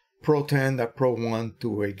that Pro 10, that Pro 1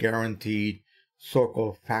 to a guaranteed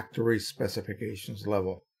so-called factory specifications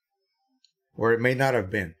level, where it may not have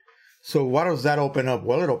been. So what does that open up?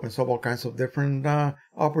 Well, it opens up all kinds of different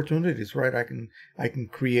opportunities, right? I can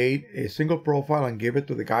create a single profile and give it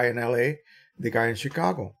to the guy in LA, the guy in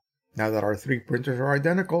Chicago. Now that our three printers are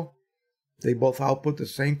identical, they both output the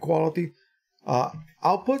same quality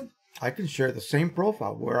output, I can share the same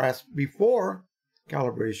profile. Whereas before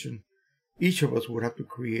calibration, each of us would have to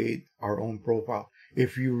create our own profile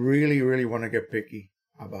if you really, really want to get picky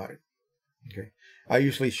about it. Okay. I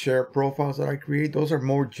usually share profiles that I create. Those are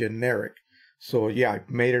more generic. So yeah, I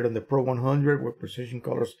made it on the Pro 100 with Precision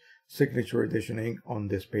Colors Signature Edition ink on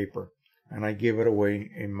this paper. And I give it away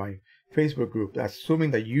in my Facebook group. That's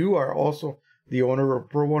assuming that you are also the owner of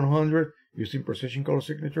Pro 100 using Precision Color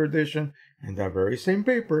Signature Edition and that very same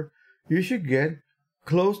paper. You should get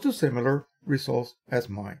close to similar results as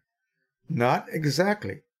mine. Not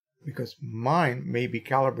exactly, because mine may be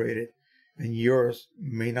calibrated and yours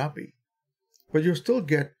may not be. But you'll still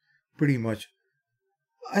get pretty much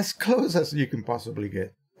as close as you can possibly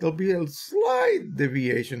get. There'll be a slight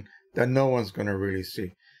deviation that no one's going to really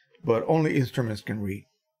see, but only instruments can read.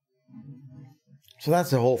 So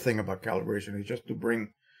that's the whole thing about calibration, is just to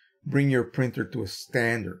bring your printer to a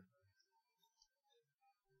standard.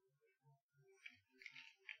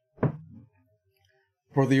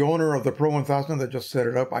 For the owner of the Pro 1000 that just set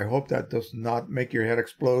it up, I hope that does not make your head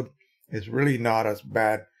explode. It's really not as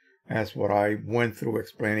bad as what I went through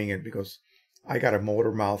explaining it, because I got a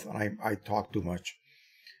motor mouth and I talk too much.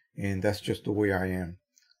 And that's just the way I am.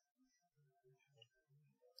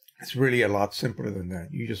 It's really a lot simpler than that.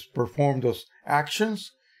 You just perform those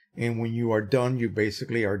actions, and when you are done, you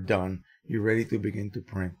basically are done. You're ready to begin to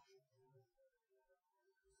print.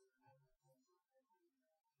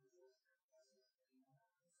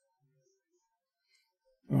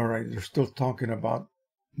 All right, they're still talking about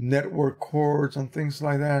network cords and things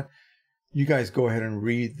like that. You guys go ahead and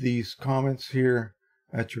read these comments here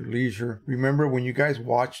at your leisure. Remember, when you guys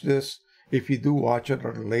watch this, if you do watch it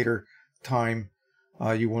at a later time,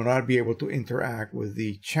 you will not be able to interact with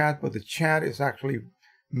the chat, but the chat is actually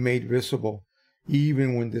made visible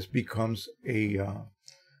even when this becomes a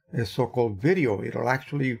so-called video. It'll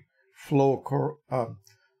actually flow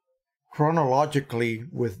chronologically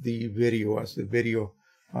with the video as the video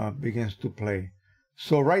begins to play.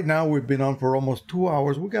 So right now we've been on for almost 2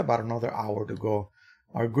 hours. We got about another hour to go.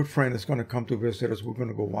 Our good friend is going to come to visit us. We're going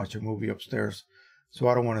to go watch a movie upstairs. So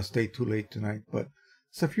I don't want to stay too late tonight, but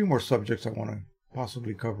it's a few more subjects I want to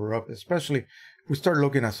possibly cover up, especially if we start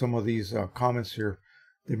looking at some of these comments here.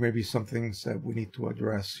 There may be some things that we need to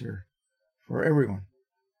address here for everyone.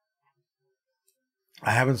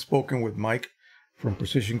 I haven't spoken with Mike from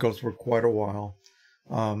Precision Colors for quite a while.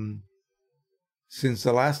 Since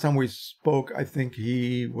the last time we spoke, I think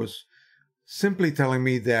he was simply telling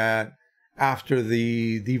me that after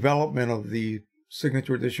the development of the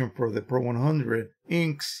signature edition for the Pro 100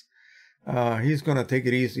 inks, he's going to take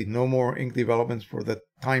it easy. No more ink developments for the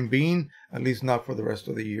time being, at least not for the rest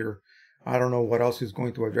of the year. I don't know what else he's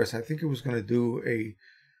going to address. I think he was going to do a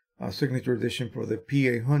signature edition for the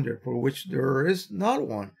P800, for which there is not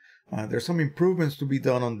one. There's some improvements to be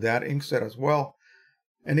done on that ink set as well.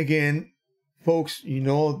 And again, folks, you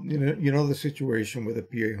know the situation with the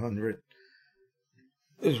P800.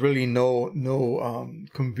 There's really no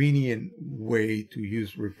convenient way to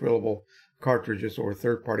use refillable cartridges or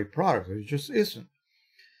third-party products. It just isn't.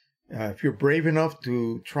 If you're brave enough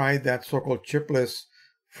to try that so-called chipless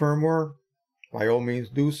firmware, by all means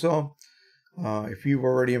do so. If you've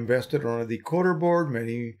already invested on a decoder board,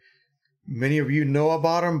 many of you know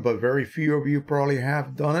about them, but very few of you probably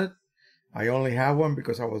have done it. I only have one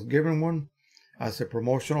because I was given one as a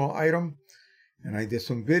promotional item, and I did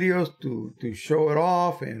some videos to show it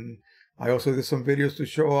off, and I also did some videos to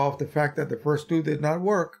show off the fact that the first two did not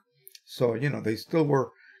work. So, they still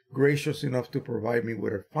were gracious enough to provide me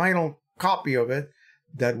with a final copy of it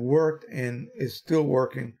that worked and is still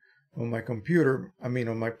working on my computer.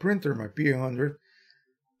 On my printer, my P800.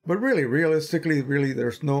 But really, realistically, really,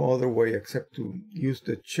 there's no other way except to use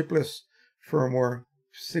the chipless firmware,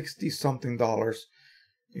 60-something dollars.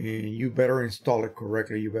 And you better install it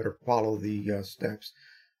correctly. You better follow the steps.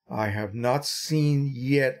 I have not seen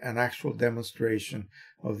yet an actual demonstration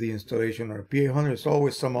of the installation on a P800. It's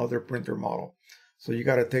always some other printer model. So you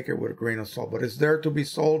got to take it with a grain of salt. But it's there to be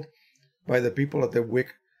sold by the people at the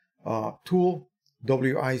WIC tool,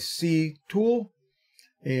 WIC tool.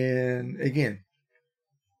 And again,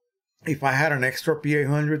 if I had an extra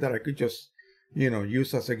P800 that I could just,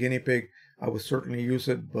 use as a guinea pig, I would certainly use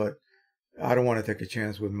it. But I don't want to take a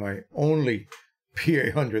chance with my only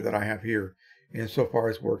P800 that I have here. And so far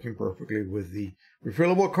it's working perfectly with the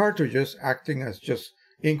refillable cartridges acting as just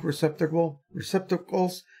ink receptacles.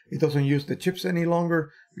 It doesn't use the chips any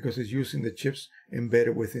longer because it's using the chips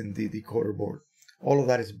embedded within the decoder board. All of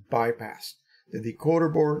that is bypassed. The decoder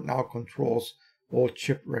board now controls all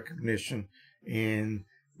chip recognition and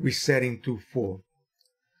resetting to full.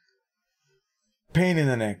 Pain in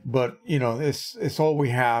the neck, but it's all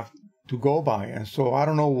we have to go by. And so I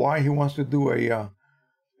don't know why he wants to do a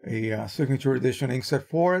signature edition ink set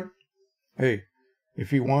for it. Hey, if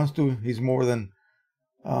he wants to, he's more than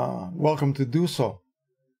welcome to do so.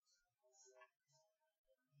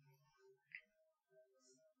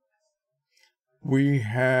 We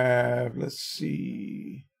have, let's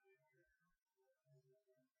see,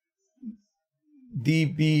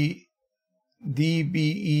 DBEI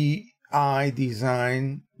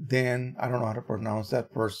Design, Dan, I don't know how to pronounce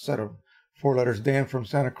that first set of 4 letters, Dan from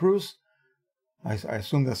Santa Cruz. I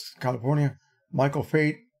assume that's California. Michael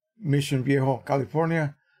Fate, Mission Viejo,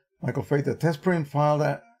 California. Michael Fate, the test print file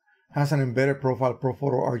that has an embedded profile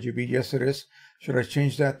Profoto RGB. Yes, it is. Should I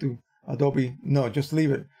change that to Adobe? No, just leave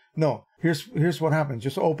it. No, here's what happens.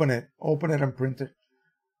 Just open it and print it.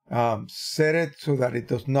 Set it so that it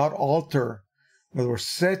does not alter. In other words,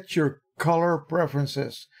 set your color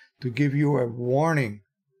preferences to give you a warning,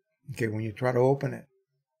 okay, when you try to open it,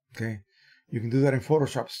 okay? You can do that in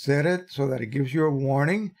Photoshop. Set it so that it gives you a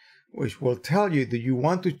warning, which will tell you that you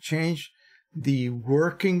want to change the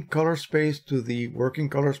working color space to the working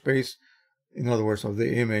color space, in other words, of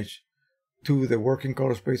the image, to the working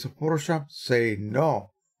color space of Photoshop. Say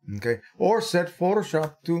no, okay? Or set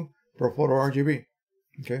Photoshop to Profoto RGB,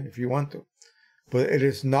 okay, if you want to. But it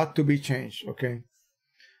is not to be changed, okay?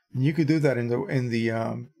 And you could do that in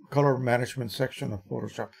the color management section of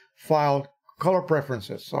Photoshop. File, color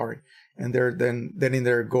preferences, sorry. And then in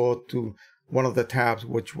there go to one of the tabs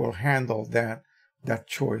which will handle that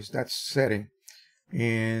choice, that setting.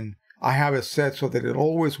 And I have it set so that it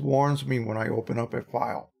always warns me when I open up a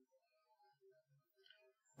file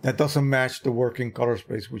that doesn't match the working color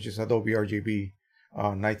space, which is Adobe RGB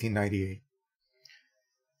 1998.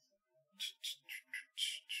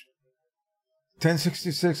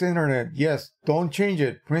 1066 internet, yes, don't change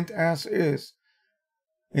it. Print as is.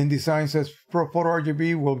 InDesign says Photo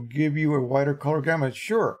RGB will give you a wider color gamut.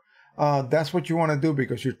 Sure, that's what you want to do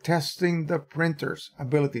because you're testing the printer's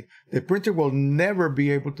ability. The printer will never be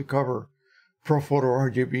able to cover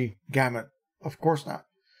Profoto RGB gamut. Of course not.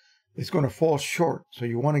 It's going to fall short. So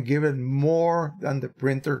you want to give it more than the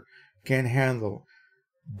printer can handle.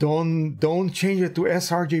 Don't change it to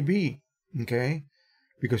sRGB, okay?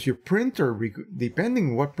 Because your printer,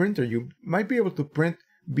 depending on what printer, you might be able to print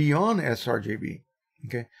beyond sRGB.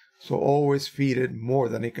 Okay, so always feed it more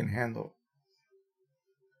than it can handle.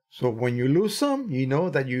 So when you lose some, you know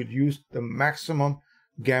that you used the maximum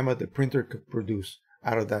gamut the printer could produce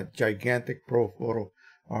out of that gigantic Profoto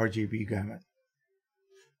RGB gamut.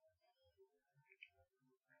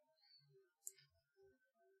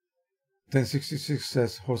 .1066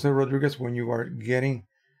 says, Jose Rodriguez, when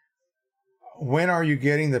are you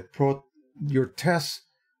getting your test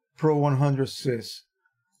Pro 100 Sys?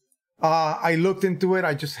 I looked into it.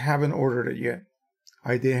 I just haven't ordered it yet.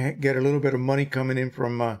 I did get a little bit of money coming in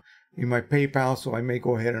from in my PayPal, so I may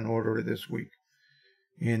go ahead and order it this week.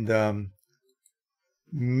 And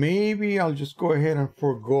maybe I'll just go ahead and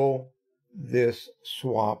forego this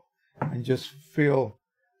swap and just fill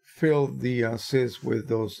the Sys with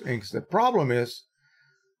those inks. The problem is,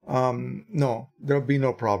 no, there'll be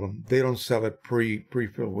no problem. They don't sell it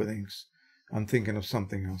pre-filled with inks. I'm thinking of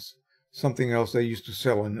something else. Something else they used to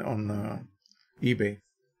sell on eBay.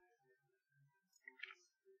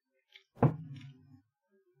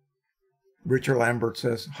 Richard Lambert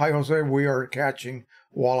says, hi, Jose. We are catching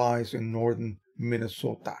walleyes in northern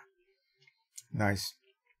Minnesota. Nice.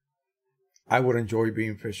 I would enjoy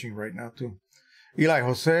being fishing right now, too. Eli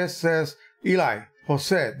Jose says,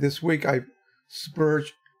 Jose, this week I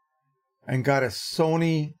splurged and got a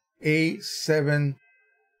Sony A7R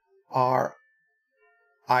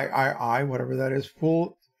whatever that is,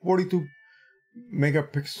 full 42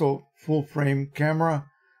 megapixel full frame camera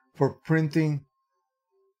for printing.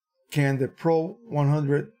 Can the Pro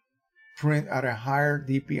 100 print at a higher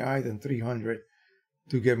DPI than 300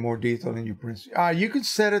 to get more detail in your prints? You could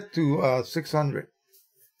set it to 600.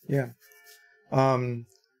 Yeah.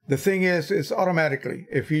 The thing is, it's automatically.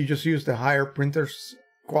 If you just use the higher printer's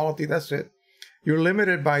quality, that's it. You're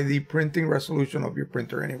limited by the printing resolution of your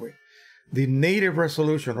printer anyway. The native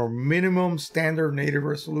resolution or minimum standard native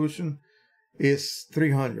resolution is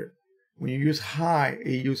 300. When you use high,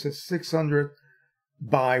 it uses 600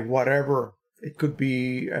 by whatever. It could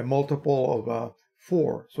be a multiple of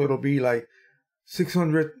 4. So it'll be like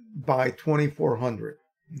 600 by 2400.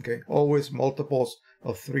 Okay, always multiples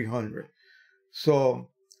of 300. So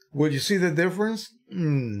would you see the difference?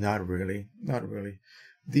 Not really. Not really.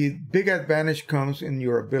 The big advantage comes in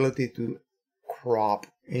your ability to crop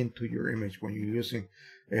into your image when you're using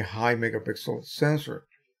a high megapixel sensor.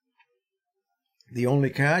 The only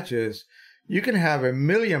catch is you can have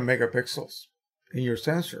 1,000,000 megapixels in your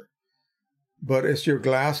sensor, but is your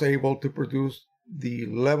glass able to produce the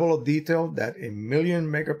level of detail that 1,000,000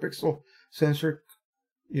 megapixel sensor,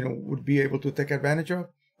 would be able to take advantage of?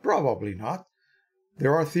 Probably not.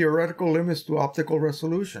 There are theoretical limits to optical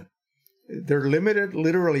resolution. They're limited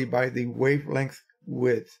literally by the wavelength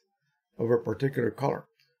width of a particular color.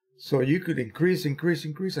 So you could increase,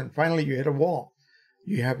 and finally you hit a wall.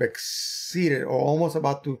 You have exceeded or almost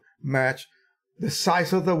about to match the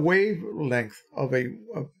size of the wavelength of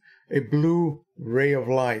a blue ray of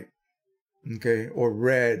light, okay, or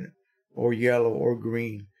red, or yellow, or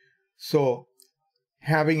green. So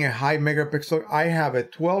having a high megapixel, I have a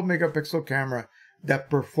 12 megapixel camera that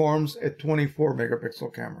performs a 24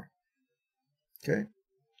 megapixel camera. Okay,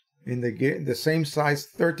 in the same size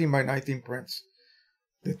 13 by 19 prints.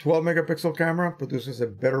 The 12 megapixel camera produces a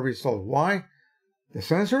better result. Why? The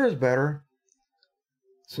sensor is better.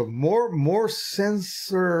 So more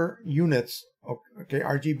sensor units, okay,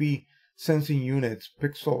 RGB sensing units,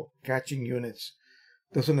 pixel catching units,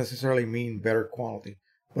 doesn't necessarily mean better quality.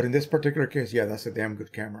 But in this particular case, yeah, that's a damn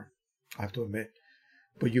good camera, I have to admit.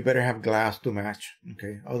 But you better have glass to match,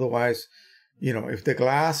 okay? Otherwise, if the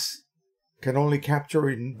glass can only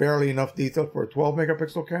capture barely enough detail for a 12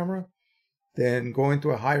 megapixel camera, then going to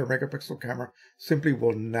a higher megapixel camera simply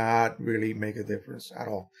will not really make a difference at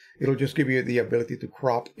all. It'll just give you the ability to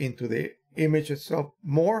crop into the image itself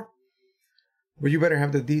more, but you better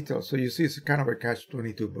have the detail. So you see, it's kind of a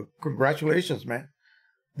catch-22, but congratulations, man.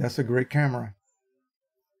 That's a great camera.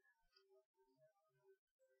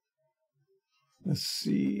 Let's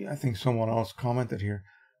see. I think someone else commented here.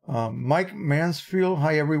 Mike Mansfield.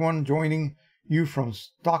 Hi, everyone. Joining you from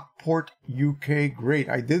Stockport, UK. Great.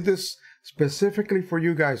 I did this specifically for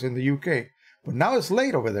you guys in the UK, but now it's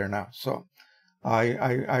late over there now. So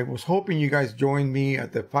I was hoping you guys join me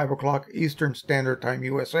at the 5 o'clock Eastern Standard Time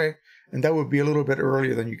USA, and that would be a little bit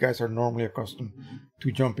earlier than you guys are normally accustomed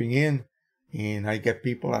to jumping in. And I get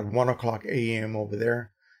people at 1 o'clock a.m. over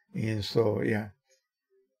there. And so, yeah.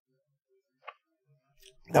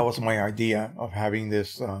 That was my idea of having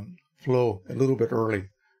this flow a little bit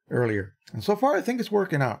earlier. And so far, I think it's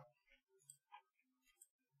working out.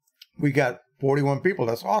 We got 41 people.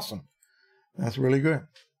 That's awesome. That's really good.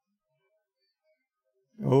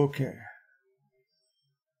 Okay.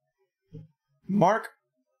 Mark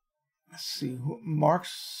Soderberg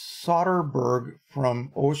from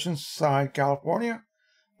Oceanside, California.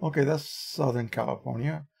 Okay, that's Southern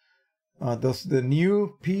California. Does the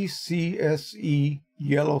new PCSE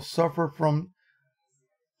yellow suffer from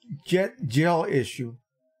jet gel issue?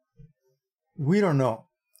 We don't know.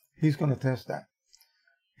 He's going to test that.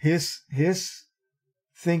 His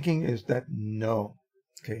thinking is that no.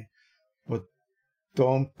 Okay, but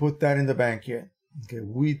don't put that in the bank yet. Okay,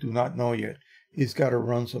 we do not know yet. He's got to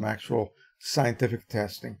run some actual scientific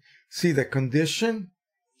testing. See the condition.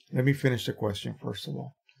 Let me finish the question first of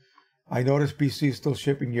all. I noticed PC is still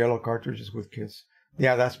shipping yellow cartridges with kits.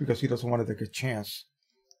 Yeah, that's because he doesn't want to take a chance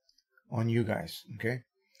on you guys, okay?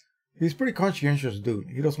 He's a pretty conscientious dude.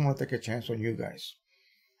 He doesn't want to take a chance on you guys.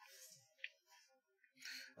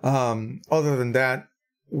 Other than that,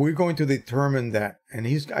 we're going to determine that. And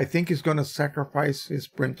I think he's going to sacrifice his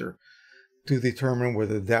printer to determine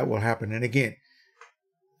whether that will happen. And again,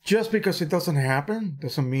 just because it doesn't happen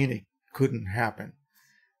doesn't mean it couldn't happen.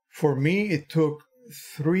 For me, it took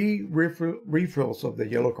 3 refills of the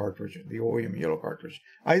yellow cartridge, the OEM yellow cartridge.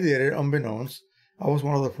 I did it unbeknownst. I was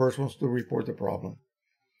one of the first ones to report the problem.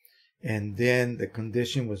 And then the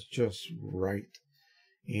condition was just right.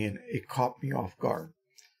 And it caught me off guard.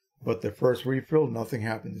 But the first refill, nothing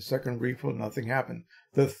happened. The second refill, nothing happened.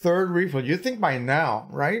 The third refill, you think by now,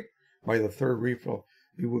 right? By the third refill,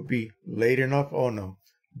 it would be late enough. Oh no,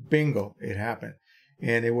 bingo, it happened.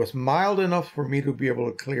 And it was mild enough for me to be able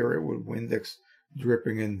to clear it with Windex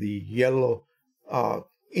dripping in the yellow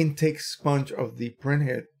intake sponge of the print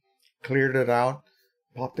head. Cleared it out,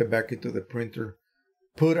 popped it back into the printer,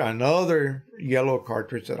 put another yellow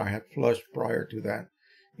cartridge that I had flushed prior to that,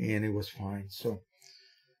 and it was fine. So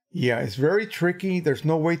yeah, it's very tricky. There's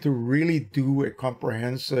no way to really do a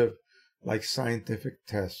comprehensive, like, scientific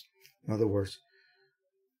test. In other words,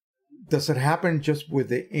 does it happen just with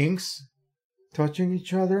the inks touching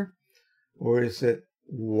each other? Or is it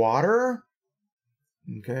water?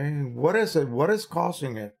 Okay, what is it? What is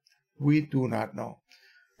causing it? We do not know.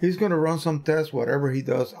 He's going to run some tests. Whatever he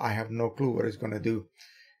does, I have no clue what he's going to do.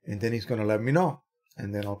 And then he's going to let me know.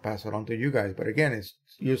 And then I'll pass it on to you guys. But again,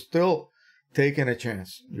 you're still taking a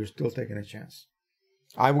chance. You're still taking a chance.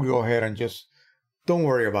 I will go ahead and just don't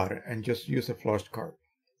worry about it and just use a flushed card.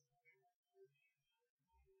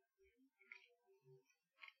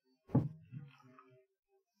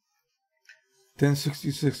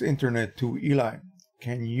 $1066 internet to Eli.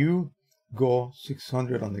 Can you go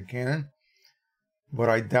 600 on the Canon? But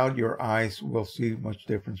I doubt your eyes will see much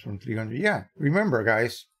difference from 300. Yeah, remember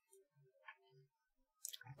guys,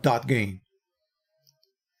 dot gain.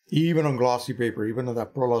 Even on glossy paper, even on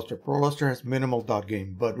that ProLuster has minimal dot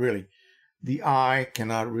gain, but really, the eye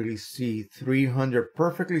cannot really see 300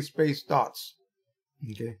 perfectly spaced dots.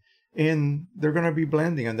 Okay, and they're gonna be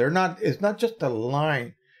blending, and they're not. It's not just a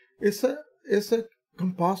line. It's a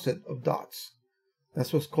composite of dots.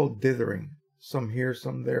 That's what's called dithering. Some here,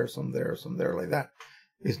 some there, some there, some there, like that.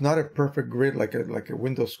 It's not a perfect grid like a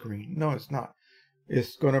window screen. No, it's not.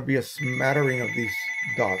 It's gonna be a smattering of these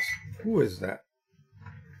dots. Who is that?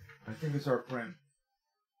 I think it's our friend.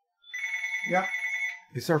 Yeah,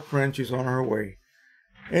 it's our friend. She's on her way.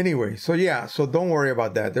 Anyway, so yeah, so don't worry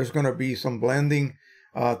about that. There's gonna be some blending.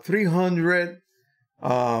 300.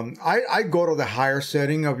 I go to the higher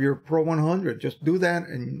setting of your Pro 100. Just do that,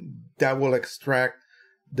 and that will extract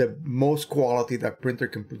the most quality that printer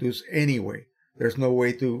can produce anyway. There's no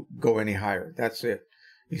way to go any higher. That's it.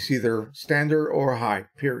 It's either standard or high,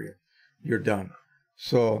 period. You're done.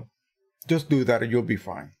 So just do that and you'll be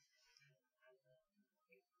fine.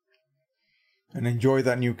 And enjoy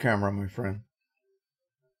that new camera, my friend.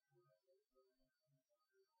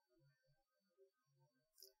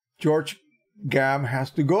 George Gab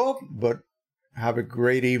has to go, but have a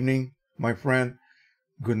great evening, my friend.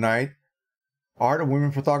 Good night. Art of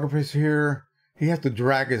Women Photographers here. He has to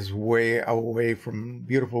drag his way away from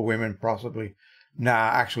beautiful women, possibly. Nah,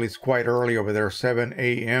 actually, it's quite early over there, 7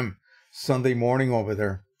 a.m. Sunday morning over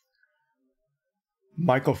there.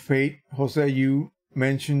 Michael Fate, Jose, you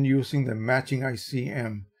mentioned using the matching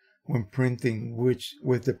ICM when printing, which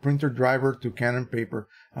with the printer driver to Canon paper.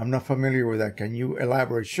 I'm not familiar with that. Can you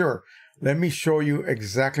elaborate? Sure. Let me show you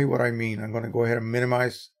exactly what I mean. I'm going to go ahead and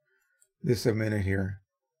minimize this a minute here.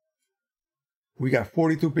 We got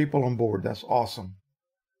 42 people on board. That's awesome.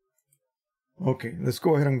 Okay, let's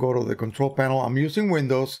go ahead and go to the control panel. I'm using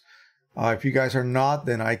Windows. If you guys are not,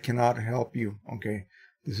 then I cannot help you. Okay,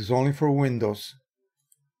 this is only for Windows.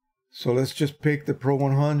 So let's just pick the Pro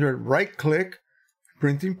 100, right click,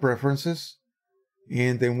 printing preferences,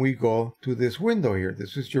 and then we go to this window here.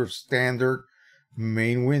 This is your standard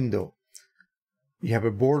main window. You have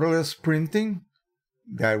a borderless printing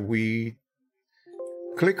that we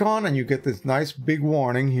click on, and you get this nice big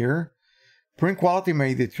warning here. Print quality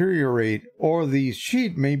may deteriorate, or the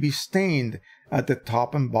sheet may be stained at the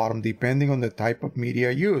top and bottom depending on the type of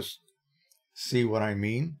media used. See what I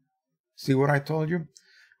mean? See what I told you?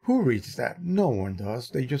 Who reads that? No one does.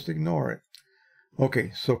 They just ignore it.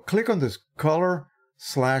 Okay, so click on this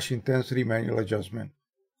color/intensity manual adjustment.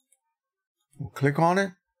 We'll click on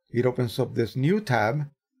it. It opens up this new tab.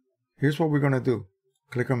 Here's what we're going to do.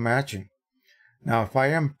 Click on matching. Now, if I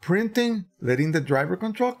am printing, letting the driver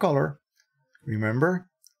control color, remember?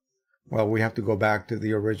 Well, we have to go back to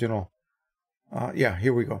the original. Yeah,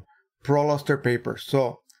 here we go. ProLuster paper.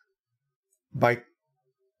 So, by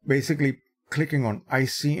basically clicking on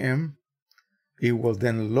ICM, it will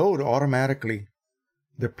then load automatically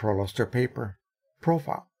the ProLuster paper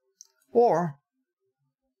profile. Or,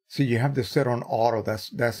 see, you have this set on auto.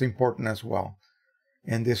 That's important as well.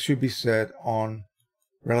 And this should be set on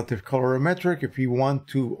relative colorimetric if you want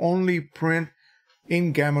to only print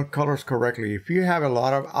in gamut colors correctly. If you have a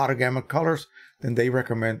lot of out of gamut colors, then they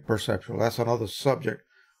recommend perceptual. That's another subject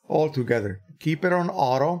altogether. Keep it on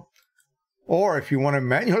auto, or if you want to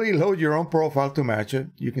manually load your own profile to match it,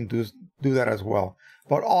 you can do that as well.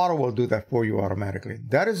 But auto will do that for you automatically.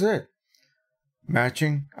 That is it.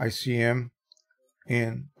 Matching, ICM,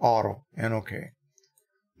 in auto, and OK.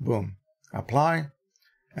 Boom. Apply.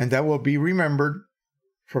 And that will be remembered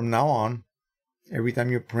from now on. Every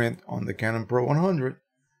time you print on the Canon Pro 100,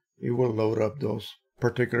 it will load up those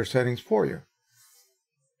particular settings for you.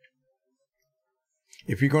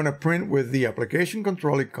 If you're going to print with the application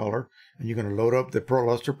control color and you're going to load up the Pro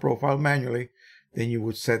Luster profile manually, then you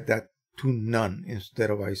would set that to none instead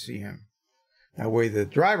of ICM. That way the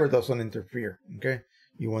driver doesn't interfere. Okay,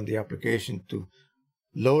 you want the application to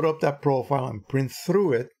load up that profile and print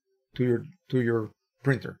through it to your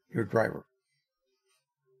printer, your driver.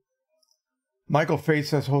 Michael Faith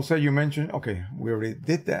says, Jose, you mentioned, okay, we already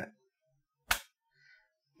did that.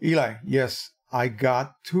 Eli, yes, I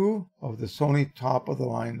got 2 of the Sony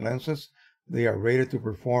top-of-the-line lenses. They are rated to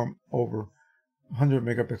perform over 100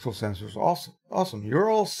 megapixel sensors. Awesome, awesome. You're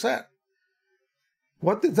all set.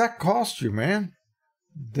 What did that cost you, man?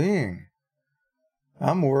 Dang.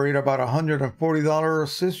 I'm worried about a $140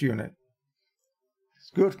 assist unit.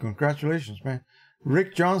 It's good. Congratulations, man.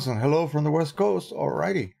 Rick Johnson, hello from the West Coast.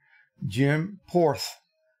 Alrighty. Jim Porth,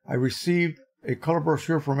 I received a color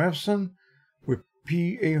brochure from Epson with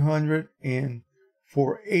P800 and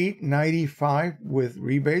for $895 with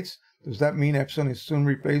rebates. Does that mean Epson is soon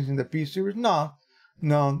replacing the P series? No.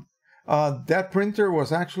 That printer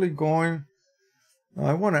was actually going,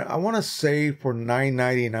 I wanna say for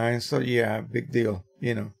 $999. So yeah, big deal.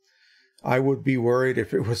 You know, I would be worried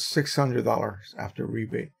if it was $600 after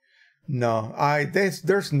rebate. No,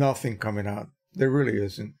 there's nothing coming out. There really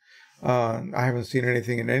isn't. I haven't seen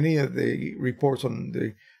anything in any of the reports on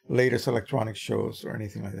the latest electronic shows or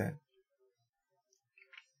anything like that.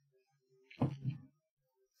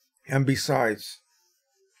 And besides,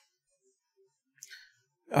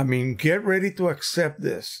 I mean, get ready to accept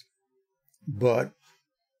this, but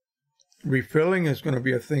refilling is going to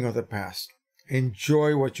be a thing of the past.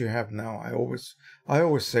 Enjoy what you have now. I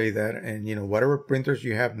always say that, and you know, whatever printers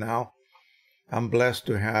you have now, I'm blessed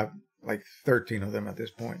to have like 13 of them at this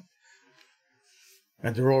point.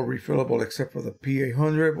 And they're all refillable except for the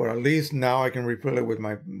P800, but at least now I can refill it with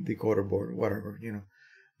my decoder board, whatever, you know.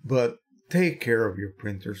 But take care of your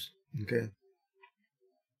printers, okay?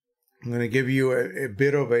 I'm going to give you a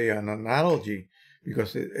bit of an analogy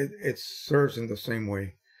because it serves in the same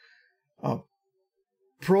way.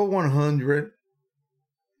 Pro 100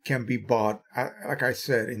 can be bought, like I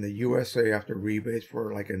said, in the USA after rebates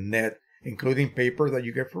for like a net, including paper that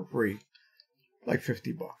you get for free, like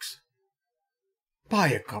 $50. Buy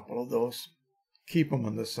a couple of those. Keep them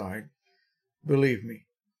on the side. Believe me,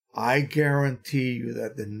 I guarantee you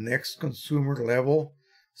that the next consumer level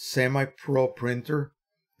semi-pro printer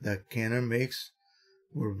that Canon makes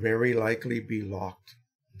will very likely be locked.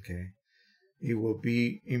 Okay, it will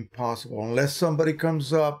be impossible unless somebody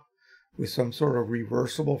comes up with some sort of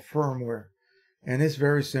reversible firmware. And it's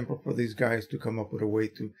very simple for these guys to come up with a way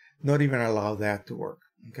to not even allow that to work.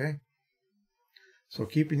 Okay. So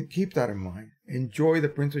keep that in mind. Enjoy the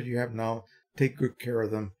printers you have now. Take good care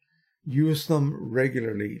of them. Use them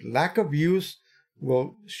regularly. Lack of use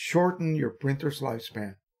will shorten your printer's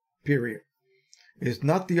lifespan. Period. It's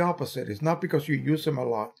not the opposite. It's not because you use them a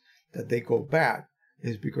lot that they go bad.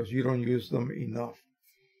 It's because you don't use them enough.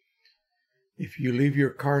 If you leave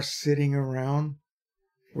your car sitting around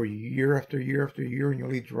for year after year after year and you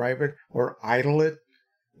only drive it or idle it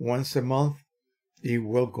once a month, it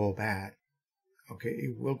will go bad. Okay,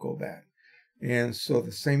 it will go bad. And so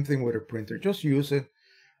the same thing with a printer. Just use it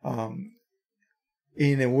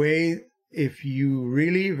in a way. If you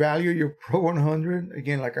really value your Pro 100,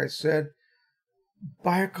 again, like I said,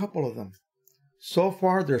 buy a couple of them. So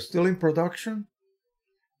far, they're still in production.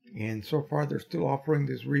 And so far, they're still offering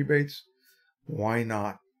these rebates. Why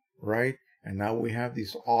not, right? And now we have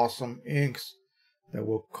these awesome inks that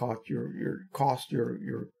will cost your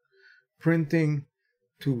printing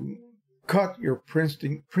to cut your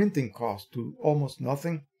printing cost to almost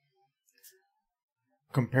nothing,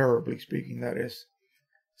 comparably speaking, that is.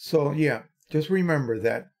 So yeah, just remember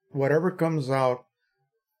that whatever comes out,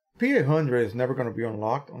 P800 is never going to be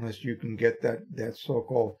unlocked unless you can get that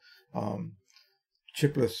so-called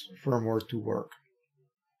chipless firmware to work.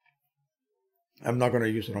 I'm not going to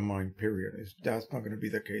use it on mine, period. That's not going to be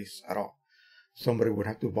the case at all. Somebody would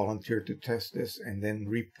have to volunteer to test this and then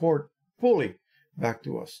report fully back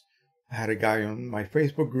to us. I had a guy on my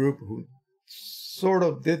Facebook group who sort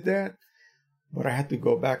of did that, but I had to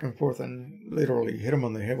go back and forth and literally hit him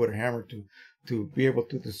on the head with a hammer to be able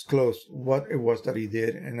to disclose what it was that he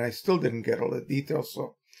did. And I still didn't get all the details,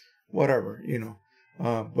 so whatever, you know.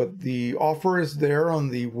 But the offer is there on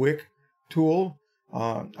the Wick tool.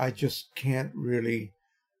 I just can't really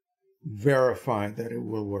verify that it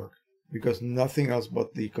will work because nothing else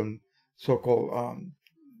but the so-called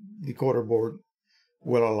decoder board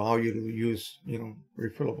will allow you to use,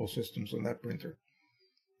 refillable systems on that printer.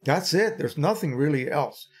 That's it. There's nothing really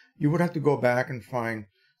else. You would have to go back and find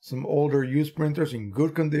some older used printers in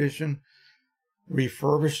good condition,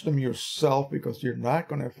 refurbish them yourself because you're not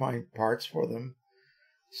going to find parts for them.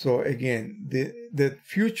 So again, the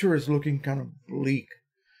future is looking kind of bleak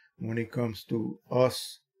when it comes to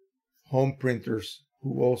us home printers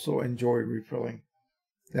who also enjoy refilling.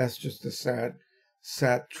 That's just the sad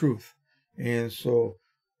truth. And so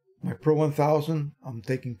my Pro 1000, I'm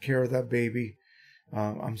taking care of that baby.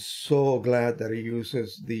 I'm so glad that it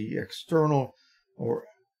uses the external or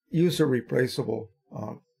user replaceable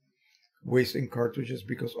waste ink cartridges,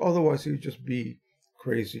 because otherwise it would just be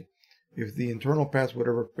crazy. If the internal pads would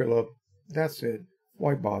ever fill up, that's it.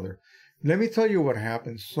 Why bother? Let me tell you what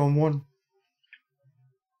happened. Someone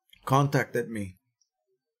contacted me.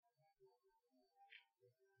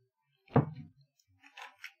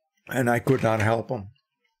 And I could not help them.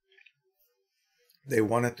 They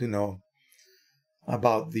wanted to know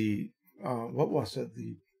about the, what was it?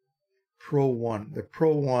 The Pro 1. The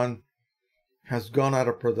Pro 1 has gone out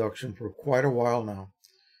of production for quite a while now.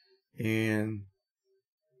 And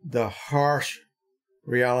the harsh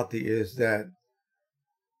reality is that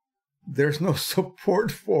there's no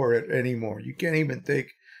support for it anymore. You can't even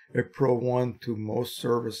take a Pro 1 to most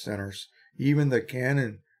service centers, even the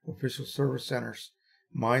Canon official service centers.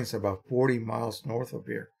 Mine's about 40 miles north of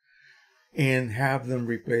here, and have them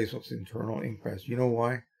replace those internal ink pads. You know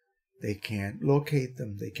why? They can't locate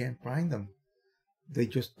them. They can't find them. They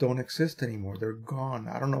just don't exist anymore. They're gone.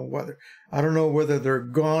 I don't know whether they're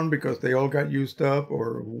gone because they all got used up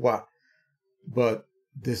or what. But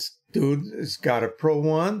this dude has got a Pro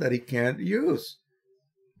 1 that he can't use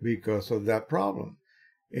because of that problem.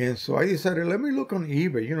 And so I decided, let me look on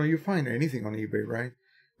eBay. You find anything on eBay, right?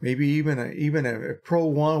 Maybe even a Pro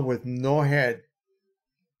 1 with no head.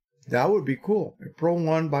 That would be cool. A Pro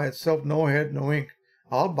 1 by itself, no head, no ink.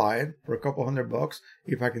 I'll buy it for a couple $100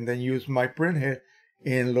 if I can then use my print head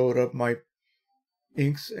and load up my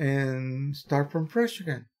inks and start from fresh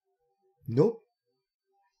again. Nope.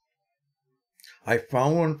 I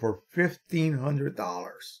found one for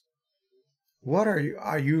 $1,500.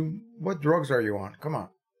 What drugs are you on? Come on.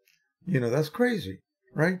 That's crazy,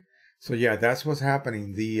 right? So yeah, that's what's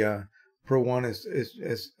happening. The Pro 1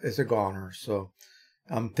 is a goner. So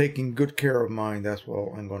I'm taking good care of mine. That's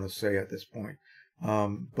what I'm going to say at this point.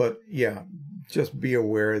 But yeah, just be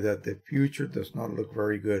aware that the future does not look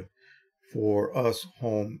very good for us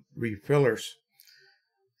home refillers.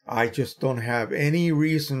 I just don't have any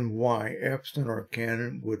reason why Epson or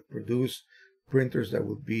Canon would produce printers that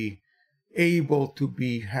would be able to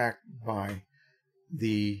be hacked by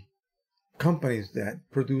the companies that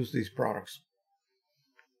produce these products.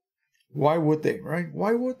 Why would they, right?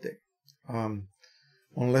 Why would they?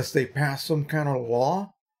 Unless they pass some kind of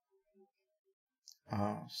law,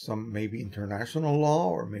 some maybe international law,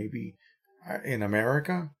 or maybe in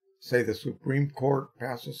America, say the Supreme Court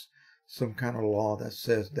passes some kind of law that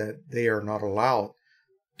says that they are not allowed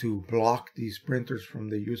to block these printers from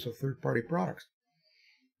the use of third-party products.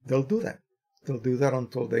 They'll do that. They'll do that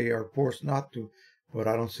until they are forced not to, but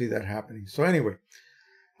I don't see that happening. So anyway,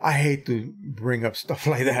 I hate to bring up stuff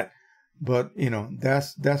like that, but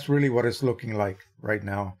that's really what it's looking like right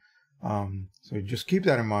now. So just keep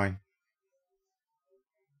that in mind.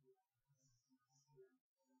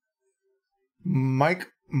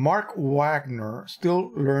 Mark Wagner,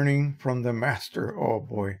 still learning from the master. Oh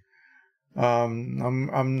boy.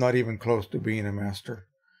 I'm not even close to being a master.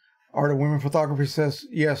 Art of Women Photography says,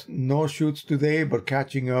 yes, no shoots today, but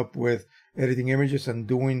catching up with editing images and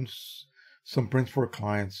doing some prints for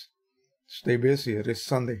clients. Stay busy. It is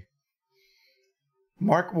Sunday.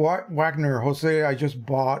 Mark Wagner, Jose, I just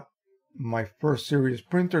bought my first serious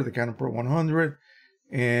printer, the Canon Pro 100,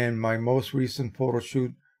 and my most recent photo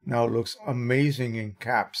shoot now looks amazing in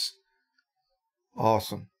caps.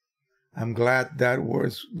 Awesome. I'm glad that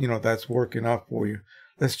was, that's working out for you.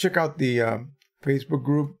 Let's check out the Facebook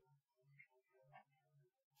group.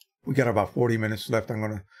 We got about 40 minutes left. I'm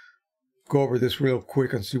going to go over this real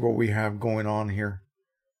quick and see what we have going on here.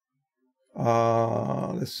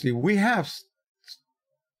 Let's see. We have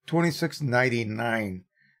 2699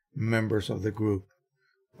 members of the group.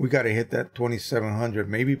 We got to hit that 2700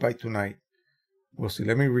 maybe by tonight. We'll see.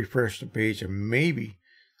 Let me refresh the page and maybe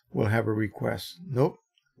we'll have a request. Nope.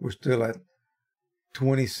 We're still at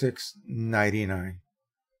 2699.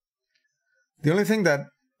 The only thing that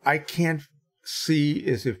I can't see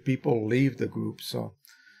is if people leave the group. So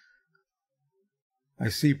I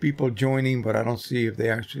see people joining, but I don't see if they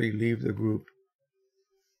actually leave the group.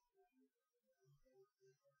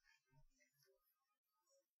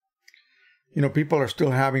 You know, people are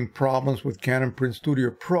still having problems with Canon Print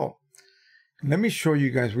Studio Pro. Let me show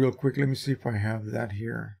you guys real quick. Let me see if I have that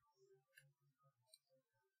here.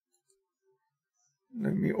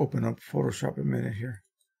 Let me open up Photoshop a minute here.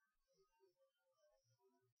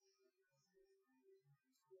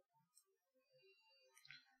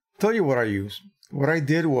 Tell you what I use. What I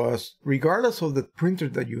did was, regardless of the printer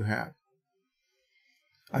that you have,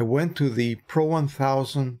 I went to the Pro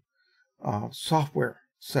 1000 software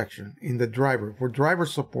section in the driver. For driver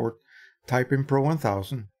support, type in Pro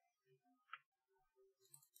 1000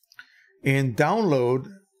 and download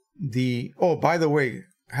the, oh, by the way,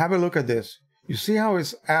 have a look at this. You see how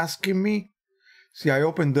it's asking me? See, I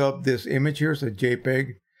opened up this image here, it's a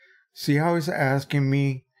JPEG. See how it's asking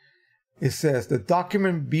me? It says the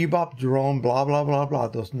document Bebop drone, blah, blah, blah, blah,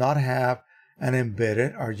 does not have an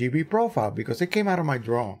embedded RGB profile because it came out of my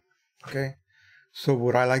drone. Okay. So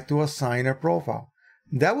would I like to assign a profile?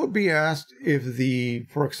 That would be asked if the,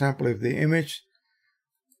 for example, if the image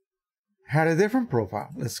had a different profile.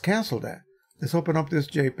 Let's cancel that. Let's open up this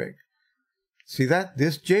JPEG. See that?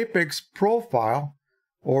 This JPEG's profile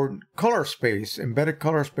or color space, embedded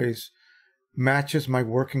color space, matches my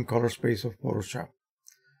working color space of Photoshop.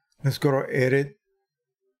 Let's go to Edit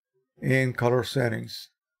and Color Settings.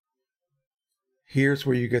 Here's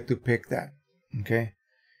where you get to pick that. Okay.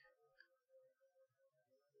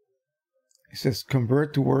 It says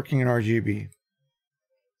Convert to Working in RGB.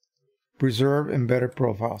 Preserve Embedded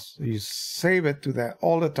Profiles. So you save it to that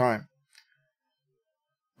all the time.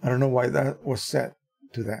 I don't know why that was set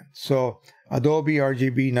to that. So Adobe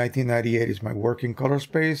RGB 1998 is my working color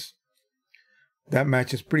space. That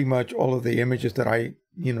matches pretty much all of the images that I,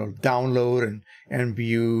 you know, download and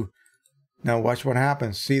view. Now watch what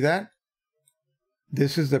happens. See that?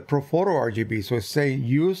 This is the ProPhoto RGB. So it's saying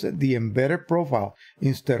use the embedded profile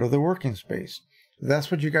instead of the working space. That's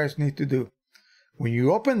what you guys need to do. When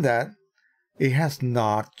you open that, it has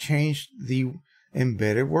not changed the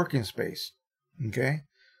embedded working space. Okay?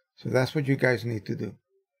 So that's what you guys need to do.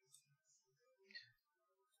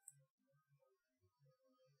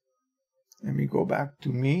 Let me go back to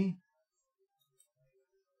me.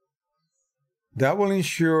 That will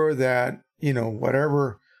ensure that, you know,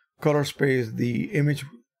 whatever color space the image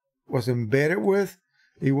was embedded with,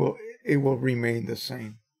 it will remain the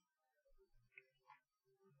same.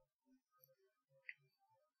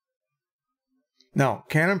 Now,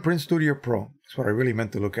 Canon Print Studio Pro is what I really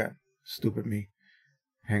meant to look at. Stupid me.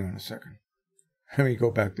 Hang on a second. Let me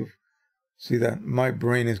go back to, see that? My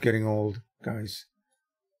brain is getting old, guys.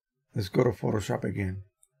 Let's go to Photoshop again.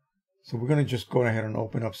 So we're going to just go ahead and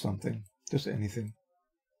open up something. Just anything.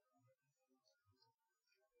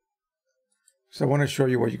 So I want to show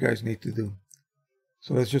you what you guys need to do.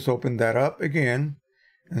 So let's just open that up again.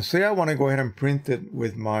 And say I want to go ahead and print it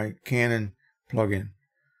with my Canon plugin.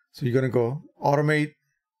 So you're going to go Automate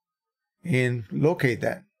and locate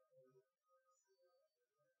that.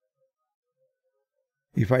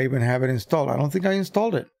 If I even have it installed. I don't think I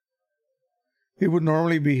installed it. It would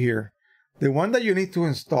normally be here. The one that you need to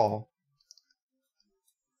install,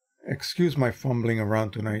 excuse my fumbling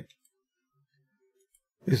around tonight,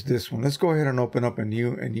 is this one. Let's go ahead and open up a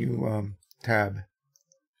new tab.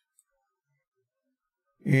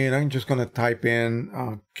 And I'm just going to type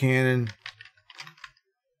in Canon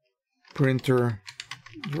Printer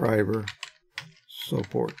Driver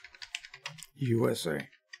Support USA.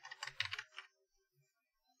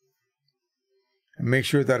 And make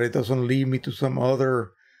sure that it doesn't lead me to some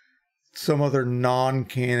other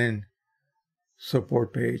non-Canon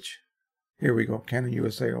support page. Here we go, Canon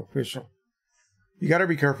USA official. You got to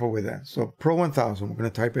be careful with that. So Pro 1000, we're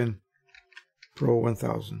going to type in Pro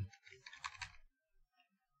 1000.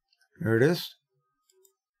 There it is.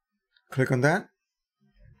 Click on that.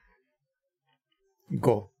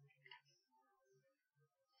 Go.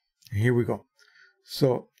 Here we go.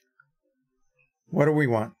 So what do we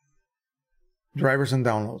want? Drivers and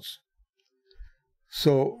downloads.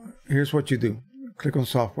 So here's what you do. Click on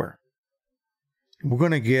software. We're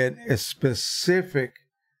going to get a specific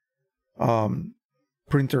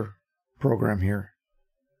printer program here.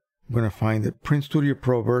 I'm going to find it. Print Studio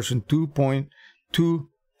Pro version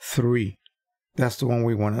 2.23. That's the one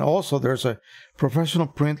we want. And also there's a professional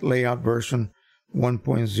print layout version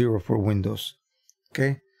 1.0 for Windows.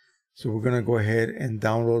 Okay. So we're going to go ahead and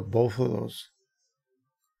download both of those.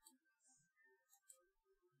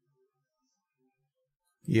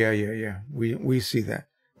 Yeah. We see that.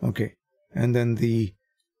 Okay. and then the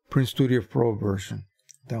Print Studio Pro version.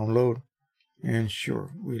 Download, and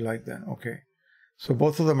sure, we like that. Okay, so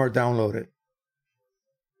both of them are downloaded.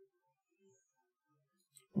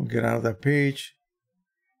 We'll get out of that page.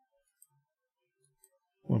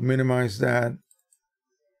 We'll minimize that.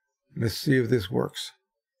 Let's see if this works.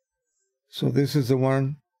 So this is the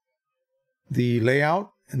one, the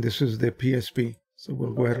layout, and this is the PSP. So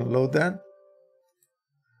we'll go ahead and load that.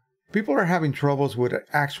 People are having troubles with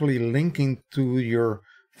actually linking to your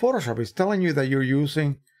Photoshop. It's telling you that you're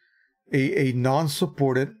using a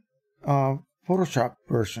non-supported Photoshop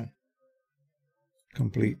version.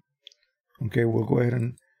 Complete. Okay, we'll go ahead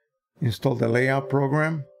and install the layout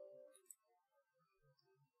program.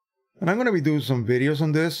 And I'm going to be doing some videos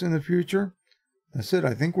on this in the future. That's it.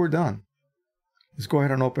 I think we're done. Let's go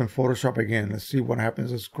ahead and open Photoshop again. Let's see what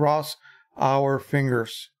happens. Let's cross our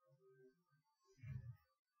fingers.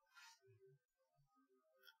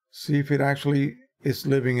 See if it actually is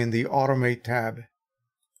living in the Automate tab.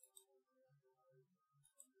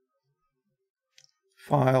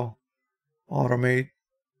 File, Automate.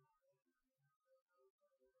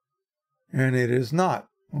 And it is not.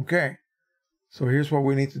 Okay. So here's what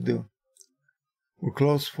we need to do. We'll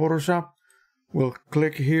close Photoshop. We'll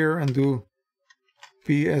click here and do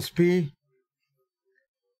PSP.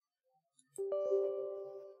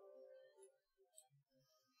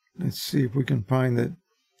 Let's see if we can find it.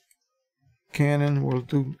 Canon, we'll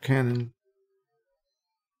do Canon.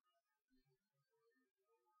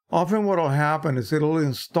 Often what will happen is it'll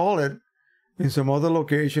install it in some other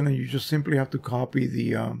location, and you just simply have to copy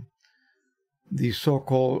the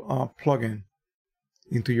so-called plugin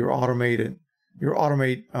into your Automate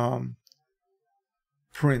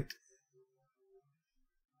print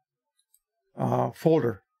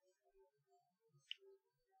folder.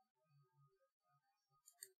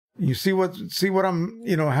 You see what I'm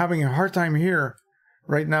having a hard time here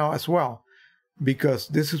right now as well, because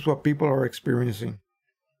this is what people are experiencing,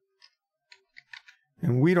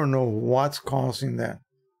 and we don't know what's causing that.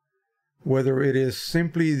 Whether it is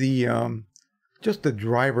simply the just the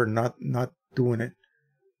driver not doing it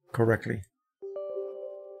correctly.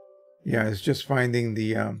 Yeah, it's just finding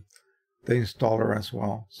the installer as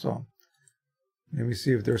well. So let me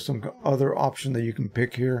see if there's some other option that you can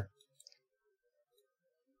pick here.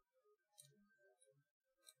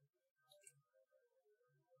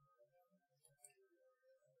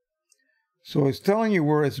 So it's telling you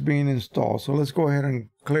where it's being installed. So let's go ahead and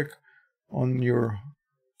click on your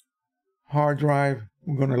hard drive.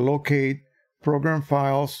 We're going to locate Program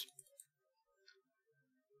Files,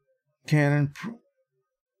 Canon,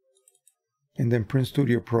 and then Print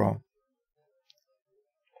Studio Pro.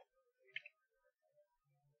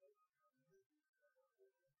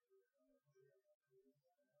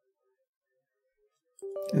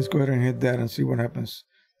 Let's go ahead and hit that and see what happens.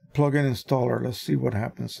 Plugin installer. Let's see what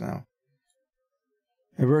happens now.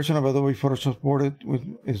 A version of Adobe Photoshop supported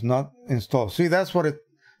is not installed. See, that's what it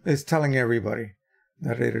is telling everybody,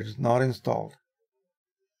 that it is not installed.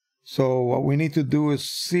 So what we need to do is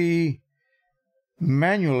see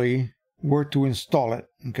manually where to install it.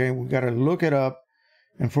 Okay, we got to look it up,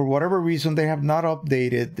 and for whatever reason they have not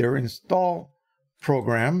updated their install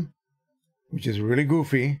program, which is really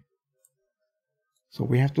goofy. So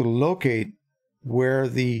we have to locate where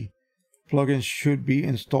the plugin should be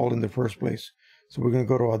installed in the first place. So we're going to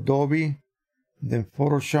go to Adobe, then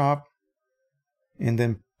Photoshop, and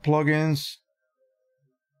then plugins.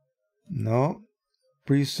 No,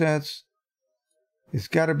 presets. It's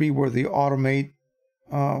got to be where the Automate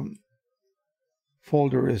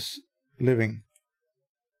folder is living.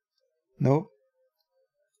 Nope.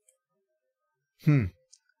 Let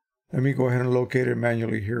me go ahead and locate it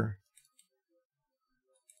manually here.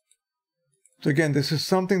 So again, this is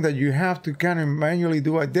something that you have to kind of manually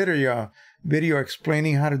do. I did a video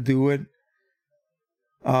explaining how to do it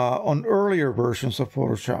on earlier versions of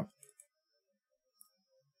Photoshop.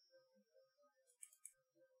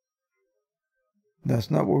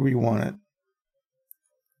 That's not where we want it.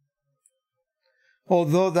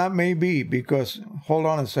 Although that may be, because, hold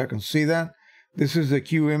on a second, see that? This is the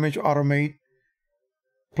Qimage Automate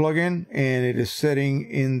plugin, and it is setting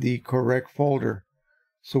in the correct folder.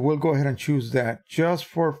 So we'll go ahead and choose that just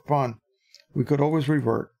for fun. We could always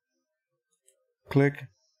revert. Click.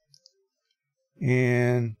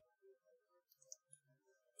 And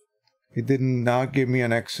it did not give me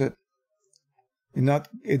an exit.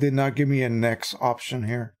 It did not give me a next option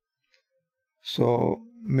here. So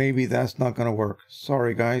maybe that's not going to work.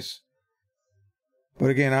 Sorry, guys.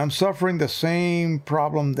 But again, I'm suffering the same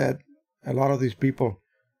problem that a lot of these people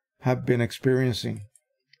have been experiencing.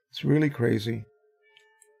 It's really crazy.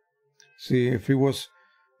 See, if it was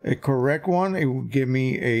a correct one, it would give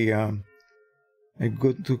me a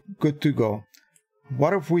good to go.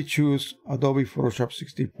 What if we choose Adobe Photoshop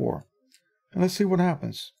 64? And let's see what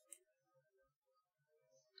happens.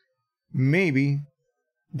 Maybe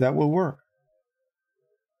that will work.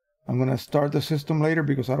 I'm going to start the system later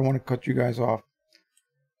because I don't want to cut you guys off.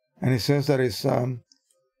 And it says that it's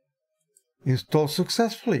installed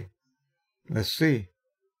successfully. Let's see.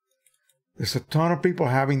 There's a ton of people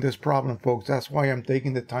having this problem, folks. That's why I'm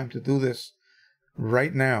taking the time to do this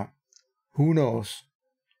right now. Who knows?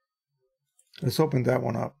 Let's open that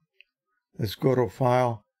one up. Let's go to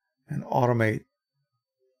File and Automate.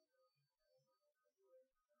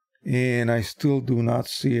 And I still do not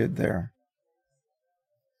see it there.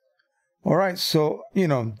 All right, so,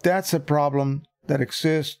 that's a problem that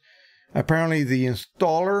exists. Apparently, the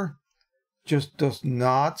installer just does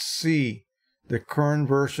not see the current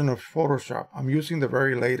version of Photoshop. I'm using the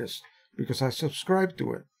very latest because I subscribe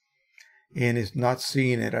to it. And it's not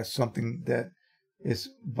seeing it as something that is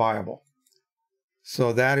viable.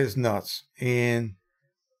 So that is nuts. And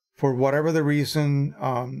for whatever the reason,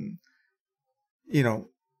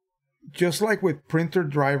 just like with printer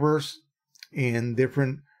drivers and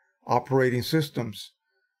different operating systems,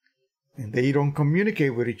 and they don't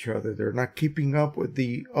communicate with each other. They're not keeping up with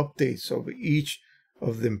the updates of each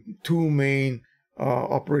of the two main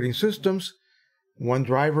operating systems. One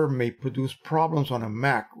driver may produce problems on a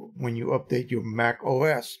Mac when you update your Mac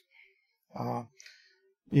OS.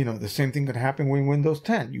 The same thing could happen with Windows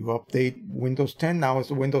 10. You update Windows 10. Now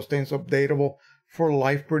Windows 10 is updatable for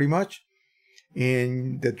life pretty much.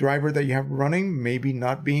 And the driver that you have running, maybe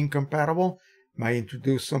not being compatible, might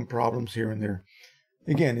introduce some problems here and there.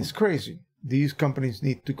 Again, it's crazy. These companies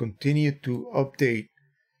need to continue to update.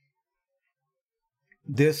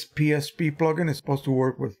 This PSP plugin is supposed to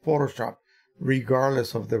work with Photoshop,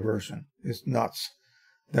 regardless of the version. It's nuts.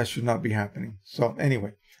 That should not be happening. So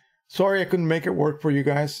anyway, sorry I couldn't make it work for you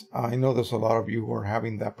guys. I know there's a lot of you who are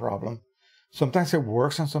having that problem. Sometimes it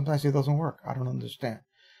works and sometimes it doesn't work. I don't understand.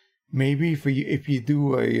 Maybe if you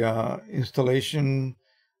do a installation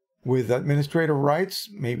with administrative rights,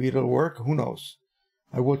 maybe it'll work. Who knows?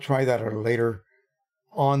 I will try that later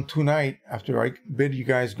on tonight after I bid you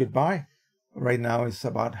guys goodbye. Right now it's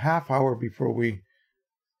about half hour before we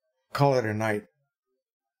call it a night.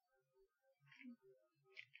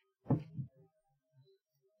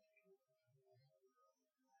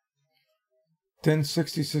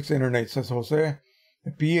 "1066 Internet," says Jose.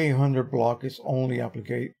 The P800 block is only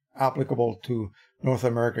applicable to North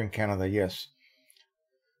America and Canada. Yes.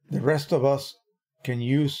 The rest of us can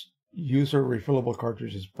use user refillable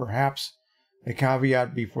cartridges. Perhaps a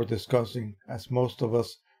caveat before discussing, as most of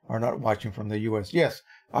us are not watching from the US. Yes,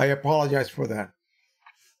 I apologize for that.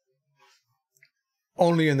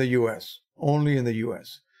 Only in the US. Only in the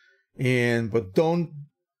US. But don't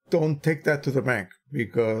take that to the bank,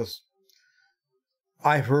 because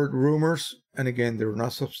I've heard rumors, and again, they're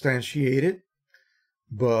not substantiated,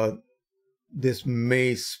 but this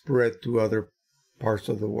may spread to other parts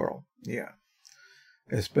of the world. Yeah.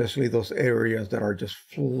 Especially those areas that are just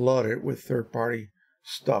flooded with third-party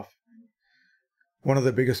stuff. One of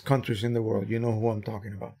the biggest countries in the world. You know who I'm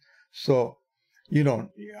talking about. So,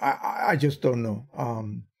 I just don't know.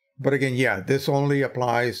 But again, yeah, this only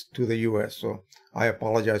applies to the US. So I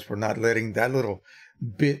apologize for not letting that little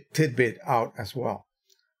tidbit out as well.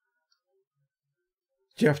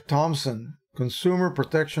 Jeff Thompson, consumer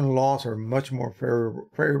protection laws are much more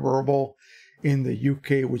favorable in the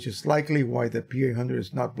UK, which is likely why the P800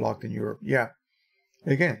 is not blocked in Europe. Yeah.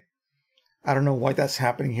 Again, I don't know why that's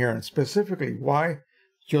happening here, and specifically why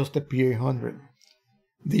just the P800.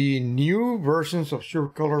 The new versions of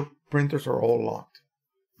SureColor printers are all locked.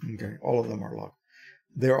 Okay, all of them are locked.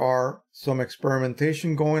 There are some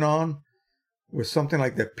experimentation going on with something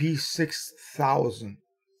like the P6000,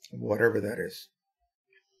 whatever that is.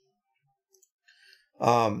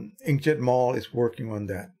 Inkjet Mall is working on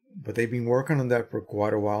that, but they've been working on that for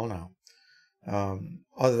quite a while now.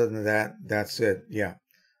 Other than that, that's it. Yeah,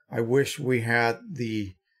 I wish we had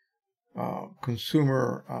the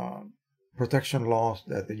consumer protection laws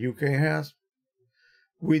that the UK has.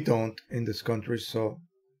 We don't in this country, so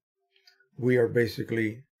we are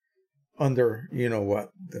basically under,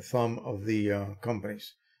 the thumb of the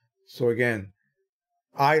companies. So again,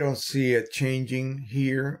 I don't see it changing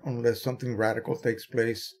here unless something radical takes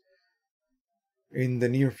place in the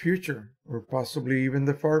near future, or possibly even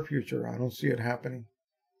the far future. I don't see it happening.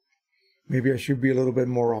 Maybe I should be a little bit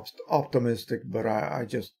more optimistic, but I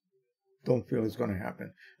just don't feel it's going to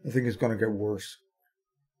happen. I think it's going to get worse.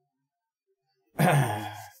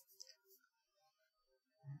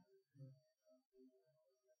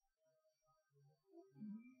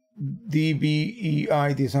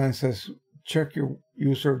 DBEI Design says, check your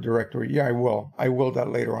user directory. Yeah, I will. I will that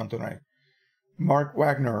later on tonight. Mark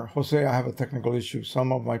Wagner, Jose, I have a technical issue.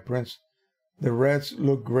 Some of my prints, the reds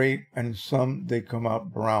look great, and some they come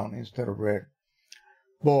out brown instead of red.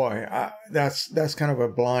 Boy, that's kind of a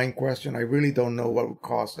blind question. I really don't know what would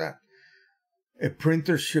cause that. A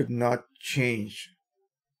printer should not change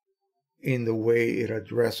in the way it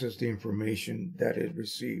addresses the information that it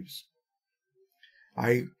receives.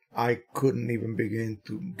 I couldn't even begin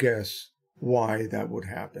to guess why that would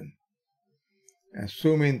happen.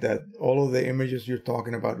 Assuming that all of the images you're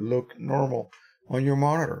talking about look normal on your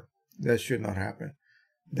monitor, that should not happen.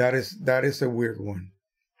 That is a weird one.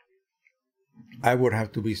 I would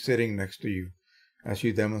have to be sitting next to you as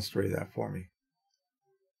you demonstrate that for me.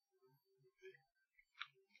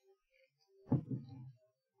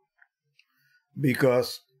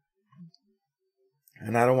 Because,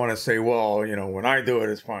 and I don't want to say, well, you know, when I do it,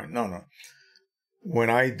 it's fine. No. When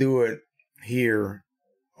I do it here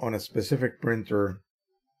on a specific printer,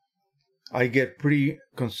 I get pretty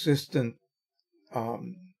consistent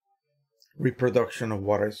reproduction of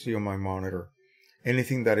what I see on my monitor.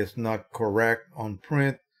 Anything that is not correct on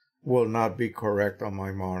print will not be correct on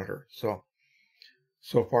my monitor. So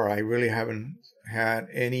far, I really haven't had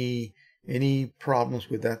any problems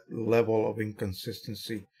with that level of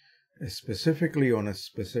inconsistency, specifically on a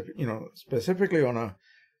specific, specifically on a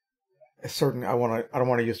certain, I don't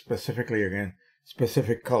want to use specifically again,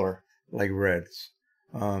 specific color like reds.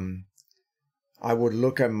 I would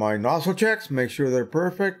look at my nozzle checks, make sure they're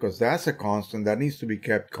perfect, because that's a constant that needs to be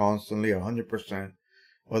kept constantly 100%.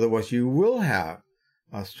 Otherwise, you will have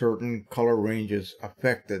certain color ranges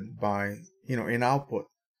affected by, in output.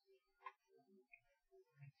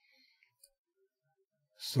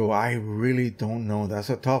 So I really don't know. That's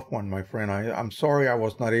a tough one, my friend. I'm sorry I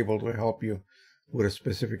was not able to help you with a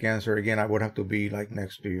specific answer. Again, I would have to be like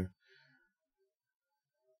next to you.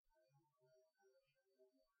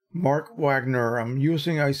 Mark Wagner, I'm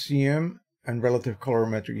using ICM and relative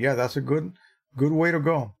colorimetry. Yeah, that's a good way to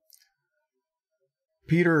go.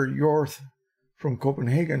 Peter Yorth from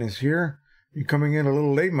Copenhagen is here. You're coming in a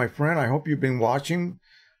little late, my friend. I hope you've been watching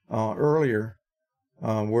earlier.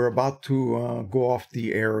 We're about to go off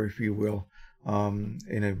the air, if you will,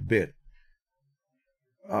 in a bit.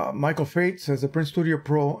 Michael Fate says the Print Studio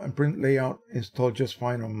Pro and Print Layout installed just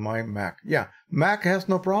fine on my Mac. Yeah, Mac has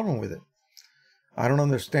no problem with it. I don't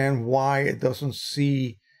understand why it doesn't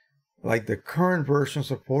see like the current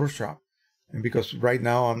versions of Photoshop. And because right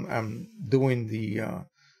now I'm doing the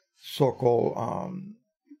so-called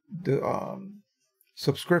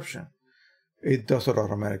subscription. It does it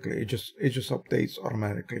automatically. It just updates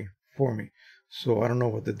automatically for me. So I don't know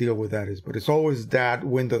what the deal with that is, but it's always that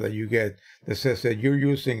window that you get that says that you're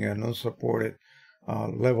using an unsupported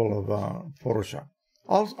level of Photoshop.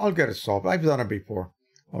 I'll get it solved. I've done it before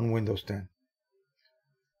on Windows 10.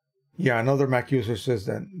 Yeah, another Mac user says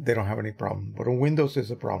that they don't have any problem, but on Windows is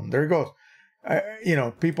a problem. There it goes.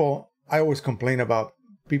 People, I always complain about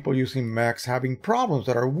people using Macs having problems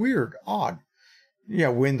that are weird, odd. Yeah,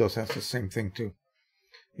 Windows has the same thing too,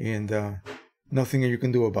 and nothing you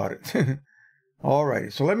can do about it.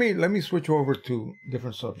 Alrighty, so let me switch over to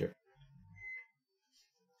different subject.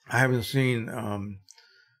 I haven't seen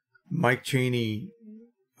Mike Cheney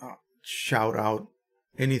shout out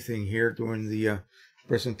anything here during the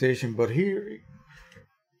presentation, but here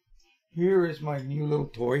is my new little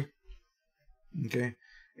toy. Okay,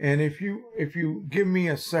 and if you give me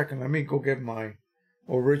a second, let me go get my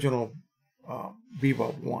original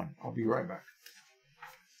Bebop 1. I'll be right back.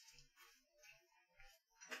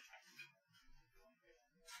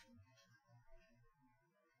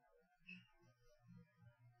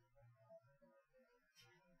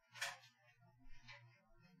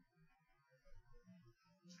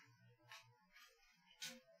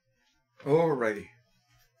 Alrighty.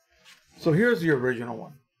 So here's the original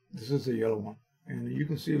one. This is the yellow one. And you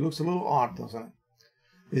can see it looks a little odd, doesn't it?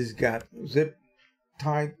 It's got zip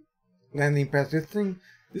tied landing pads.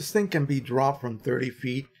 This thing can be dropped from 30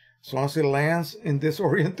 feet. As long as it lands in this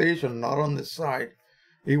orientation, not on this side,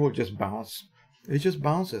 it will just bounce. It just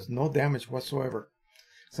bounces, no damage whatsoever.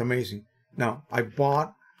 It's amazing. Now, I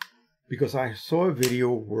bought, because I saw a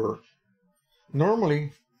video where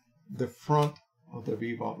normally the front of the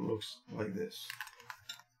Bebop looks like this.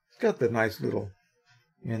 It's got the nice little,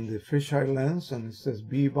 and the fisheye lens, and it says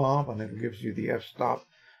Bebop, and it gives you the f-stop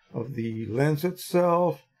of the lens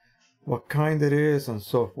itself, what kind it is, and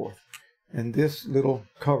so forth. And this little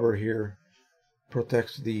cover here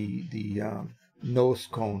protects the nose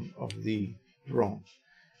cone of the drone.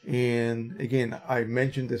 And again, I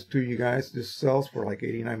mentioned this to you guys. This sells for like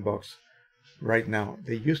 89 bucks right now.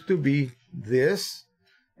 They used to be this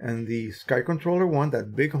and the Sky Controller one,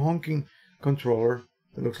 that big honking controller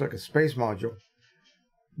that looks like a space module.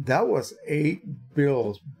 That was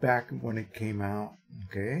 $8 back when it came out.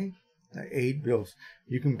 Okay, $8.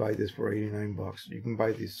 You can buy this for 89 bucks. You can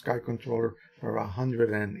buy the Sky Controller for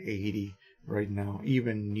 180 right now,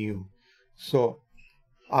 even new. So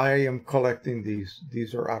I am collecting these.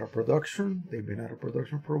 These are out of production. They've been out of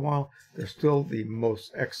production for a while. They're still the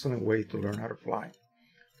most excellent way to learn how to fly.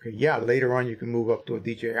 Okay, yeah, later on you can move up to a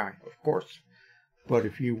DJI, of course. But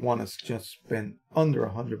if you want to just spend under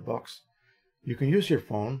 100 bucks, you can use your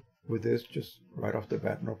phone with this just right off the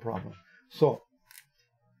bat, no problem. So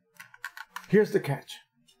here's the catch.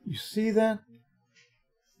 You see that?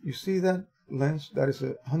 You see that lens? That is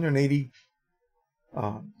a 180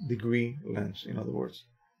 degree lens, in other words.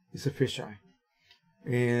 It's a fisheye.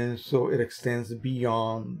 And so it extends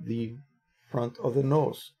beyond the front of the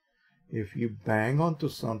nose. If you bang onto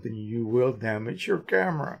something, you will damage your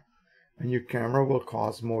camera. And your camera will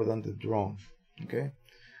cost more than the drone. Okay?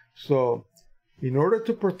 So in order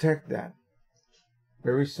to protect that,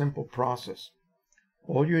 very simple process.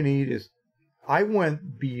 All you need is, I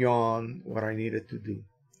went beyond what I needed to do.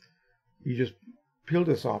 You just peel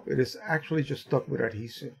this off. It is actually just stuck with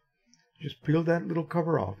adhesive. Just peel that little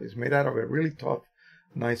cover off. It's made out of a really tough,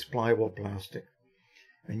 nice pliable plastic.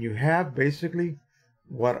 And you have basically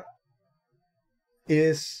what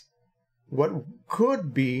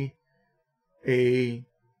could be a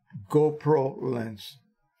GoPro lens.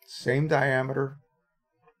 Same diameter,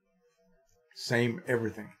 same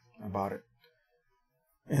everything about it.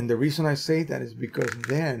 And the reason I say that is because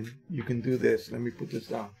then you can do this. Let me put this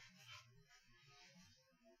down.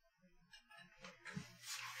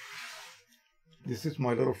 This is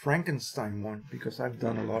my little Frankenstein one because I've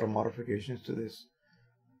done a lot of modifications to this.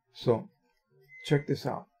 So check this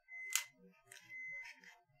out.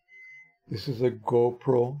 This is a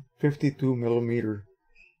GoPro 52mm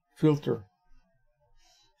filter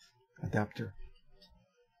adapter.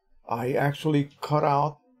 I actually cut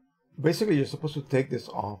out, basically you're supposed to take this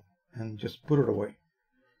off and just put it away.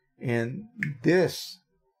 And this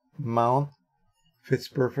mount fits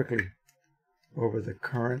perfectly over the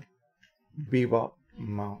current Bebop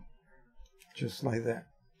mount, just like that.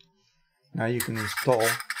 Now you can install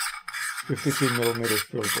 52mm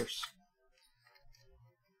filters.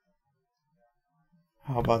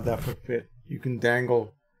 How about that for fit? You can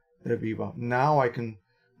dangle the Bebop. Now I can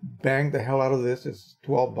bang the hell out of this. It's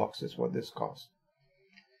 12 bucks is what this costs.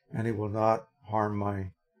 And it will not harm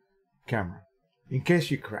my camera. In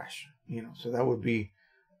case you crash, you know. So that would be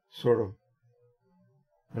sort of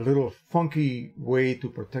a little funky way to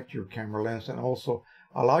protect your camera lens and also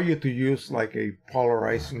allow you to use like a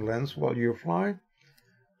polarizing lens while you're flying.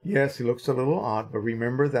 Yes, it looks a little odd, but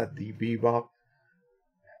remember that the Bebop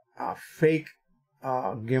fake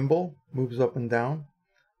gimbal moves up and down.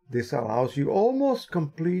 This allows you almost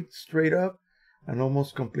complete straight up and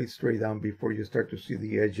almost complete straight down before you start to see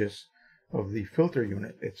the edges of the filter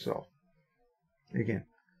unit itself. Again,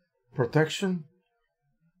 protection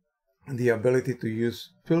and the ability to use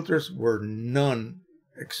filters where none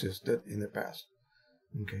existed in the past.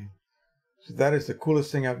 Okay, so that is the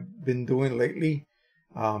coolest thing I've been doing lately.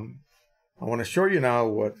 I want to show you now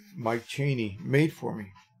what Mike Cheney made for me.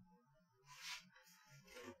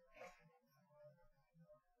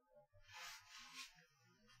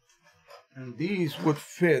 And these would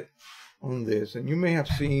fit on this, and you may have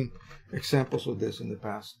seen examples of this in the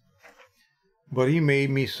past. But he made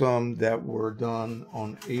me some that were done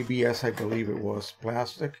on ABS, I believe it was,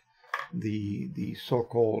 plastic. The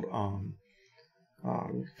so-called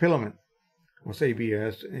filament was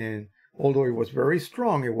ABS, and although it was very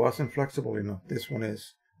strong, it wasn't flexible enough. This one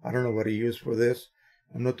is. I don't know what he used for this.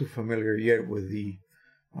 I'm not too familiar yet with the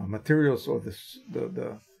materials or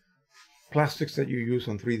the plastics that you use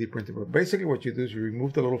on 3D printing. But basically what you do is you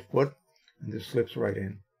remove the little foot and this slips right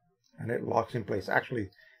in and it locks in place. Actually,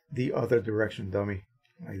 the other direction, dummy,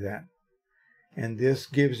 like that. And this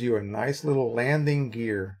gives you a nice little landing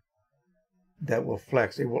gear that will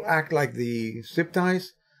flex. It will act like the zip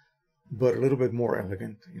ties, but a little bit more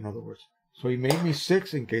elegant, in other words. So he made me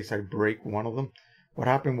 6 in case I break one of them. What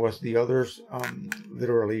happened was the others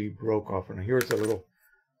literally broke off. And here's a little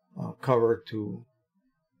cover to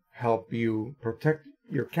help you protect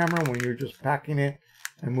your camera when you're just packing it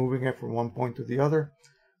and moving it from one point to the other.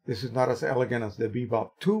 This is not as elegant as the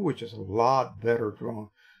Bebop 2, which is a lot better drone.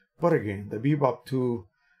 But again, the Bebop 2,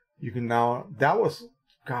 you can now, that was,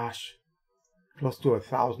 gosh, close to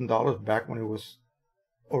 $1,000 back when it was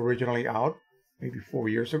originally out. maybe 4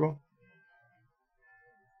 years ago.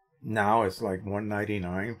 Now it's like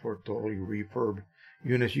 $199 for totally refurb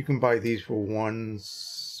units. You can buy these for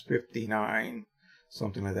 $159,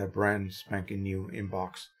 something like that, brand spanking new in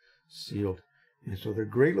box, sealed. And so they're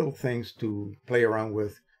great little things to play around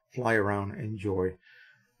with, fly around, enjoy.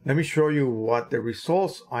 Let me show you what the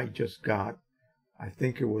results I just got. I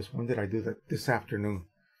think it was, when did I do that? This afternoon.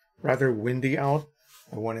 Rather windy out.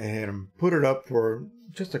 I went ahead and put it up for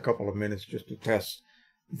just a couple of minutes just to test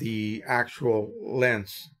the actual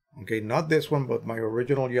lens. Okay, not this one, but my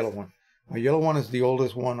original yellow one. My yellow one is the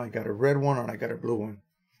oldest one. I got a red one and I got a blue one.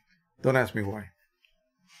 Don't ask me why.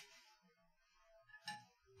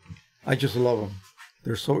 I just love them.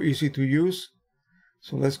 They're so easy to use.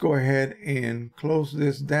 So let's go ahead and close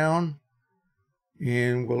this down.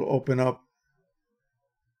 And we'll open up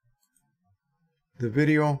the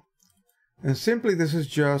video. And simply, this is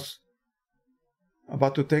just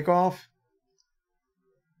about to take off.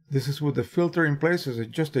 This is with the filter in place. It's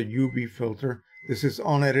just a UV filter. This is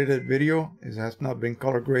unedited video. It has not been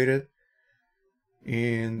color graded.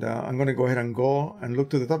 And I'm going to go ahead and go and look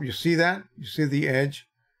to the top. You see that? You see the edge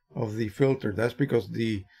of the filter. That's because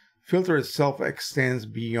the filter itself extends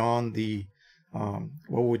beyond the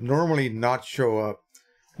what would normally not show up.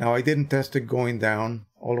 Now, I didn't test it going down,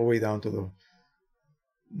 all the way down to the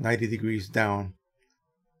 90 degrees down.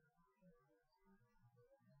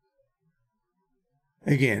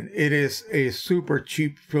 Again, it is a super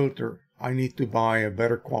cheap filter. I need to buy a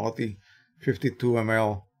better quality 52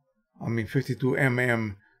 mm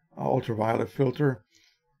ultraviolet filter.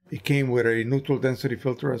 It came with a neutral density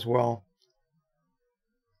filter as well.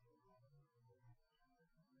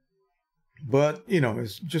 But, you know,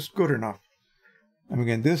 it's just good enough. I mean,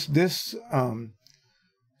 again, this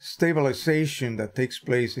stabilization that takes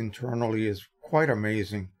place internally is quite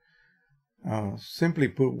amazing. Simply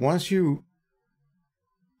put, once you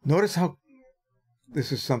notice how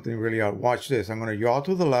this is something really odd. Watch this. I'm going to yaw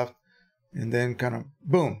to the left and then kind of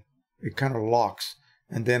boom, it kind of locks.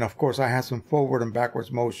 And then, of course, I have some forward and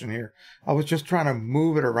backwards motion here. I was just trying to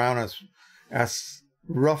move it around as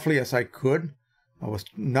roughly as I could. I was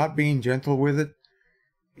not being gentle with it.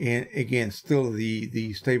 And again, still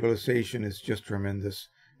the stabilization is just tremendous.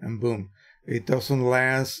 And boom, it doesn't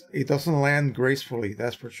land gracefully,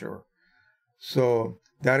 that's for sure. So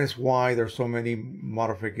that is why there's so many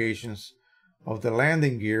modifications of the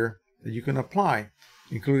landing gear that you can apply,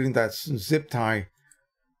 including that zip tie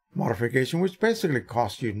modification, which basically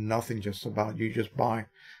costs you nothing, just about. You just buy,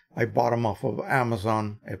 I bought them off of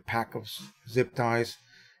Amazon, a pack of zip ties.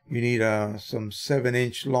 You need some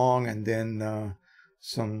 7-inch long and then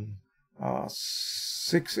some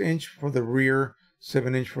 6-inch for the rear,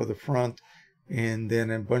 7-inch for the front, and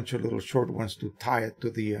then a bunch of little short ones to tie it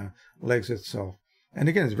to the legs itself. And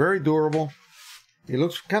again, it's very durable. It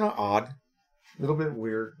looks kind of odd, a little bit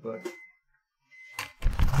weird, but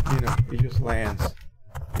you know, it just lands.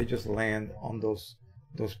 They just land on those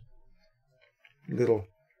little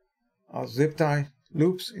zip tie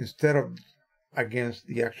loops instead of against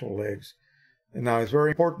the actual legs. And now it's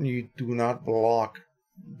very important you do not block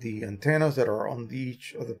the antennas that are on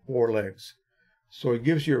each of the 4 legs. So it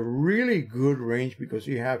gives you a really good range because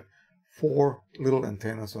you have 4 little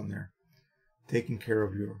antennas on there taking care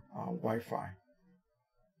of your Wi-Fi.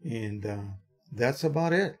 And that's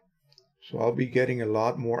about it. So I'll be getting a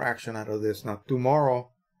lot more action out of this. Now tomorrow,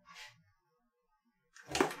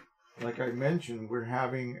 like I mentioned, we're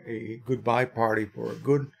having a goodbye party for a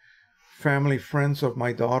good family friends of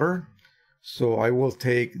my daughter. So I will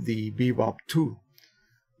take the Bebop 2,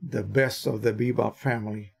 the best of the Bebop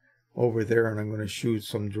family, over there, and I'm going to shoot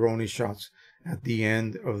some drone shots at the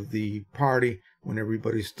end of the party when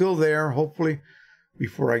everybody's still there. Hopefully,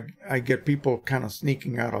 before I get people kind of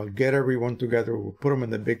sneaking out, I'll get everyone together. We'll put them in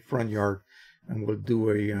the big front yard, and we'll do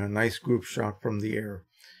a nice group shot from the air.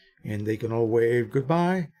 And they can all wave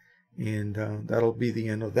goodbye, and that'll be the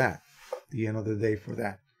end of that, the end of the day for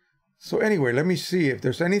that. So anyway, let me see if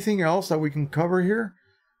there's anything else that we can cover here.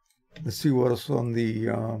 Let's see what else on the...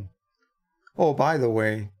 Oh, by the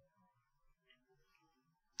way,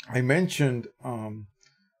 I mentioned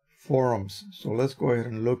forums. So let's go ahead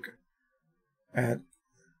and look at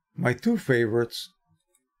my 2 favorites.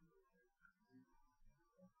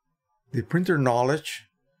 The Printer Knowledge.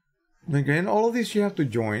 And again, all of these you have to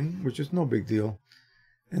join, which is no big deal.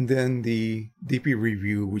 And then the DP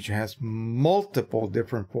Review, which has multiple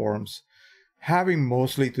different forums, having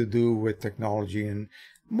mostly to do with technology and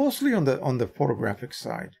mostly on the photographic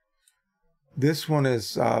side. This one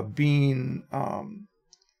is being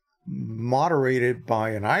moderated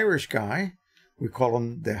by an Irish guy. We call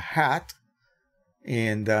him the Hat.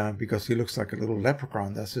 And because he looks like a little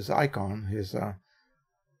leprechaun, that's his icon, his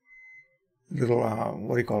little,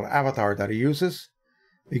 what do you call it, avatar that he uses.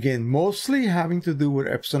 Again, mostly having to do with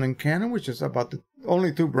Epson and Canon, which is about the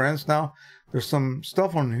only two brands now. There's some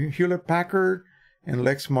stuff on Hewlett-Packard and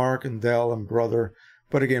Lexmark and Dell and Brother.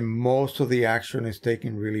 But again, most of the action is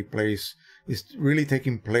taking place,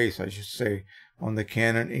 I should say, on the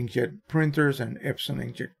Canon inkjet printers and Epson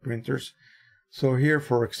inkjet printers. So here,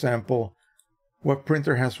 for example, what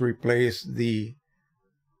printer has replaced the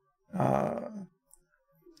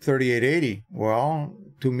 3880? Well,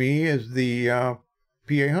 to me, is the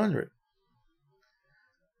P800.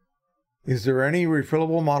 Is there any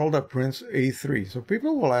refillable model that prints A3? So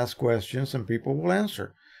people will ask questions and people will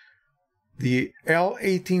answer. The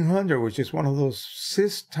L1800, which is one of those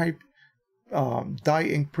CIS-type dye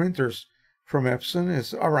ink printers from Epson,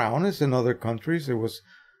 is around. It's in other countries. It was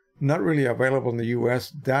not really available in the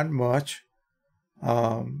US that much.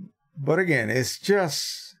 But again, it's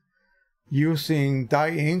just using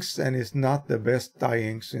dye inks, and it's not the best dye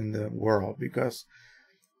inks in the world because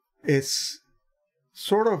it's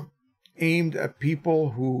sort of aimed at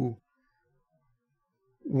people who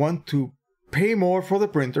want to pay more for the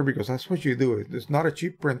printer, because that's what you do. It's not a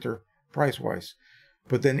cheap printer price-wise.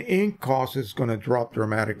 But then ink cost is going to drop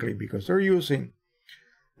dramatically because they're using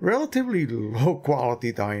relatively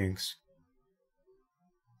low-quality dye inks.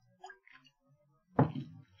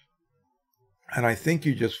 And I think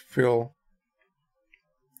you just fill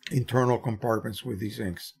internal compartments with these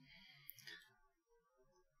inks.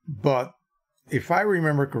 But if I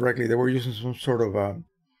remember correctly, they were using some sort of a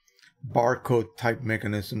barcode type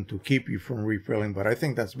mechanism to keep you from refilling, but I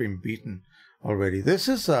think that's been beaten already. This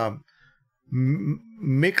is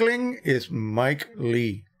Mickling is Mike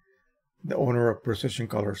Lee, the owner of Precision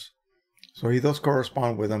Colors. So he does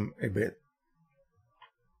correspond with them a bit.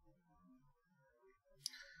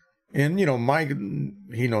 And, you know, Mike,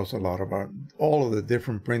 he knows a lot about all of the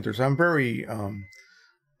different printers. I'm very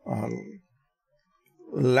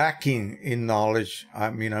lacking in knowledge. I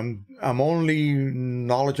mean, I'm only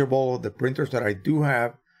knowledgeable of the printers that I do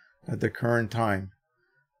have at the current time.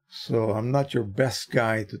 So I'm not your best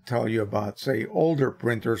guy to tell you about, say, older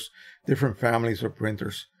printers, different families of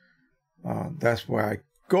printers. That's why I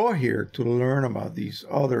go here to learn about these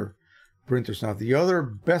other printers. Now, the other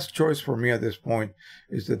best choice for me at this point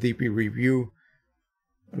is the DP Review.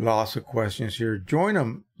 Lots of questions here. Join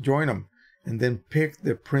them, and then pick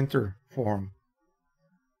the printer form.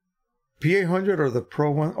 P800 or the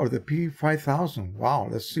Pro one or the P5000. Wow,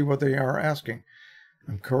 let's see what they are asking.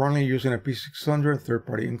 I'm currently using a P600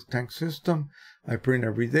 third-party ink tank system. I print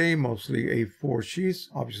every day, mostly A4 sheets,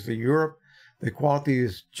 obviously Europe. The quality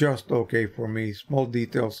is just okay for me. Small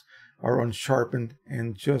details are unsharpened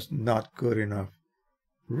and just not good enough.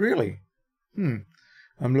 Really? I'm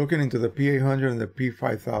looking into the P800 and the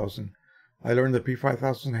P5000. I learned the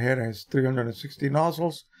P5000 head has 360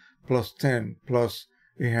 nozzles plus 10, plus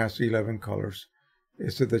it has 11 colors.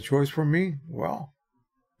 Is it the choice for me? Well,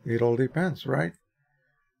 it all depends, right?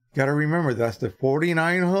 Gotta remember, that's the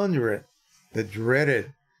 4900, the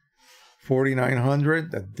dreaded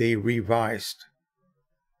 4900 that they revised.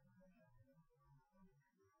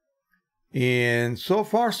 And so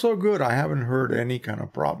far, so good. I haven't heard any kind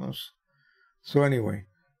of problems. So anyway,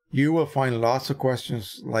 you will find lots of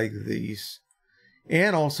questions like these.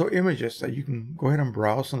 And also images that you can go ahead and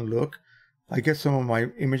browse and look. I get some of my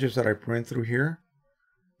images that I print through here.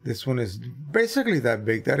 This one is basically that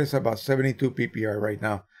big. That is about 72 PPI right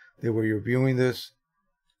now. They were reviewing this.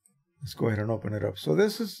 Let's go ahead and open it up. So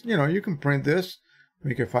this is, you know, you can print this,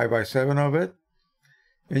 make a 5x7 of it,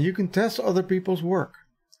 and you can test other people's work.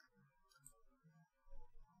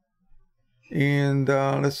 And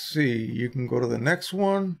let's see, you can go to the next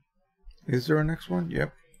one. Is there a next one?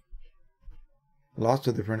 Yep. Lots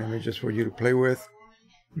of different images for you to play with,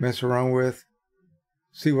 mess around with,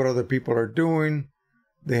 see what other people are doing.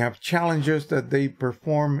 They have challenges that they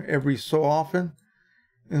perform every so often.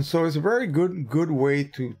 And so it's a very good way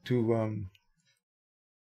to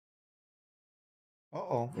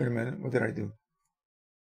uh-oh, wait a minute, what did I do?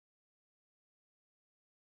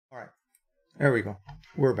 All right, there we go,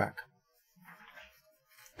 we're back.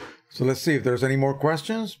 So let's see if there's any more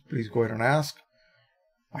questions. Please go ahead and ask.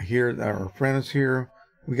 I hear that our friend is here.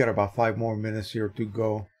 We got about 5 more minutes here to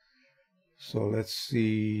go. So let's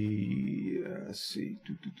see.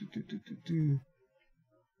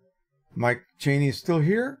 Mike Cheney is still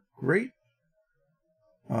here. Great.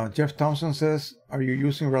 Jeff Thompson says, are you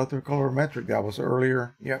using relative colorimetric? That was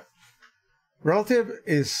earlier. Yep. Relative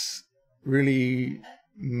is really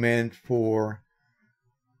meant for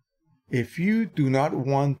if you do not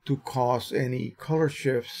want to cause any color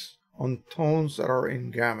shifts on tones that are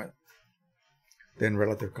in gamut, then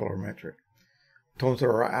relative colorimetric. Tones that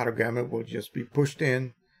are out of gamut will just be pushed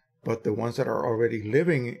in, but the ones that are already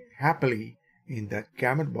living happily in that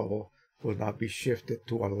gamut bubble will not be shifted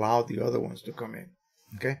to allow the other ones to come in.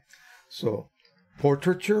 Okay, so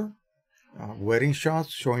portraiture, wedding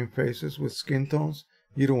shots showing faces with skin tones,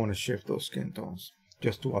 you don't want to shift those skin tones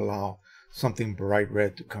just to allow something bright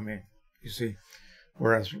red to come in, you see.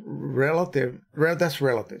 Whereas that's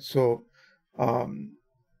relative. So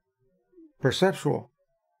perceptual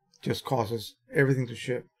just causes everything to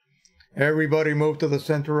shift. Everybody move to the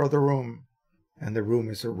center of the room, and the room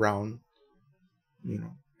is a round,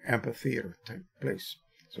 amphitheater type place.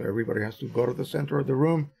 So everybody has to go to the center of the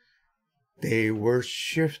room. They were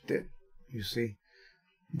shifted, you see.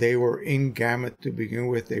 They were in gamut to begin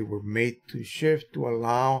with. They were made to shift to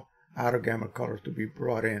allow out of gamut colors to be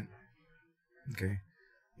brought in. Okay,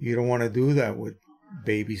 you don't want to do that with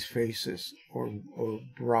babies' faces or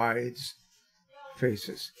brides'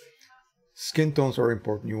 faces. Skin tones are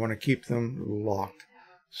important. You want to keep them locked.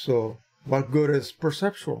 So what good is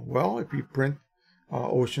perceptual? Well, if you print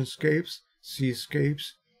oceanscapes,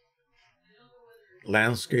 seascapes,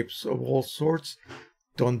 landscapes of all sorts,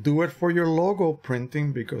 don't do it for your logo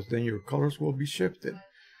printing, because then your colors will be shifted.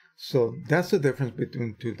 So that's the difference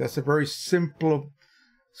between two. That's a very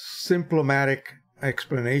symptomatic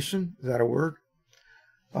explanation, is that a word,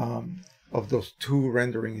 of those two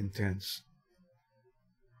rendering intents.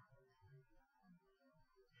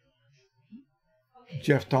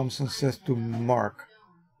 Jeff Thompson says to Mark,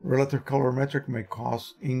 relative colorimetric may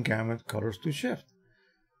cause in-gamut colors to shift.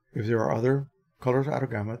 If there are other colors out of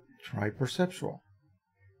gamut, try perceptual.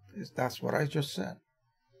 That's what I just said.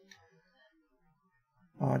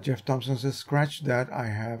 Jeff Thompson says, scratch that, I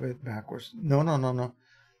have it backwards. No.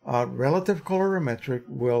 Relative colorimetric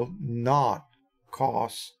will not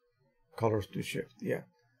cause colors to shift. Yeah,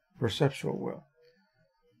 perceptual will.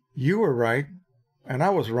 You were right, and I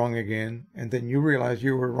was wrong again, and then you realize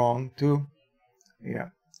you were wrong too. Yeah.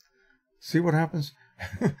 See what happens?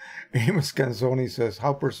 Amos Canzoni says,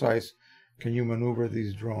 how precise can you maneuver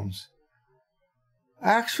these drones?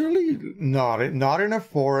 Actually, not in a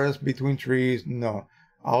forest between trees. No,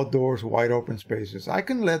 outdoors, wide open spaces. I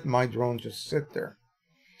can let my drone just sit there.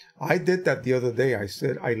 I did that the other day.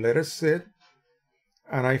 I let it sit,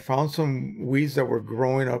 and I found some weeds that were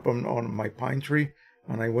growing up on my pine tree,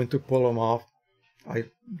 and I went to pull them off. I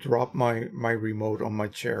dropped my remote on my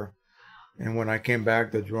chair, and when I came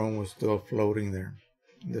back, the drone was still floating there,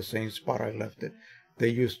 in the same spot I left it. They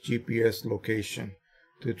use GPS location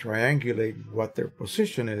to triangulate what their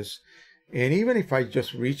position is, and even if I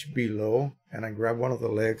just reach below and I grab one of the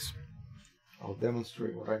legs, I'll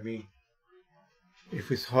demonstrate what I mean.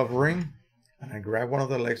 If it's hovering and I grab one of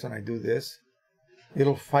the legs and I do this,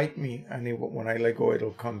 it'll fight me, and when I let go,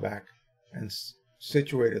 it'll come back and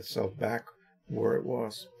situate itself back where it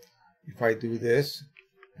was. If I do this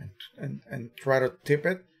and try to tip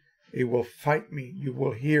it, it will fight me. You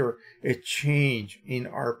will hear a change in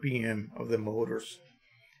RPM of the motors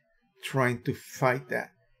trying to fight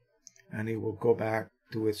that, and it will go back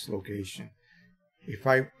to its location. If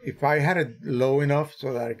I had it low enough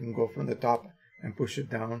so that I can go from the top and push it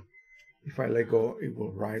down, if I let go, it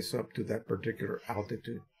will rise up to that particular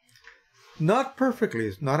altitude. Not perfectly.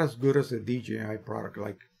 It's not as good as a DJI product,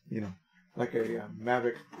 like a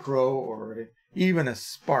Mavic Pro or even a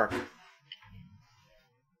Spark.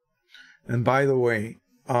 And by the way,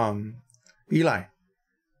 Eli,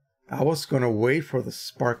 I was going to wait for the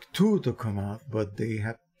Spark 2 to come out, but they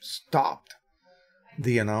have stopped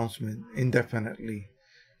the announcement indefinitely.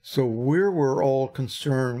 So we were all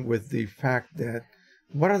concerned with the fact that,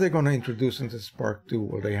 what are they going to introduce into Spark 2?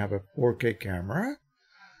 Will they have a 4K camera?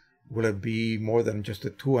 Will it be more than just a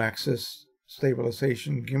 2-axis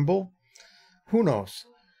stabilization gimbal? Who knows?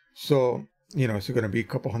 So, is it going to be a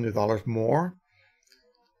couple $100 more?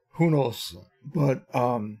 Who knows? But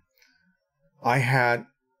I had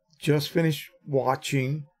just finished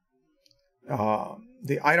watching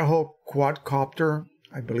the Idaho Quadcopter,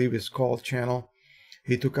 I believe it's called, channel.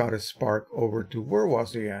 He took out his Spark over to, where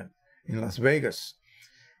was he at? In Las Vegas.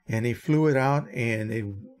 And he flew it out,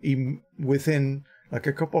 and within like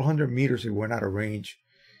a couple hundred meters, it went out of range.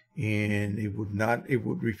 And it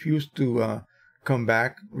would refuse to come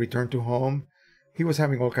back, return to home. He was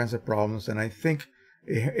having all kinds of problems, and I think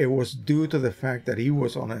it was due to the fact that he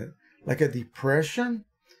was on a depression,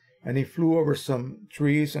 and he flew over some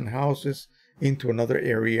trees and houses into another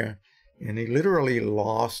area, and he literally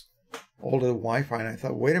lost all the Wi-Fi. And I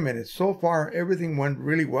thought, wait a minute, so far everything went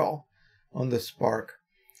really well on the Spark,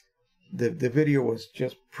 the video was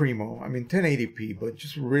just primo. I mean, 1080p, but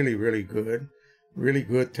just really, really good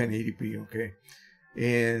 1080p. Okay,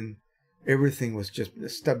 and everything was just, the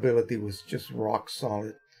stability was just rock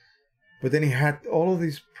solid. But then he had all of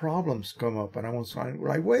these problems come up, and I was like,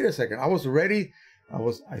 wait a second. I was ready.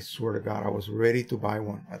 I swear to God, I was ready to buy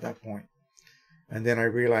one at that point. And then I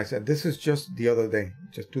realized that this is just the other day,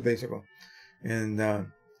 just 2 days ago. And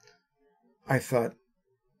I thought,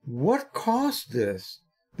 what caused this?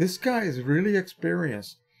 This guy is really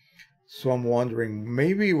experienced. So I'm wondering,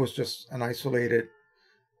 maybe it was just an isolated,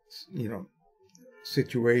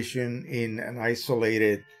 situation in an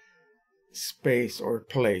isolated space or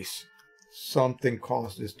place. Something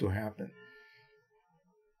caused this to happen.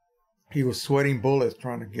 He was sweating bullets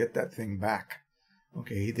trying to get that thing back.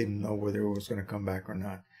 Okay, he didn't know whether it was going to come back or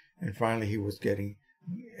not. And finally he was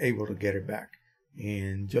able to get it back.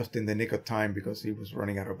 And just in the nick of time, because he was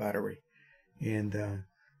running out of battery. And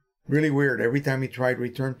really weird. Every time he tried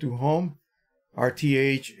return to home,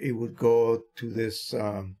 RTH, it would go to this,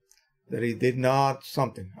 that he did not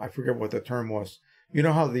something. I forget what the term was. You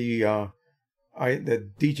know how the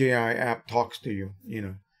DJI app talks to you,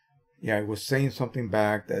 Yeah, it was saying something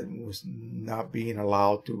back that was not being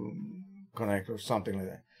allowed to connect or something like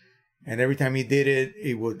that. And every time he did it,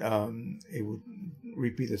 it would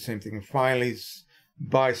repeat the same thing. And finally,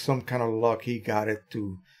 by some kind of luck, he got it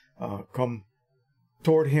to come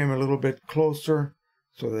toward him a little bit closer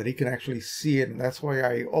so that he can actually see it. And that's why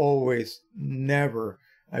I will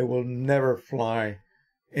never fly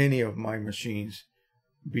any of my machines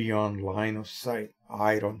beyond line of sight.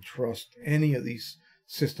 I don't trust any of these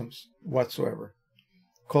systems whatsoever.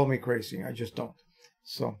 Call me crazy, I just don't.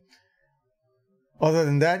 So other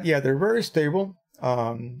than that, yeah, they're very stable.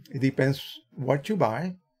 It depends what you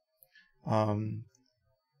buy.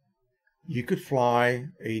 You could fly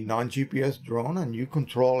a non-GPS drone and you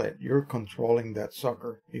control it. You're controlling that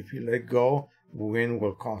sucker. If you let go, wind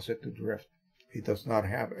will cause it to drift. It does not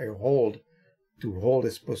have a hold to hold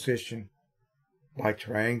its position by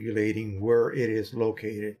triangulating where it is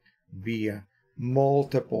located via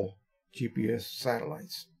multiple GPS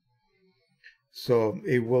satellites. So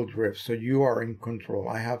it will drift. So you are in control.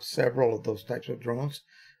 I have several of those types of drones,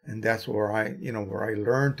 and that's where I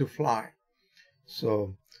learned to fly.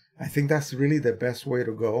 So I think that's really the best way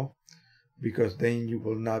to go, because then you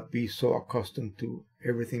will not be so accustomed to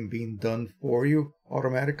everything being done for you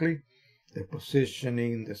automatically. The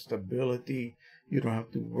positioning, the stability, you don't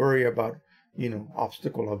have to worry about,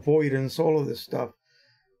 obstacle avoidance, all of this stuff.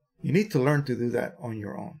 You need to learn to do that on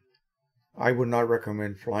your own. I would not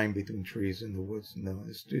recommend flying between trees in the woods. No,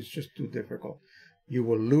 it's just too difficult. You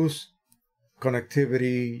will lose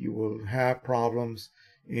connectivity, you will have problems,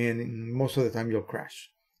 and most of the time you'll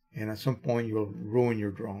crash. And at some point you'll ruin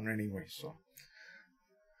your drone anyway. So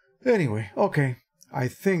anyway, okay. I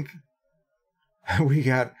think we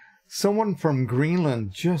got someone from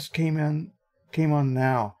Greenland just came on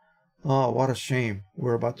now. Oh, what a shame.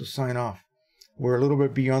 We're about to sign off. We're a little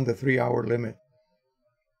bit beyond the 3-hour limit.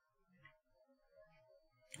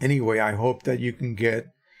 Anyway, I hope that you can get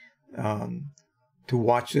to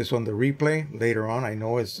watch this on the replay later on. I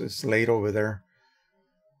know it's late over there.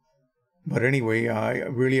 But anyway, I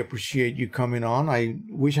really appreciate you coming on. I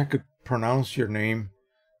wish I could pronounce your name.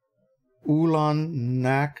 Ulan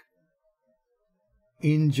Nak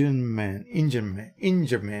Injinman.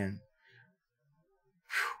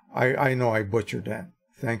 I know I butchered that.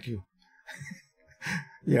 Thank you.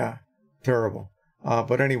 Yeah, terrible.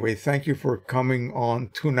 But anyway, thank you for coming on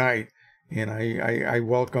tonight. And I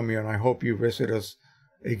welcome you, and I hope you visit us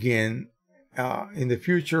again in the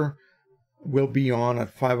future. We'll be on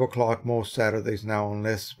at 5 o'clock most Saturdays now,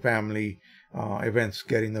 unless family events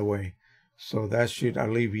get in the way. So that should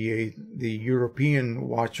alleviate the European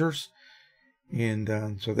watchers, and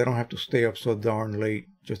so they don't have to stay up so darn late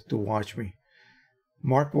just to watch me.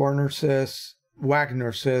 Mark Wagner says,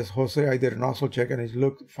 Jose, I did an nozzle check and it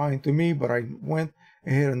looked fine to me, but I went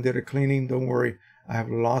ahead and did a cleaning. Don't worry, I have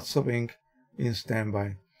lots of ink in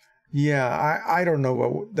standby. Yeah, I don't know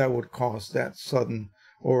what that would cause, that sudden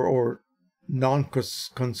or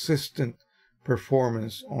non-consistent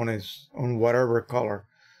performance on whatever color.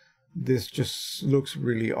 This just looks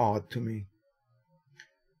really odd to me.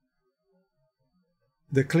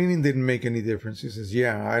 The cleaning didn't make any difference. He says,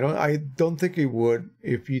 yeah, I don't think it would.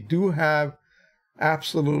 If you do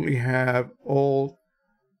absolutely have all,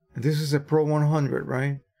 this is a Pro 100,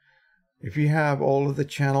 right? If you have all of the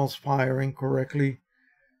channels firing correctly,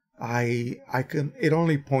 it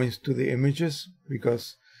only points to the images,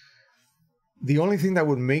 because the only thing that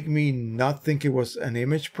would make me not think it was an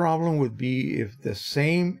image problem would be if the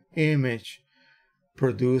same image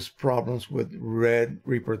produce problems with red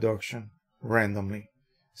reproduction randomly.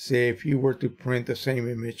 Say if you were to print the same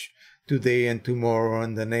image today and tomorrow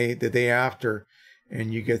and the day after,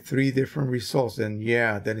 and you get 3 different results, then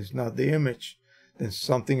yeah, that is not the image. Then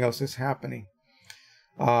something else is happening.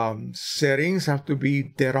 Settings have to be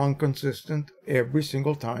dead on consistent every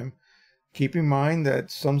single time. Keep in mind that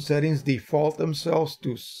some settings default themselves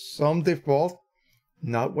to some default,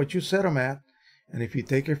 not what you set them at. And if you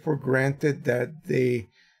take it for granted that they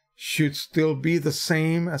should still be the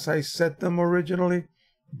same as I set them originally,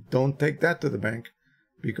 don't take that to the bank,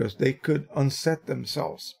 because they could unset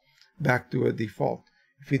themselves back to a default.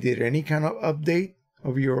 If you did any kind of update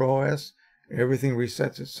of your OS, everything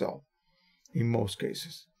resets itself in most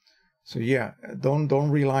cases. So yeah, don't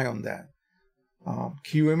rely on that.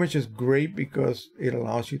 Qimage is great because it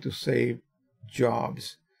allows you to save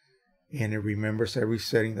jobs, and it remembers every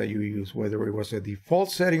setting that you use, whether it was a default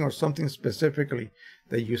setting or something specifically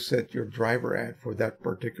that you set your driver at for that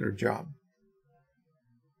particular job.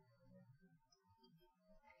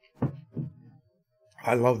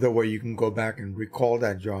 I love the way you can go back and recall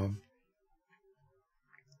that job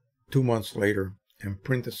 2 months later and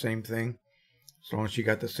print the same thing. As long as you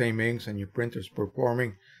got the same inks and your printer's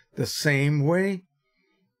performing the same way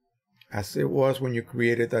as it was when you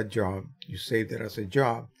created that job, you saved it as a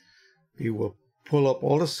job, it will pull up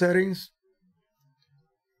all the settings.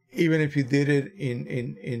 Even if you did it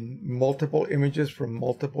in multiple images from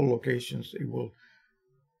multiple locations, it will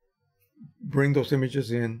bring those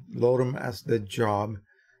images in, load them as the job,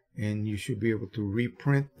 and you should be able to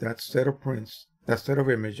reprint that set of prints, that set of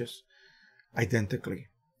images identically,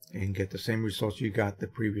 and get the same results you got the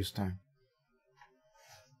previous time.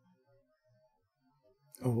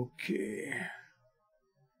 Okay.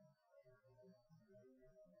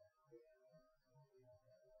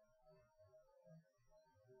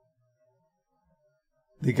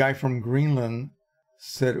 The guy from Greenland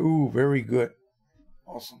said, ooh, very good.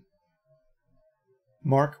 Awesome.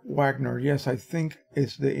 Mark Wagner, yes, I think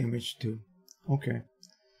it's the image too. Okay.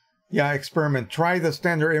 Yeah, experiment. Try the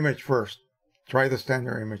standard image first. Try the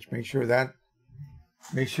standard image. Make sure that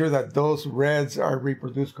those reds are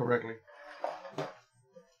reproduced correctly.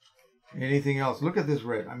 Anything else? Look at this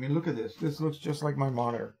red. I mean, look at this. This looks just like my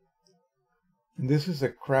monitor. And this is a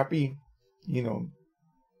crappy,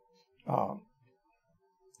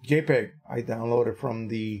 JPEG I downloaded from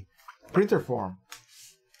the printer form.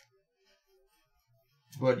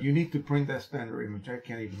 But you need to print that standard image. I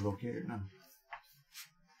can't even locate it now.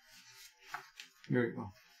 Here you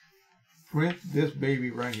go. Print this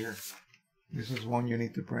baby right here. This is one you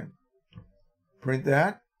need to print. Print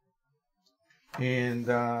that. And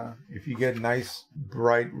if you get nice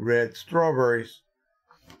bright red strawberries,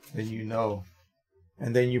 then you know.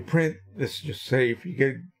 And then you print, let's just say if you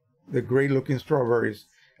get the great looking strawberries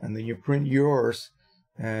and then you print yours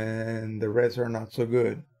and the reds are not so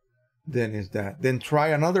good, then is that. Then try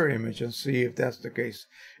another image and see if that's the case.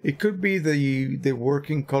 It could be the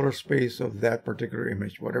working color space of that particular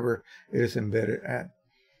image, whatever it is embedded at.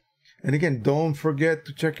 And again, don't forget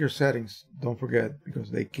to check your settings. Don't forget, because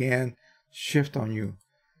they can shift on you.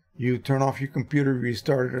 You turn off your computer,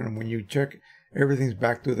 restart it, and when you check, everything's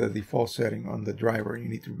back to the default setting on the driver. You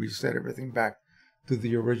need to reset everything back to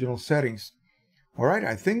the original settings. All right,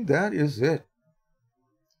 I think that is it.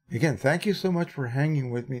 Again, thank you so much for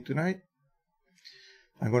hanging with me tonight.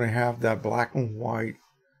 I'm going to have that black and white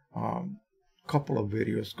couple of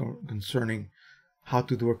videos concerning how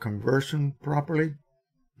to do a conversion properly,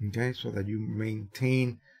 okay, so that you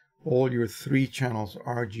maintain all your 3 channels,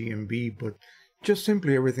 RGB, but just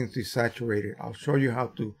simply everything's desaturated. I'll show you how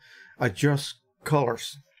to adjust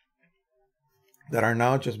colors that are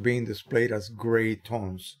now just being displayed as gray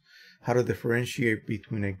tones. How to differentiate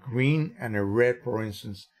between a green and a red, for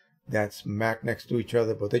instance, that's smack next to each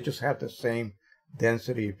other, but they just have the same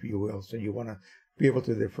density, if you will. So you want to be able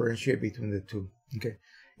to differentiate between the two. Okay.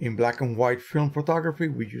 In black and white film photography,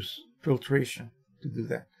 we use filtration to do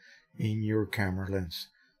that in your camera lens.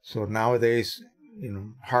 So nowadays,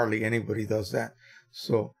 hardly anybody does that.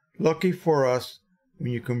 So lucky for us,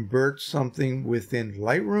 when you convert something within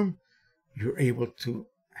Lightroom, you're able to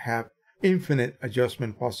have infinite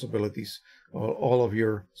adjustment possibilities, all of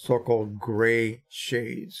your so-called gray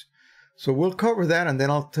shades. So we'll cover that, and then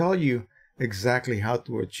I'll tell you exactly how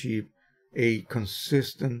to achieve a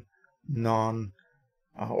consistent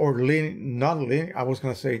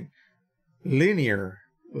linear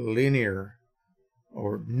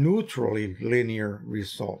or neutrally linear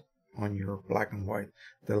result on your black and white.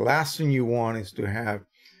 The last thing you want is to have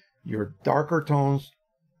your darker tones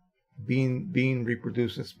being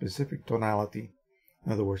reproduced a specific tonality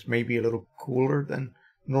In other words, maybe a little cooler than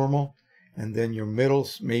normal. And then your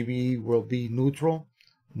middles maybe will be neutral,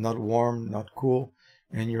 not warm, not cool.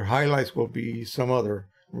 And your highlights will be some other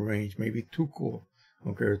range, maybe too cool,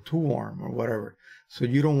 okay, or too warm or whatever. So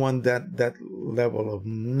you don't want that level of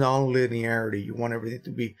non-linearity. You want everything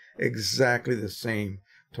to be exactly the same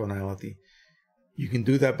tonality. You can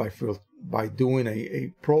do that by doing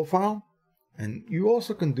a profile, and you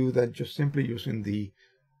also can do that just simply using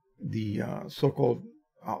the so-called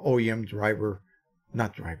OEM driver,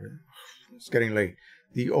 not driver, it's getting late,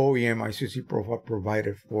 the OEM ICC profile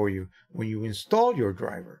provided for you when you install your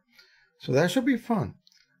driver. So that should be fun.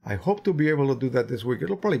 I hope to be able to do that this week.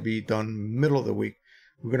 It'll probably be done middle of the week.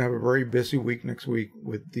 We're going to have a very busy week next week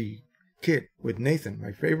with the kid, with Nathan,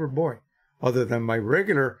 my favorite boy, other than my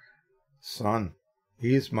regular son.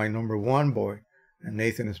 He is my number one boy, and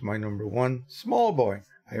Nathan is my number one small boy.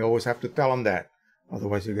 I always have to tell him that,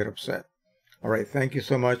 otherwise he'll get upset. All right, thank you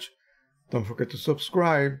so much. Don't forget to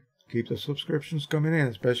subscribe. Keep the subscriptions coming in,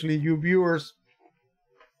 especially you viewers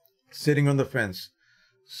sitting on the fence.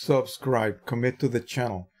 Subscribe, commit to the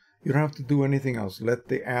channel. You don't have to do anything else. Let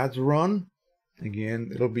the ads run. Again,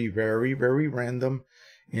 it'll be very, very random,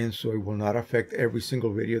 and so it will not affect every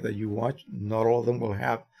single video that you watch. Not all of them will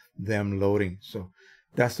have them loading. So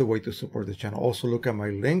that's the way to support the channel. Also, look at my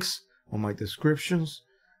links on my descriptions.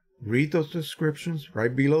 Read those descriptions.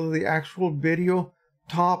 Right below the actual video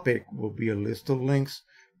topic will be a list of links.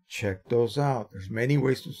 Check those out. There's many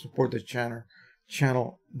ways to support the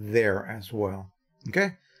channel there as well.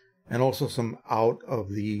 Okay? And also some out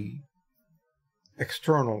of the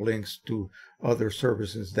external links to other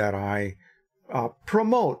services that I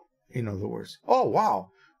promote, in other words. Oh,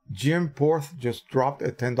 wow. Jim Porth just dropped a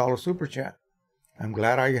 $10 super chat. I'm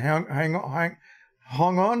glad I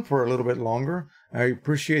hung on for a little bit longer. I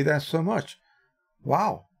appreciate that so much.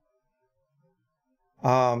 Wow.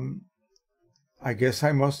 I guess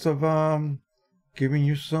I must have given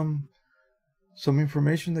you some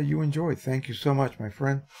information that you enjoyed. Thank you so much, my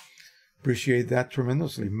friend. Appreciate that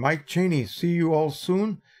tremendously. Mike Cheney, see you all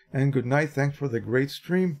soon, and good night. Thanks for the great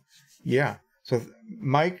stream. Yeah. So,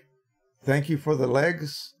 Mike, thank you for the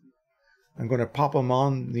legs. I'm going to pop them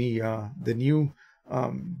on the new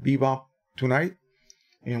Bebop tonight.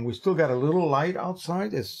 And we still got a little light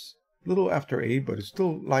outside. It's a little after 8, but it's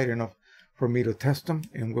still light enough for me to test them,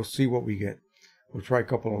 and we'll see what we get. We'll try a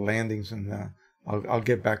couple of landings, and I'll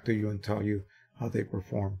get back to you and tell you how they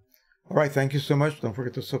perform. All right, thank you so much. Don't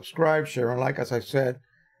forget to subscribe, share, and like, as I said.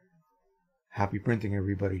 Happy printing,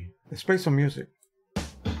 everybody. Let's play some music.